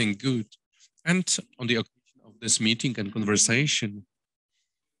bring anything good. And on the occasion of this meeting and conversation,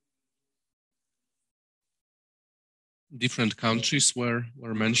 different countries were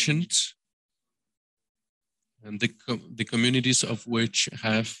mentioned, and the communities of which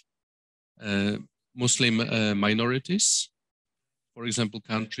have Muslim minorities. For example,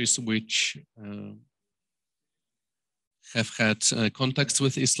 countries which have had contacts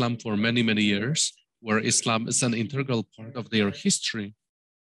with Islam for many, many years, where Islam is an integral part of their history.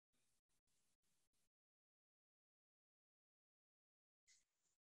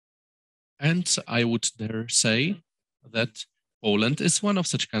 And I would dare say that Poland is one of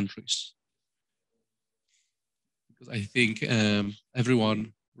such countries. Because I think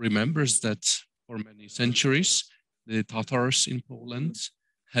everyone remembers that for many centuries, the Tatars in Poland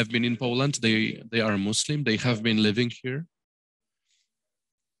have been in Poland. They are Muslim. They have been living here.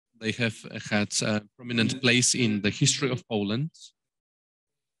 They have had a prominent place in the history of Poland.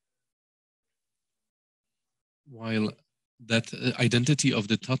 While that identity of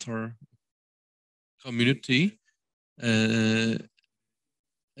the Tatar community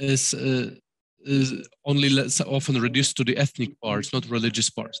is only less often reduced to the ethnic parts, not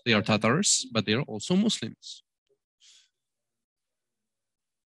religious parts. They are Tatars, but they are also Muslims.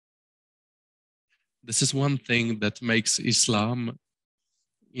 This is one thing that makes Islam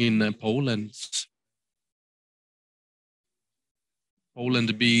in Poland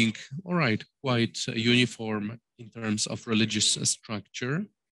being, all right, quite uniform in terms of religious structure,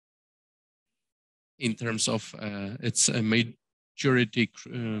 in terms of its majority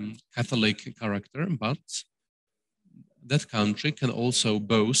Catholic character, but that country can also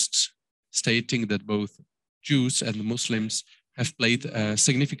boast, stating that both Jews and Muslims have played a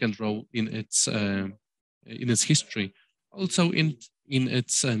significant role in its history, also in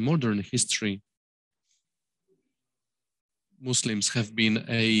its modern history. Muslims have been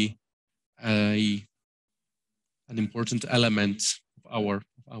an important element of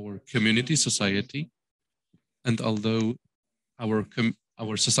our community, society, and although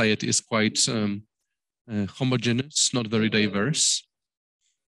our society is quite homogeneous, not very diverse,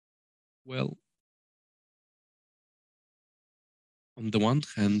 well, on the one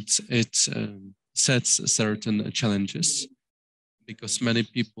hand, it sets certain challenges, because many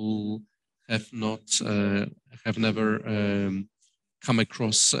people have never come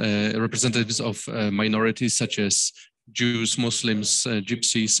across representatives of minorities such as Jews, Muslims,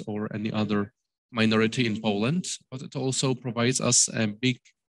 Gypsies, or any other minority in Poland. But it also provides us a big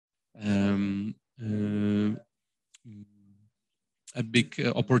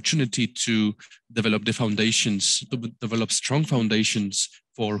opportunity to develop the foundations, to develop strong foundations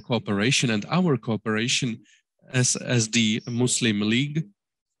for cooperation, and our cooperation as the Muslim League,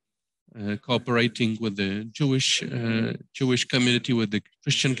 cooperating with the Jewish community, with the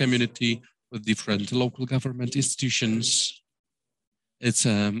Christian community, with different local government institutions. It's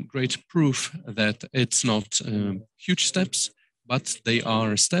great proof that it's not huge steps, but they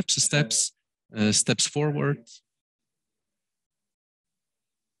are steps forward.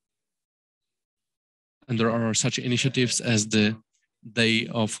 And there are such initiatives as the Day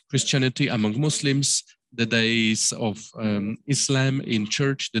of Christianity among Muslims, the days of Islam in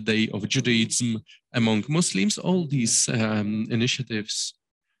church, the Day of Judaism among Muslims. All these initiatives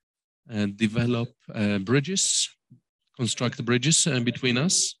develop bridges, construct bridges between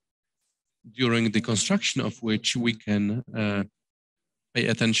us, during the construction of which we can pay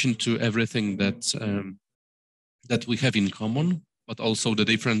attention to everything that we have in common, but also the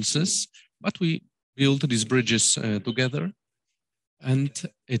differences. But we build these bridges together, and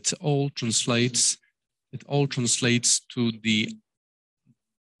it all translates to the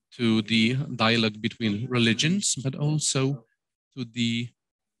dialogue between religions, but also to the,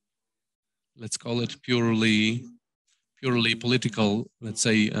 let's call it purely political, let's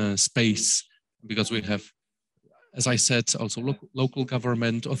say, space, because we have, as I said, also local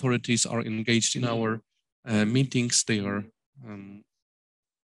government authorities are engaged in our meetings. They are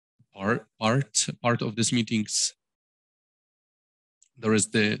part of these meetings. There is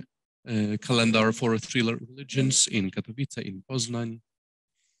the calendar for 3 religions in Katowice, in Poznań.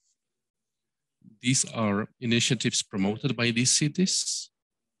 These are initiatives promoted by these cities.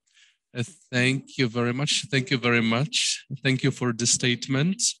 Thank you very much. Thank you very much. Thank you for the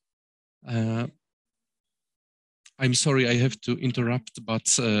statement. I'm sorry I have to interrupt,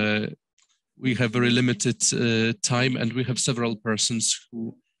 but we have very limited time, and we have several persons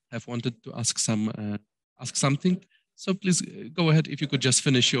who have wanted to ask something. So please go ahead if you could just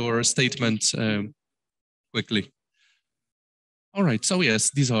finish your statement quickly. All right, so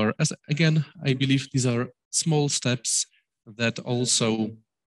yes, these are, again, I believe these are small steps that also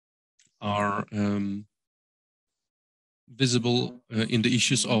are visible in the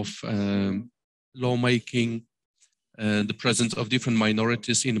issues of lawmaking, the presence of different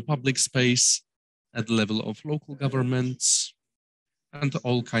minorities in public space at the level of local governments, and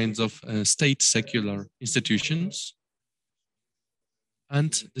all kinds of state secular institutions.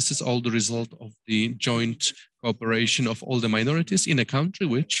 And this is all the result of the joint cooperation of all the minorities in a country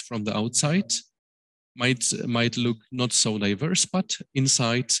which, from the outside, might look not so diverse, but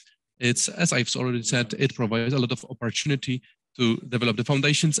inside, it's, as I've already said, it provides a lot of opportunity to develop the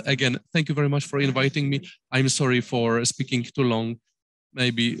foundations. Again, thank you very much for inviting me. I'm sorry for speaking too long.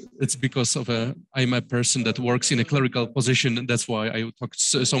 Maybe it's because of I'm a person that works in a clerical position. That's why I talked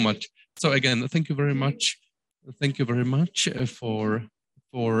so much. So again, thank you very much. Thank you very much for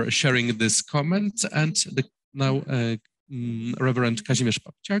sharing this comment. And now Reverend Kazimierz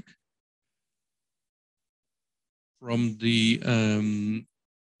Papciak from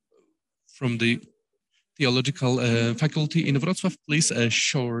the Theological Faculty in Wrocław, please, a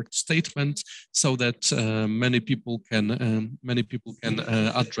short statement so that many people can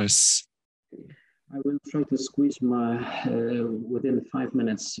address. I will try to squeeze my within 5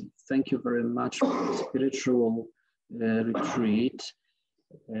 minutes. Thank you very much for the spiritual retreat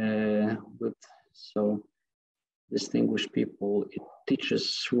with so distinguished people. It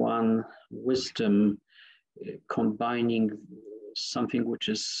teaches one wisdom, combining something which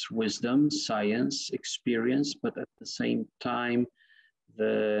is wisdom, science, experience, but at the same time,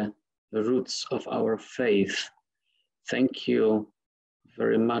 the roots of our faith. Thank you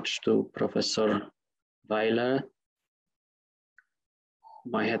very much to Professor Weiler,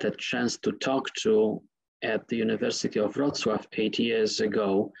 whom I had a chance to talk to at the University of Wrocław 8 years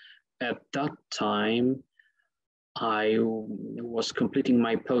ago. At that time, I was completing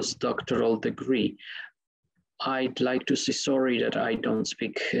my postdoctoral degree. I'd like to say sorry that I don't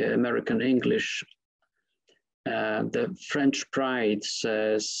speak American English. The French pride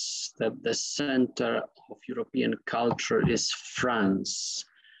says that the center of European culture is France,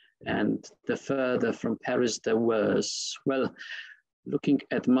 and the further from Paris, the worse. Well, looking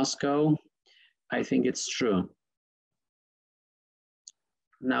at Moscow, I think it's true.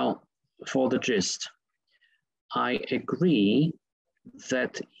 Now, for the gist, I agree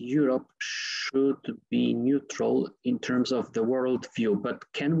that Europe should be neutral in terms of the world view, but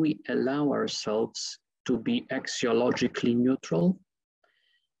can we allow ourselves to be axiologically neutral?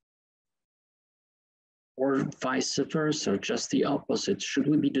 Or vice versa, just the opposite? Should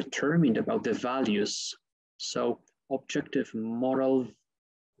we be determined about the values? So objective moral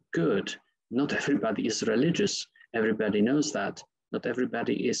good. Not everybody is religious. Everybody knows that. Not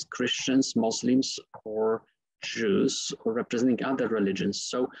everybody is Christians, Muslims, or Jews, or representing other religions.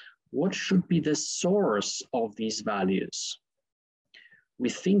 So what should be the source of these values? We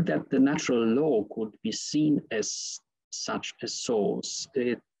think that the natural law could be seen as such a source.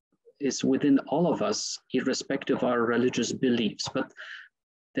 It is within all of us, irrespective of our religious beliefs. But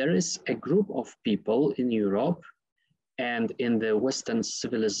there is a group of people in Europe and in the Western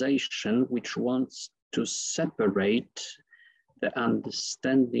civilization which wants to separate the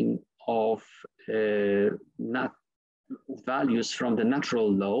understanding of values from the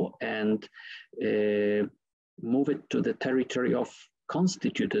natural law and move it to the territory of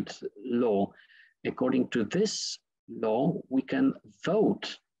constituted law. According to this law, we can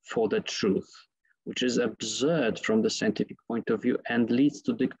vote for the truth, which is absurd from the scientific point of view and leads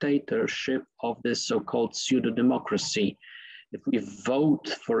to dictatorship of this so-called pseudo-democracy. If we vote,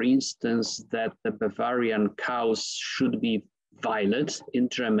 for instance, that the Bavarian cows should be violet in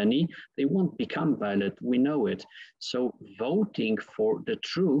Germany, they won't become violet, we know it. So voting for the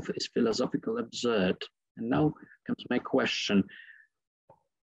truth is philosophically absurd. And now comes my question.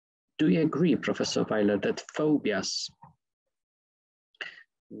 Do you agree, Professor Weiler, that phobias,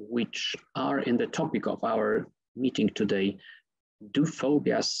 which are in the topic of our meeting today, do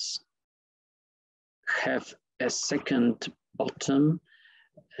phobias have a second bottom,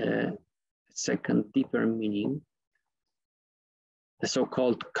 a second deeper meaning? The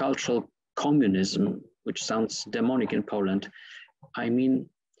so-called cultural communism, which sounds demonic in Poland. I mean,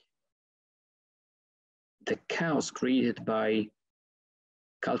 the chaos created by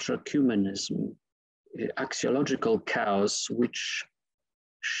cultural communism, axiological chaos, which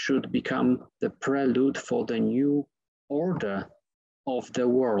should become the prelude for the new order of the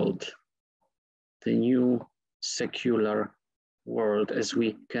world, the new secular world, as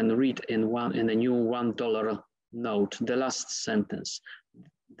we can read in a new $1 note, the last sentence.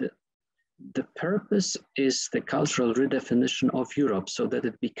 The purpose is the cultural redefinition of Europe so that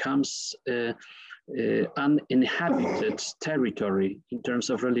it becomes uninhabited territory in terms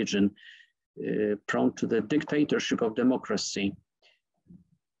of religion, prone to the dictatorship of democracy.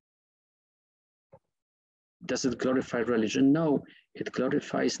 Does it glorify religion? No, it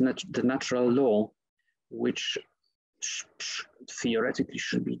glorifies the natural law, which theoretically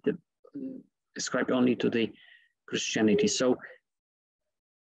should be ascribed only to the Christianity. So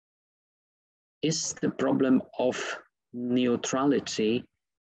is the problem of neutrality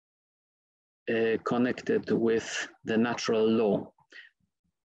connected with the natural law?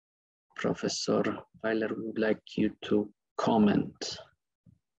 Professor Weiler would like you to comment.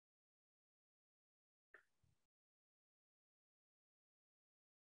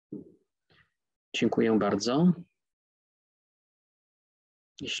 Dziękuję bardzo.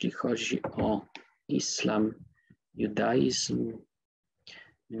 Jeśli chodzi o islam, judaizm,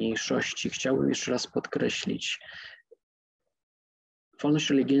 mniejszości, chciałbym jeszcze raz podkreślić, wolność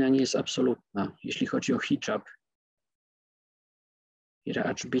religijna nie jest absolutna. Jeśli chodzi o hijab, Ira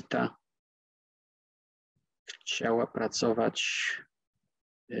Aczbita chciała pracować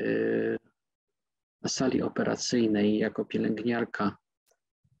na sali operacyjnej jako pielęgniarka.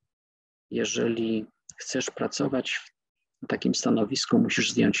 Jeżeli chcesz pracować na takim stanowisku,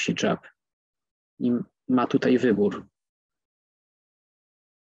 musisz zdjąć hijab. I ma tutaj wybór.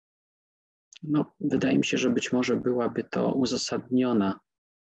 No, wydaje mi się, że być może byłaby to uzasadniona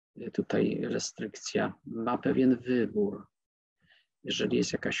tutaj restrykcja. Ma pewien wybór. Jeżeli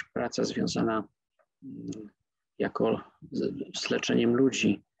jest jakaś praca związana z leczeniem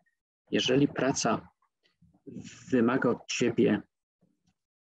ludzi, jeżeli praca wymaga od ciebie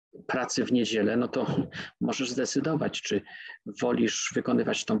pracy w niedzielę, no to możesz zdecydować, czy wolisz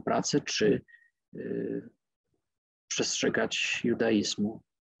wykonywać tą pracę, czy przestrzegać judaizmu.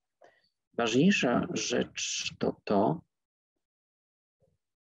 Ważniejsza rzecz to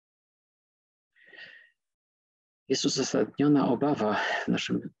jest uzasadniona obawa w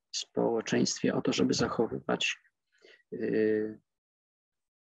naszym społeczeństwie o to, żeby zachowywać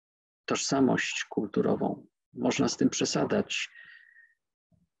tożsamość kulturową. Można z tym przesadzać.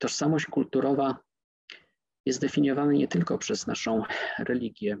 Tożsamość kulturowa jest definiowana nie tylko przez naszą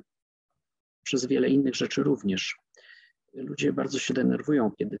religię, przez wiele innych rzeczy również. Ludzie bardzo się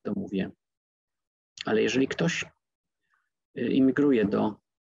denerwują, kiedy to mówię. Ale jeżeli ktoś imigruje do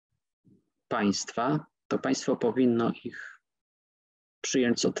państwa, to państwo powinno ich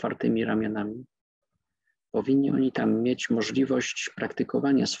przyjąć z otwartymi ramionami. Powinni oni tam mieć możliwość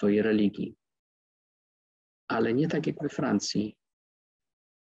praktykowania swojej religii, ale nie tak jak we Francji.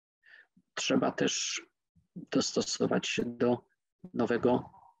 Trzeba też dostosować się do nowego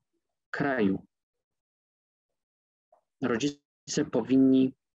kraju. Rodzice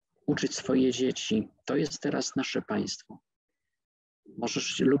powinni uczyć swoje dzieci. To jest teraz nasze państwo.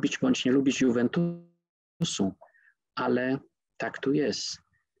 Możesz lubić bądź nie lubić Juventusu, ale tak tu jest.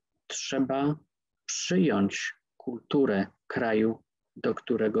 Trzeba przyjąć kulturę kraju, do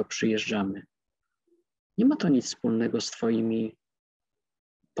którego przyjeżdżamy. Nie ma to nic wspólnego z twoimi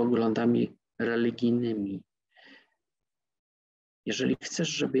poglądami religijnymi. Jeżeli chcesz,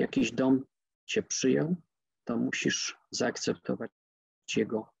 żeby jakiś dom cię przyjął, to musisz zaakceptować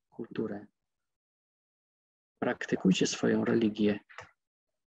jego kulturę. Praktykujcie swoją religię,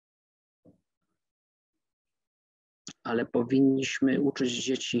 ale powinniśmy uczyć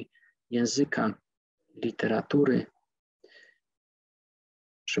dzieci języka, literatury,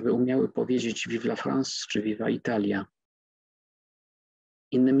 żeby umiały powiedzieć Vive la France czy Viva Italia.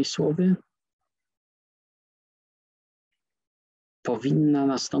 Innymi słowy, powinna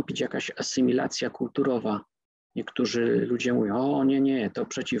nastąpić jakaś asymilacja kulturowa. Niektórzy ludzie mówią, o nie, to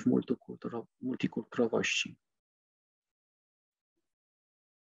przeciw multikulturowości.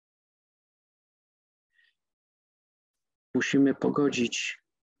 Musimy pogodzić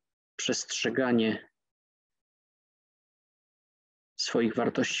przestrzeganie swoich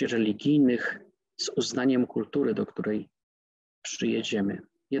wartości religijnych z uznaniem kultury, do której przyjedziemy.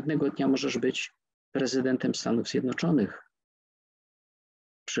 Jednego dnia możesz być prezydentem Stanów Zjednoczonych,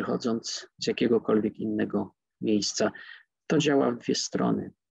 przychodząc z jakiegokolwiek innego miejsca. To działa w dwie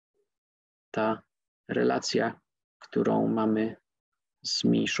strony. Ta relacja, którą mamy z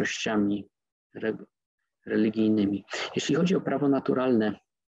mniejszościami religijnymi. Jeśli chodzi o prawo naturalne,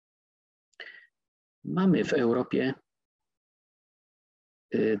 mamy w Europie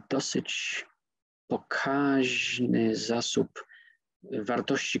dosyć pokaźny zasób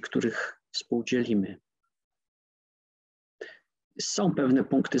wartości, których współdzielimy. Są pewne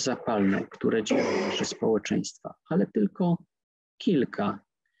punkty zapalne, które dzielą nasze społeczeństwa, ale tylko kilka.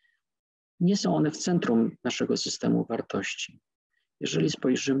 Nie są one w centrum naszego systemu wartości. Jeżeli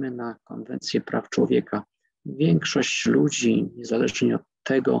spojrzymy na Konwencję Praw Człowieka, większość ludzi, niezależnie od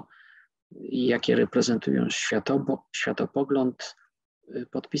tego, jakie reprezentują światopogląd,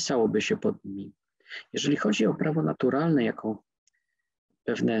 podpisałoby się pod nimi. Jeżeli chodzi o prawo naturalne jako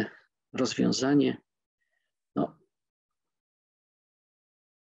pewne rozwiązanie, no,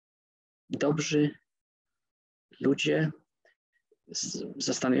 dobrzy ludzie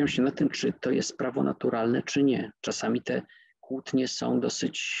zastanawiają się nad tym, czy to jest prawo naturalne, czy nie. Czasami te kłótnie są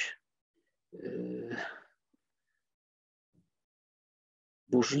dosyć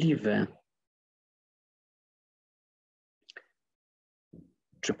burzliwe.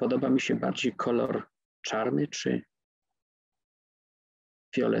 Czy podoba mi się bardziej kolor czarny, czy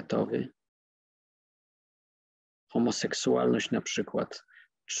fioletowy? Homoseksualność na przykład.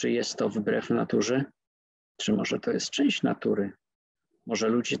 Czy jest to wbrew naturze? Czy może to jest część natury? Może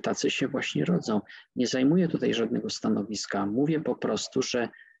ludzie tacy się właśnie rodzą. Nie zajmuję tutaj żadnego stanowiska. Mówię po prostu,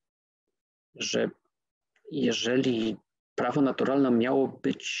 że jeżeli prawo naturalne miało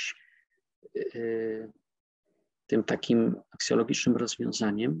być tym takim aksjologicznym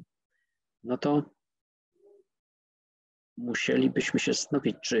rozwiązaniem, no to musielibyśmy się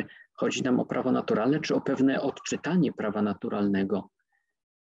zastanowić, czy chodzi nam o prawo naturalne, czy o pewne odczytanie prawa naturalnego.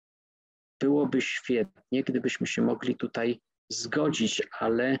 Byłoby świetnie, gdybyśmy się mogli tutaj zgodzić,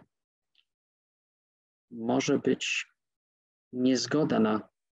 ale może być niezgoda na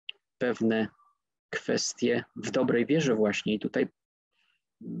pewne kwestie w dobrej wierze właśnie. I tutaj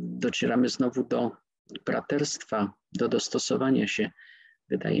docieramy znowu do braterstwa, do dostosowania się.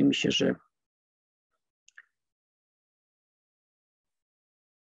 Wydaje mi się, że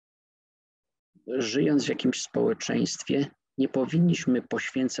żyjąc w jakimś społeczeństwie, nie powinniśmy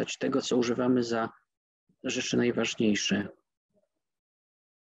poświęcać tego, co używamy za rzeczy najważniejsze.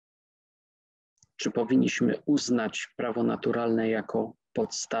 Czy powinniśmy uznać prawo naturalne jako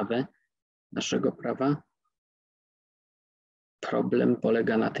podstawę naszego prawa? Problem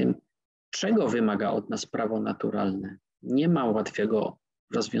polega na tym, czego wymaga od nas prawo naturalne. Nie ma łatwego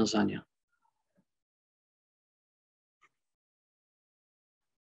rozwiązania.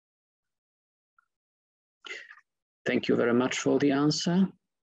 Thank you very much for the answer.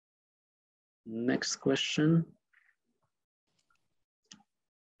 Next question.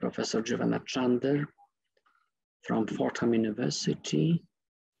 Professor Giovanna Chander. from Fordham University,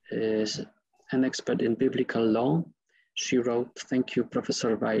 is an expert in biblical law. She wrote, "Thank you,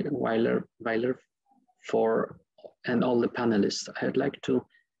 Professor Weiler, and all the panelists." I'd like to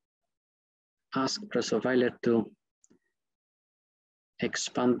ask Professor Weiler to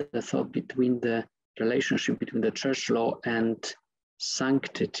expand the thought between the relationship between the church law and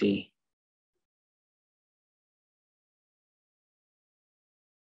sanctity.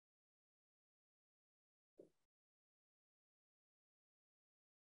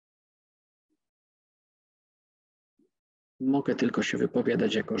 Mogę tylko się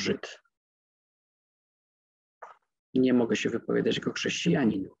wypowiadać jako Żyd. Nie mogę się wypowiadać jako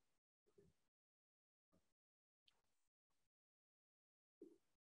chrześcijanin.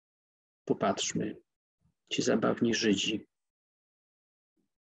 Popatrzmy, ci zabawni Żydzi.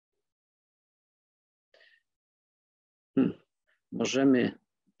 Możemy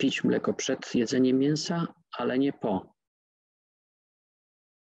pić mleko przed jedzeniem mięsa, ale nie po.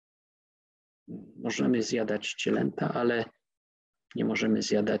 Możemy zjadać cielęta, ale nie możemy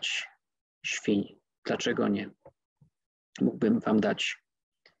zjadać świń. Dlaczego nie? Mógłbym wam dać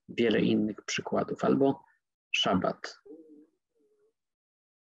wiele innych przykładów. Albo szabat.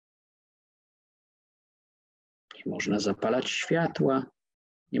 Nie można zapalać światła,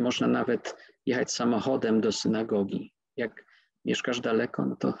 nie można nawet jechać samochodem do synagogi. Jak mieszkasz daleko,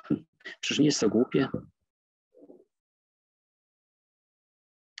 no to przecież nie jest to głupie.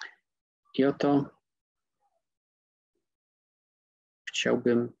 I oto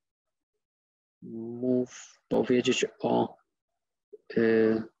chciałbym powiedzieć o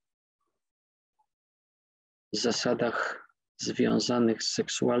zasadach związanych z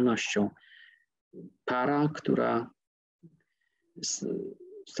seksualnością. Para, która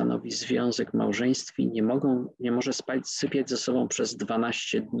stanowi związek małżeństwi, nie może sypiać ze sobą przez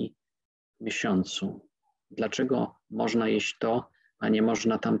 12 dni w miesiącu. Dlaczego można jeść to, a nie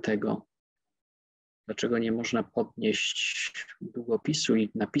można tamtego? Dlaczego nie można podnieść długopisu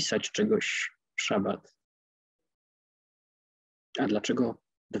i napisać czegoś w szabat? A dlaczego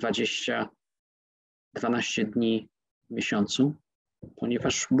 12 dni w miesiącu?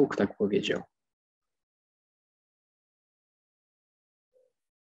 Ponieważ Bóg tak powiedział.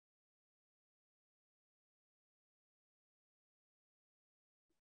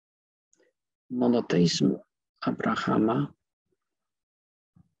 Monoteizm Abrahama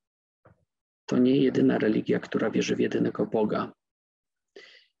to nie jedyna religia, która wierzy w jedynego Boga.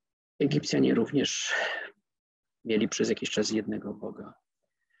 Egipcjanie również mieli przez jakiś czas jednego Boga.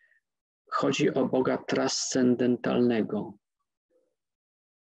 Chodzi o Boga transcendentalnego.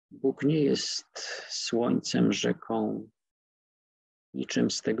 Bóg nie jest słońcem, rzeką,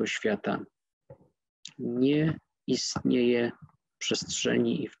 niczym z tego świata. Nie istnieje w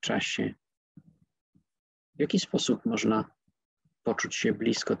przestrzeni i w czasie. W jaki sposób można poczuć się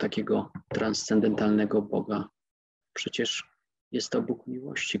blisko takiego transcendentalnego Boga? Przecież jest to Bóg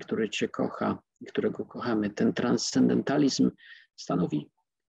miłości, który Cię kocha i którego kochamy. Ten transcendentalizm stanowi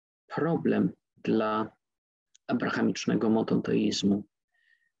problem dla abrahamicznego monoteizmu.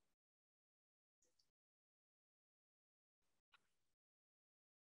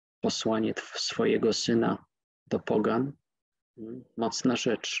 Posłanie swojego Syna do pogan, mocna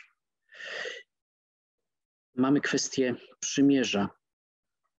rzecz. Mamy kwestię przymierza.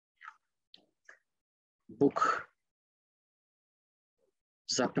 Bóg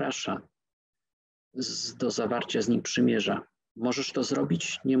zaprasza do zawarcia z Nim przymierza. Możesz to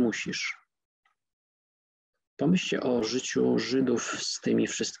zrobić? Nie musisz. Pomyślcie o życiu Żydów z tymi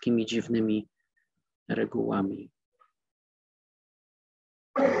wszystkimi dziwnymi regułami.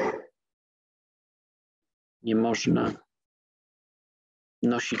 Nie można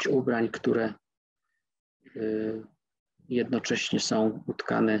nosić ubrań, które jednocześnie są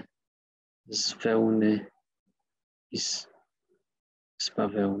utkane z wełny i z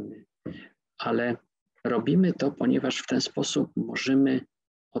bawełny. Ale robimy to, ponieważ w ten sposób możemy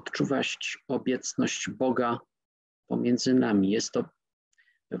odczuwać obecność Boga pomiędzy nami. Jest to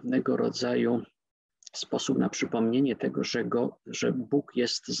pewnego rodzaju sposób na przypomnienie tego, że Bóg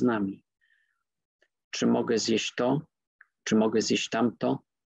jest z nami. Czy mogę zjeść to? Czy mogę zjeść tamto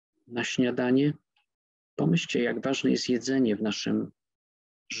na śniadanie? Pomyślcie, jak ważne jest jedzenie w naszym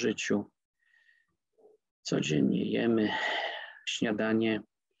życiu. Codziennie jemy śniadanie,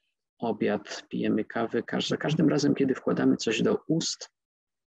 obiad, pijemy kawę. Za każdym razem, kiedy wkładamy coś do ust,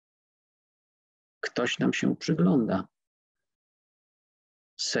 ktoś nam się przygląda.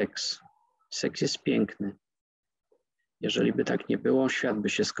 Seks jest piękny. Jeżeli by tak nie było, świat by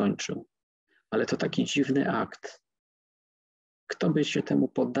się skończył. Ale to taki dziwny akt. Kto by się temu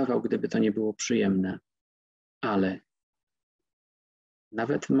poddawał, gdyby to nie było przyjemne? Ale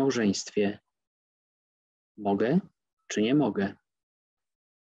nawet w małżeństwie mogę czy nie mogę?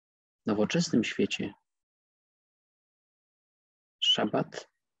 W nowoczesnym świecie szabat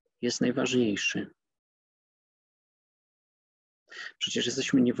jest najważniejszy. Przecież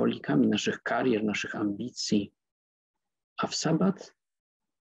jesteśmy niewolnikami naszych karier, naszych ambicji, a w sabat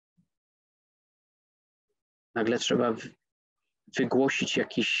nagle trzeba wygłosić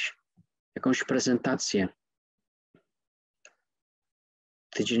jakąś prezentację.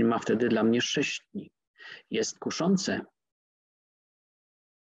 Tydzień ma wtedy dla mnie 6 dni. Jest kuszące.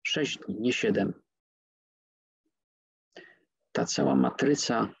 6 dni, nie 7. Ta cała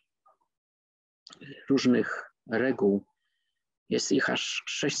matryca różnych reguł, jest ich aż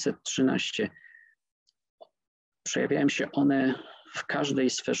 613. Przejawiają się one w każdej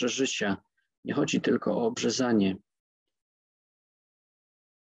sferze życia. Nie chodzi tylko o obrzezanie.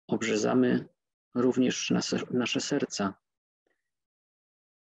 Obrzezamy również nasze serca.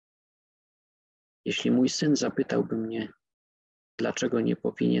 Jeśli mój syn zapytałby mnie, dlaczego nie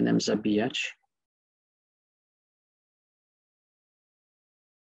powinienem zabijać,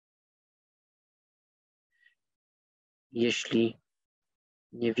 jeśli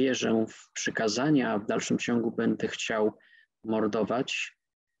nie wierzę w przykazania, a w dalszym ciągu będę chciał mordować,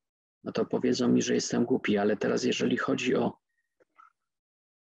 no to powiedzą mi, że jestem głupi. Ale teraz jeżeli chodzi o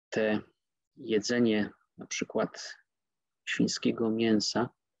te jedzenie na przykład świńskiego mięsa,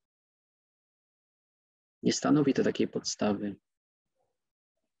 nie stanowi to takiej podstawy.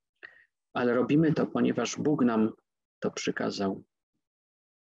 Ale robimy to, ponieważ Bóg nam to przykazał.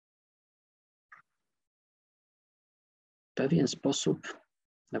 W pewien sposób,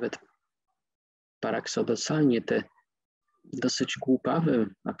 nawet paradoksalnie, te dosyć głupawe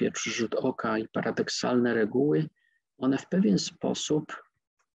na pierwszy rzut oka i paradoksalne reguły, one w pewien sposób,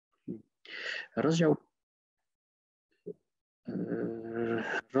 rozdział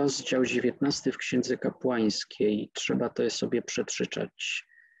 19 w Księdze Kapłańskiej, trzeba to sobie przeczytać.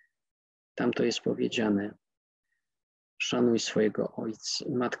 Tam to jest powiedziane: szanuj swojego ojca,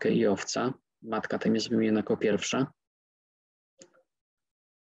 matkę i owca. Matka tam jest wymieniona jako pierwsza.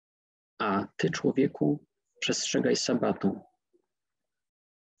 A ty, człowieku, przestrzegaj sabatu.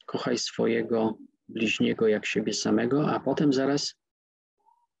 Kochaj swojego bliźniego jak siebie samego, a potem zaraz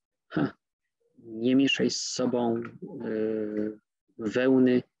nie mieszaj z sobą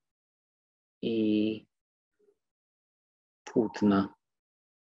wełny i płótna.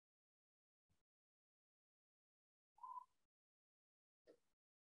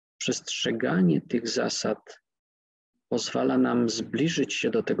 Przestrzeganie tych zasad pozwala nam zbliżyć się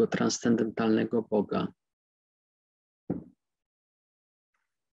do tego transcendentalnego Boga.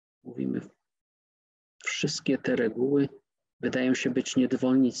 Mówimy, wszystkie te reguły wydają się być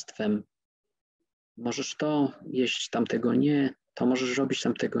niewolnictwem. Możesz to jeść, tamtego nie, to możesz robić,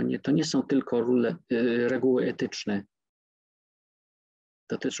 tamtego nie. To nie są tylko reguły etyczne.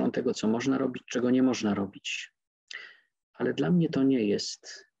 Dotyczą tego, co można robić, czego nie można robić. Ale dla mnie to nie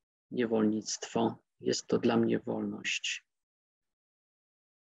jest niewolnictwo, jest to dla mnie wolność.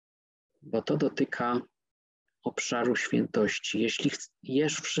 Bo to dotyka obszaru świętości. Jeśli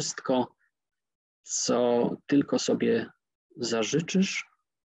jesz wszystko, co tylko sobie zażyczysz,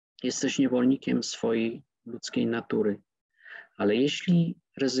 jesteś niewolnikiem swojej ludzkiej natury. Ale jeśli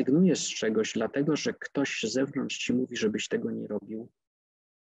rezygnujesz z czegoś, dlatego że ktoś z zewnątrz ci mówi, żebyś tego nie robił,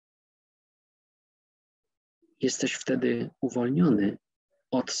 jesteś wtedy uwolniony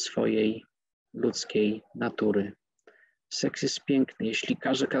od swojej ludzkiej natury. Seks jest piękny. Jeśli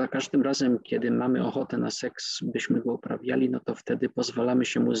każdym razem, kiedy mamy ochotę na seks, byśmy go uprawiali, no to wtedy pozwalamy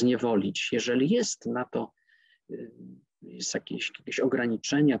się mu zniewolić. Jeżeli jest na to jakieś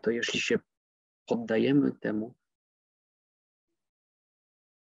ograniczenia, to jeśli się poddajemy temu,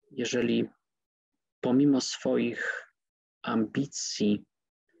 jeżeli pomimo swoich ambicji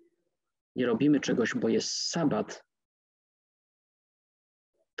nie robimy czegoś, bo jest sabat,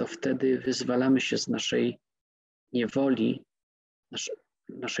 to wtedy wyzwalamy się z naszej niewoli,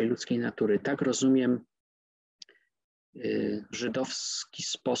 naszej ludzkiej natury. Tak rozumiem żydowski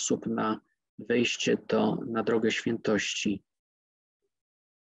sposób na wejście na drogę świętości.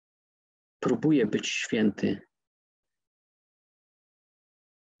 Próbuję być święty.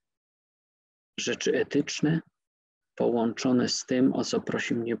 Rzeczy etyczne połączone z tym, o co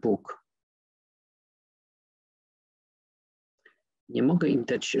prosi mnie Bóg. Nie mogę im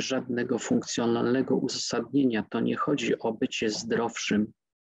dać żadnego funkcjonalnego uzasadnienia. To nie chodzi o bycie zdrowszym.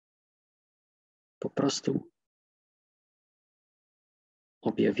 Po prostu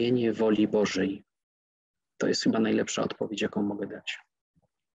objawienie woli Bożej. To jest chyba najlepsza odpowiedź, jaką mogę dać.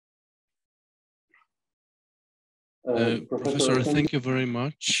 Professor, thank you very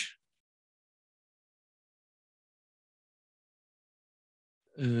much.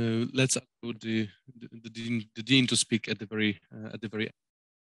 Let's allow the dean to speak at the very end.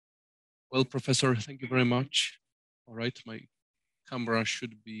 Well, Professor, thank you very much. All right, my camera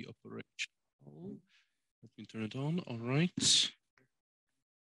should be operational. Let me turn it on. All right.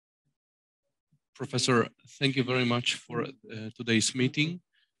 Professor, thank you very much for today's meeting,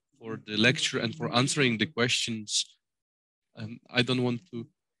 for the lecture, and for answering the questions. I don't want to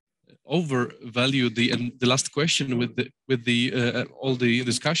overvalue the last question with all the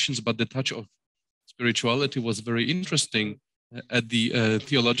discussions, but the touch of spirituality was very interesting at the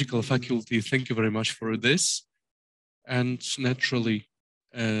theological faculty. Thank you very much for this. And naturally,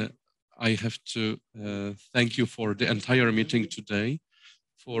 I have to thank you for the entire meeting today,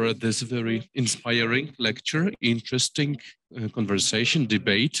 for this very inspiring lecture, interesting conversation,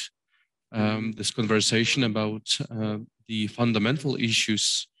 debate, this conversation about the fundamental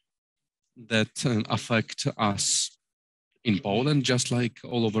issues that affect us in Poland, just like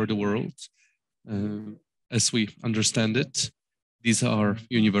all over the world. As we understand it, these are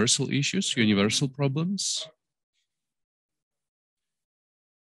universal issues, universal problems.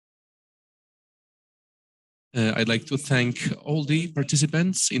 I'd like to thank all the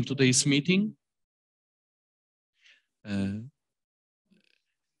participants in today's meeting, the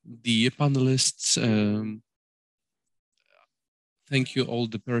panelists. Thank you all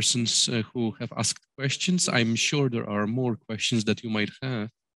the persons who have asked questions. I'm sure there are more questions that you might have.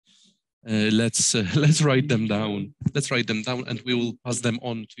 Let's write them down. Let's write them down, and we will pass them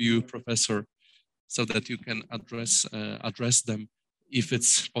on to you, Professor, so that you can address them if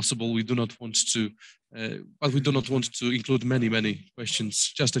it's possible. We do not want to, but we do not want to include many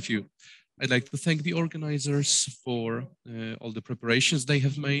questions. Just a few. I'd like to thank the organizers for all the preparations they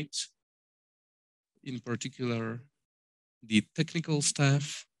have made. In particular, the technical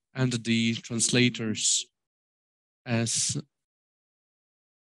staff and the translators, as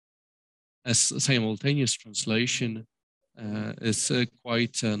simultaneous translation is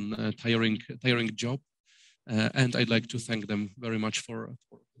quite a tiring job, and I'd like to thank them very much for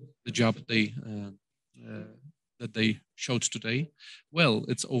the job that they showed today. Well,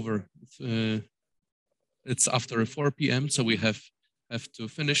 it's over. It's after 4 p.m., so we have to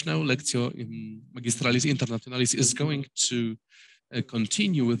finish now. Lectio Magistralis Internationalis is going to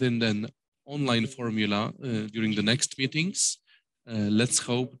continue within an online formula during the next meetings. Let's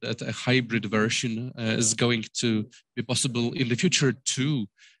hope that a hybrid version is going to be possible in the future too,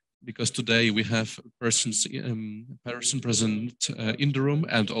 because today we have person present in the room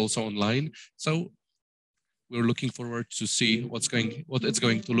and also online. So we're looking forward to see what it's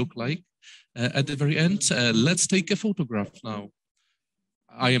going to look like. At the very end, let's take a photograph now.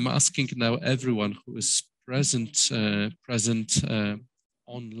 I am asking now everyone who is present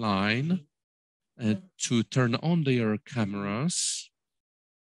online to turn on their cameras.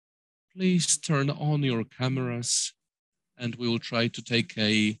 Please turn on your cameras, and we will try to take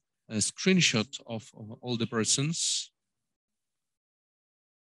a screenshot of all the persons.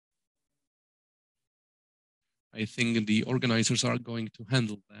 I think the organizers are going to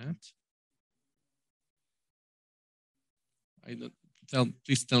handle that.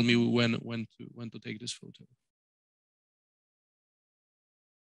 Please tell me when to take this photo.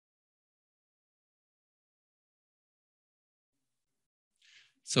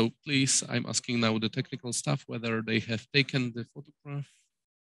 So please, I'm asking now the technical staff whether they have taken the photograph.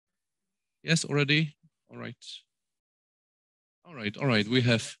 Yes, already? All right. All right.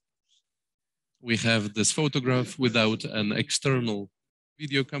 We have this photograph without an external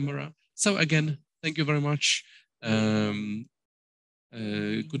video camera. So again, thank you very much.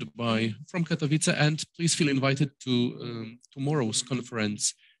 Goodbye from Katowice, and please feel invited to tomorrow's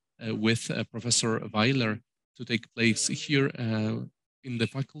conference with Professor Weiler to take place here in the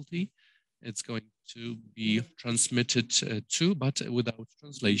faculty. It's going to be transmitted too, but without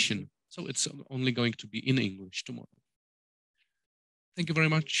translation. So it's only going to be in English tomorrow. Thank you very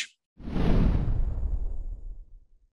much.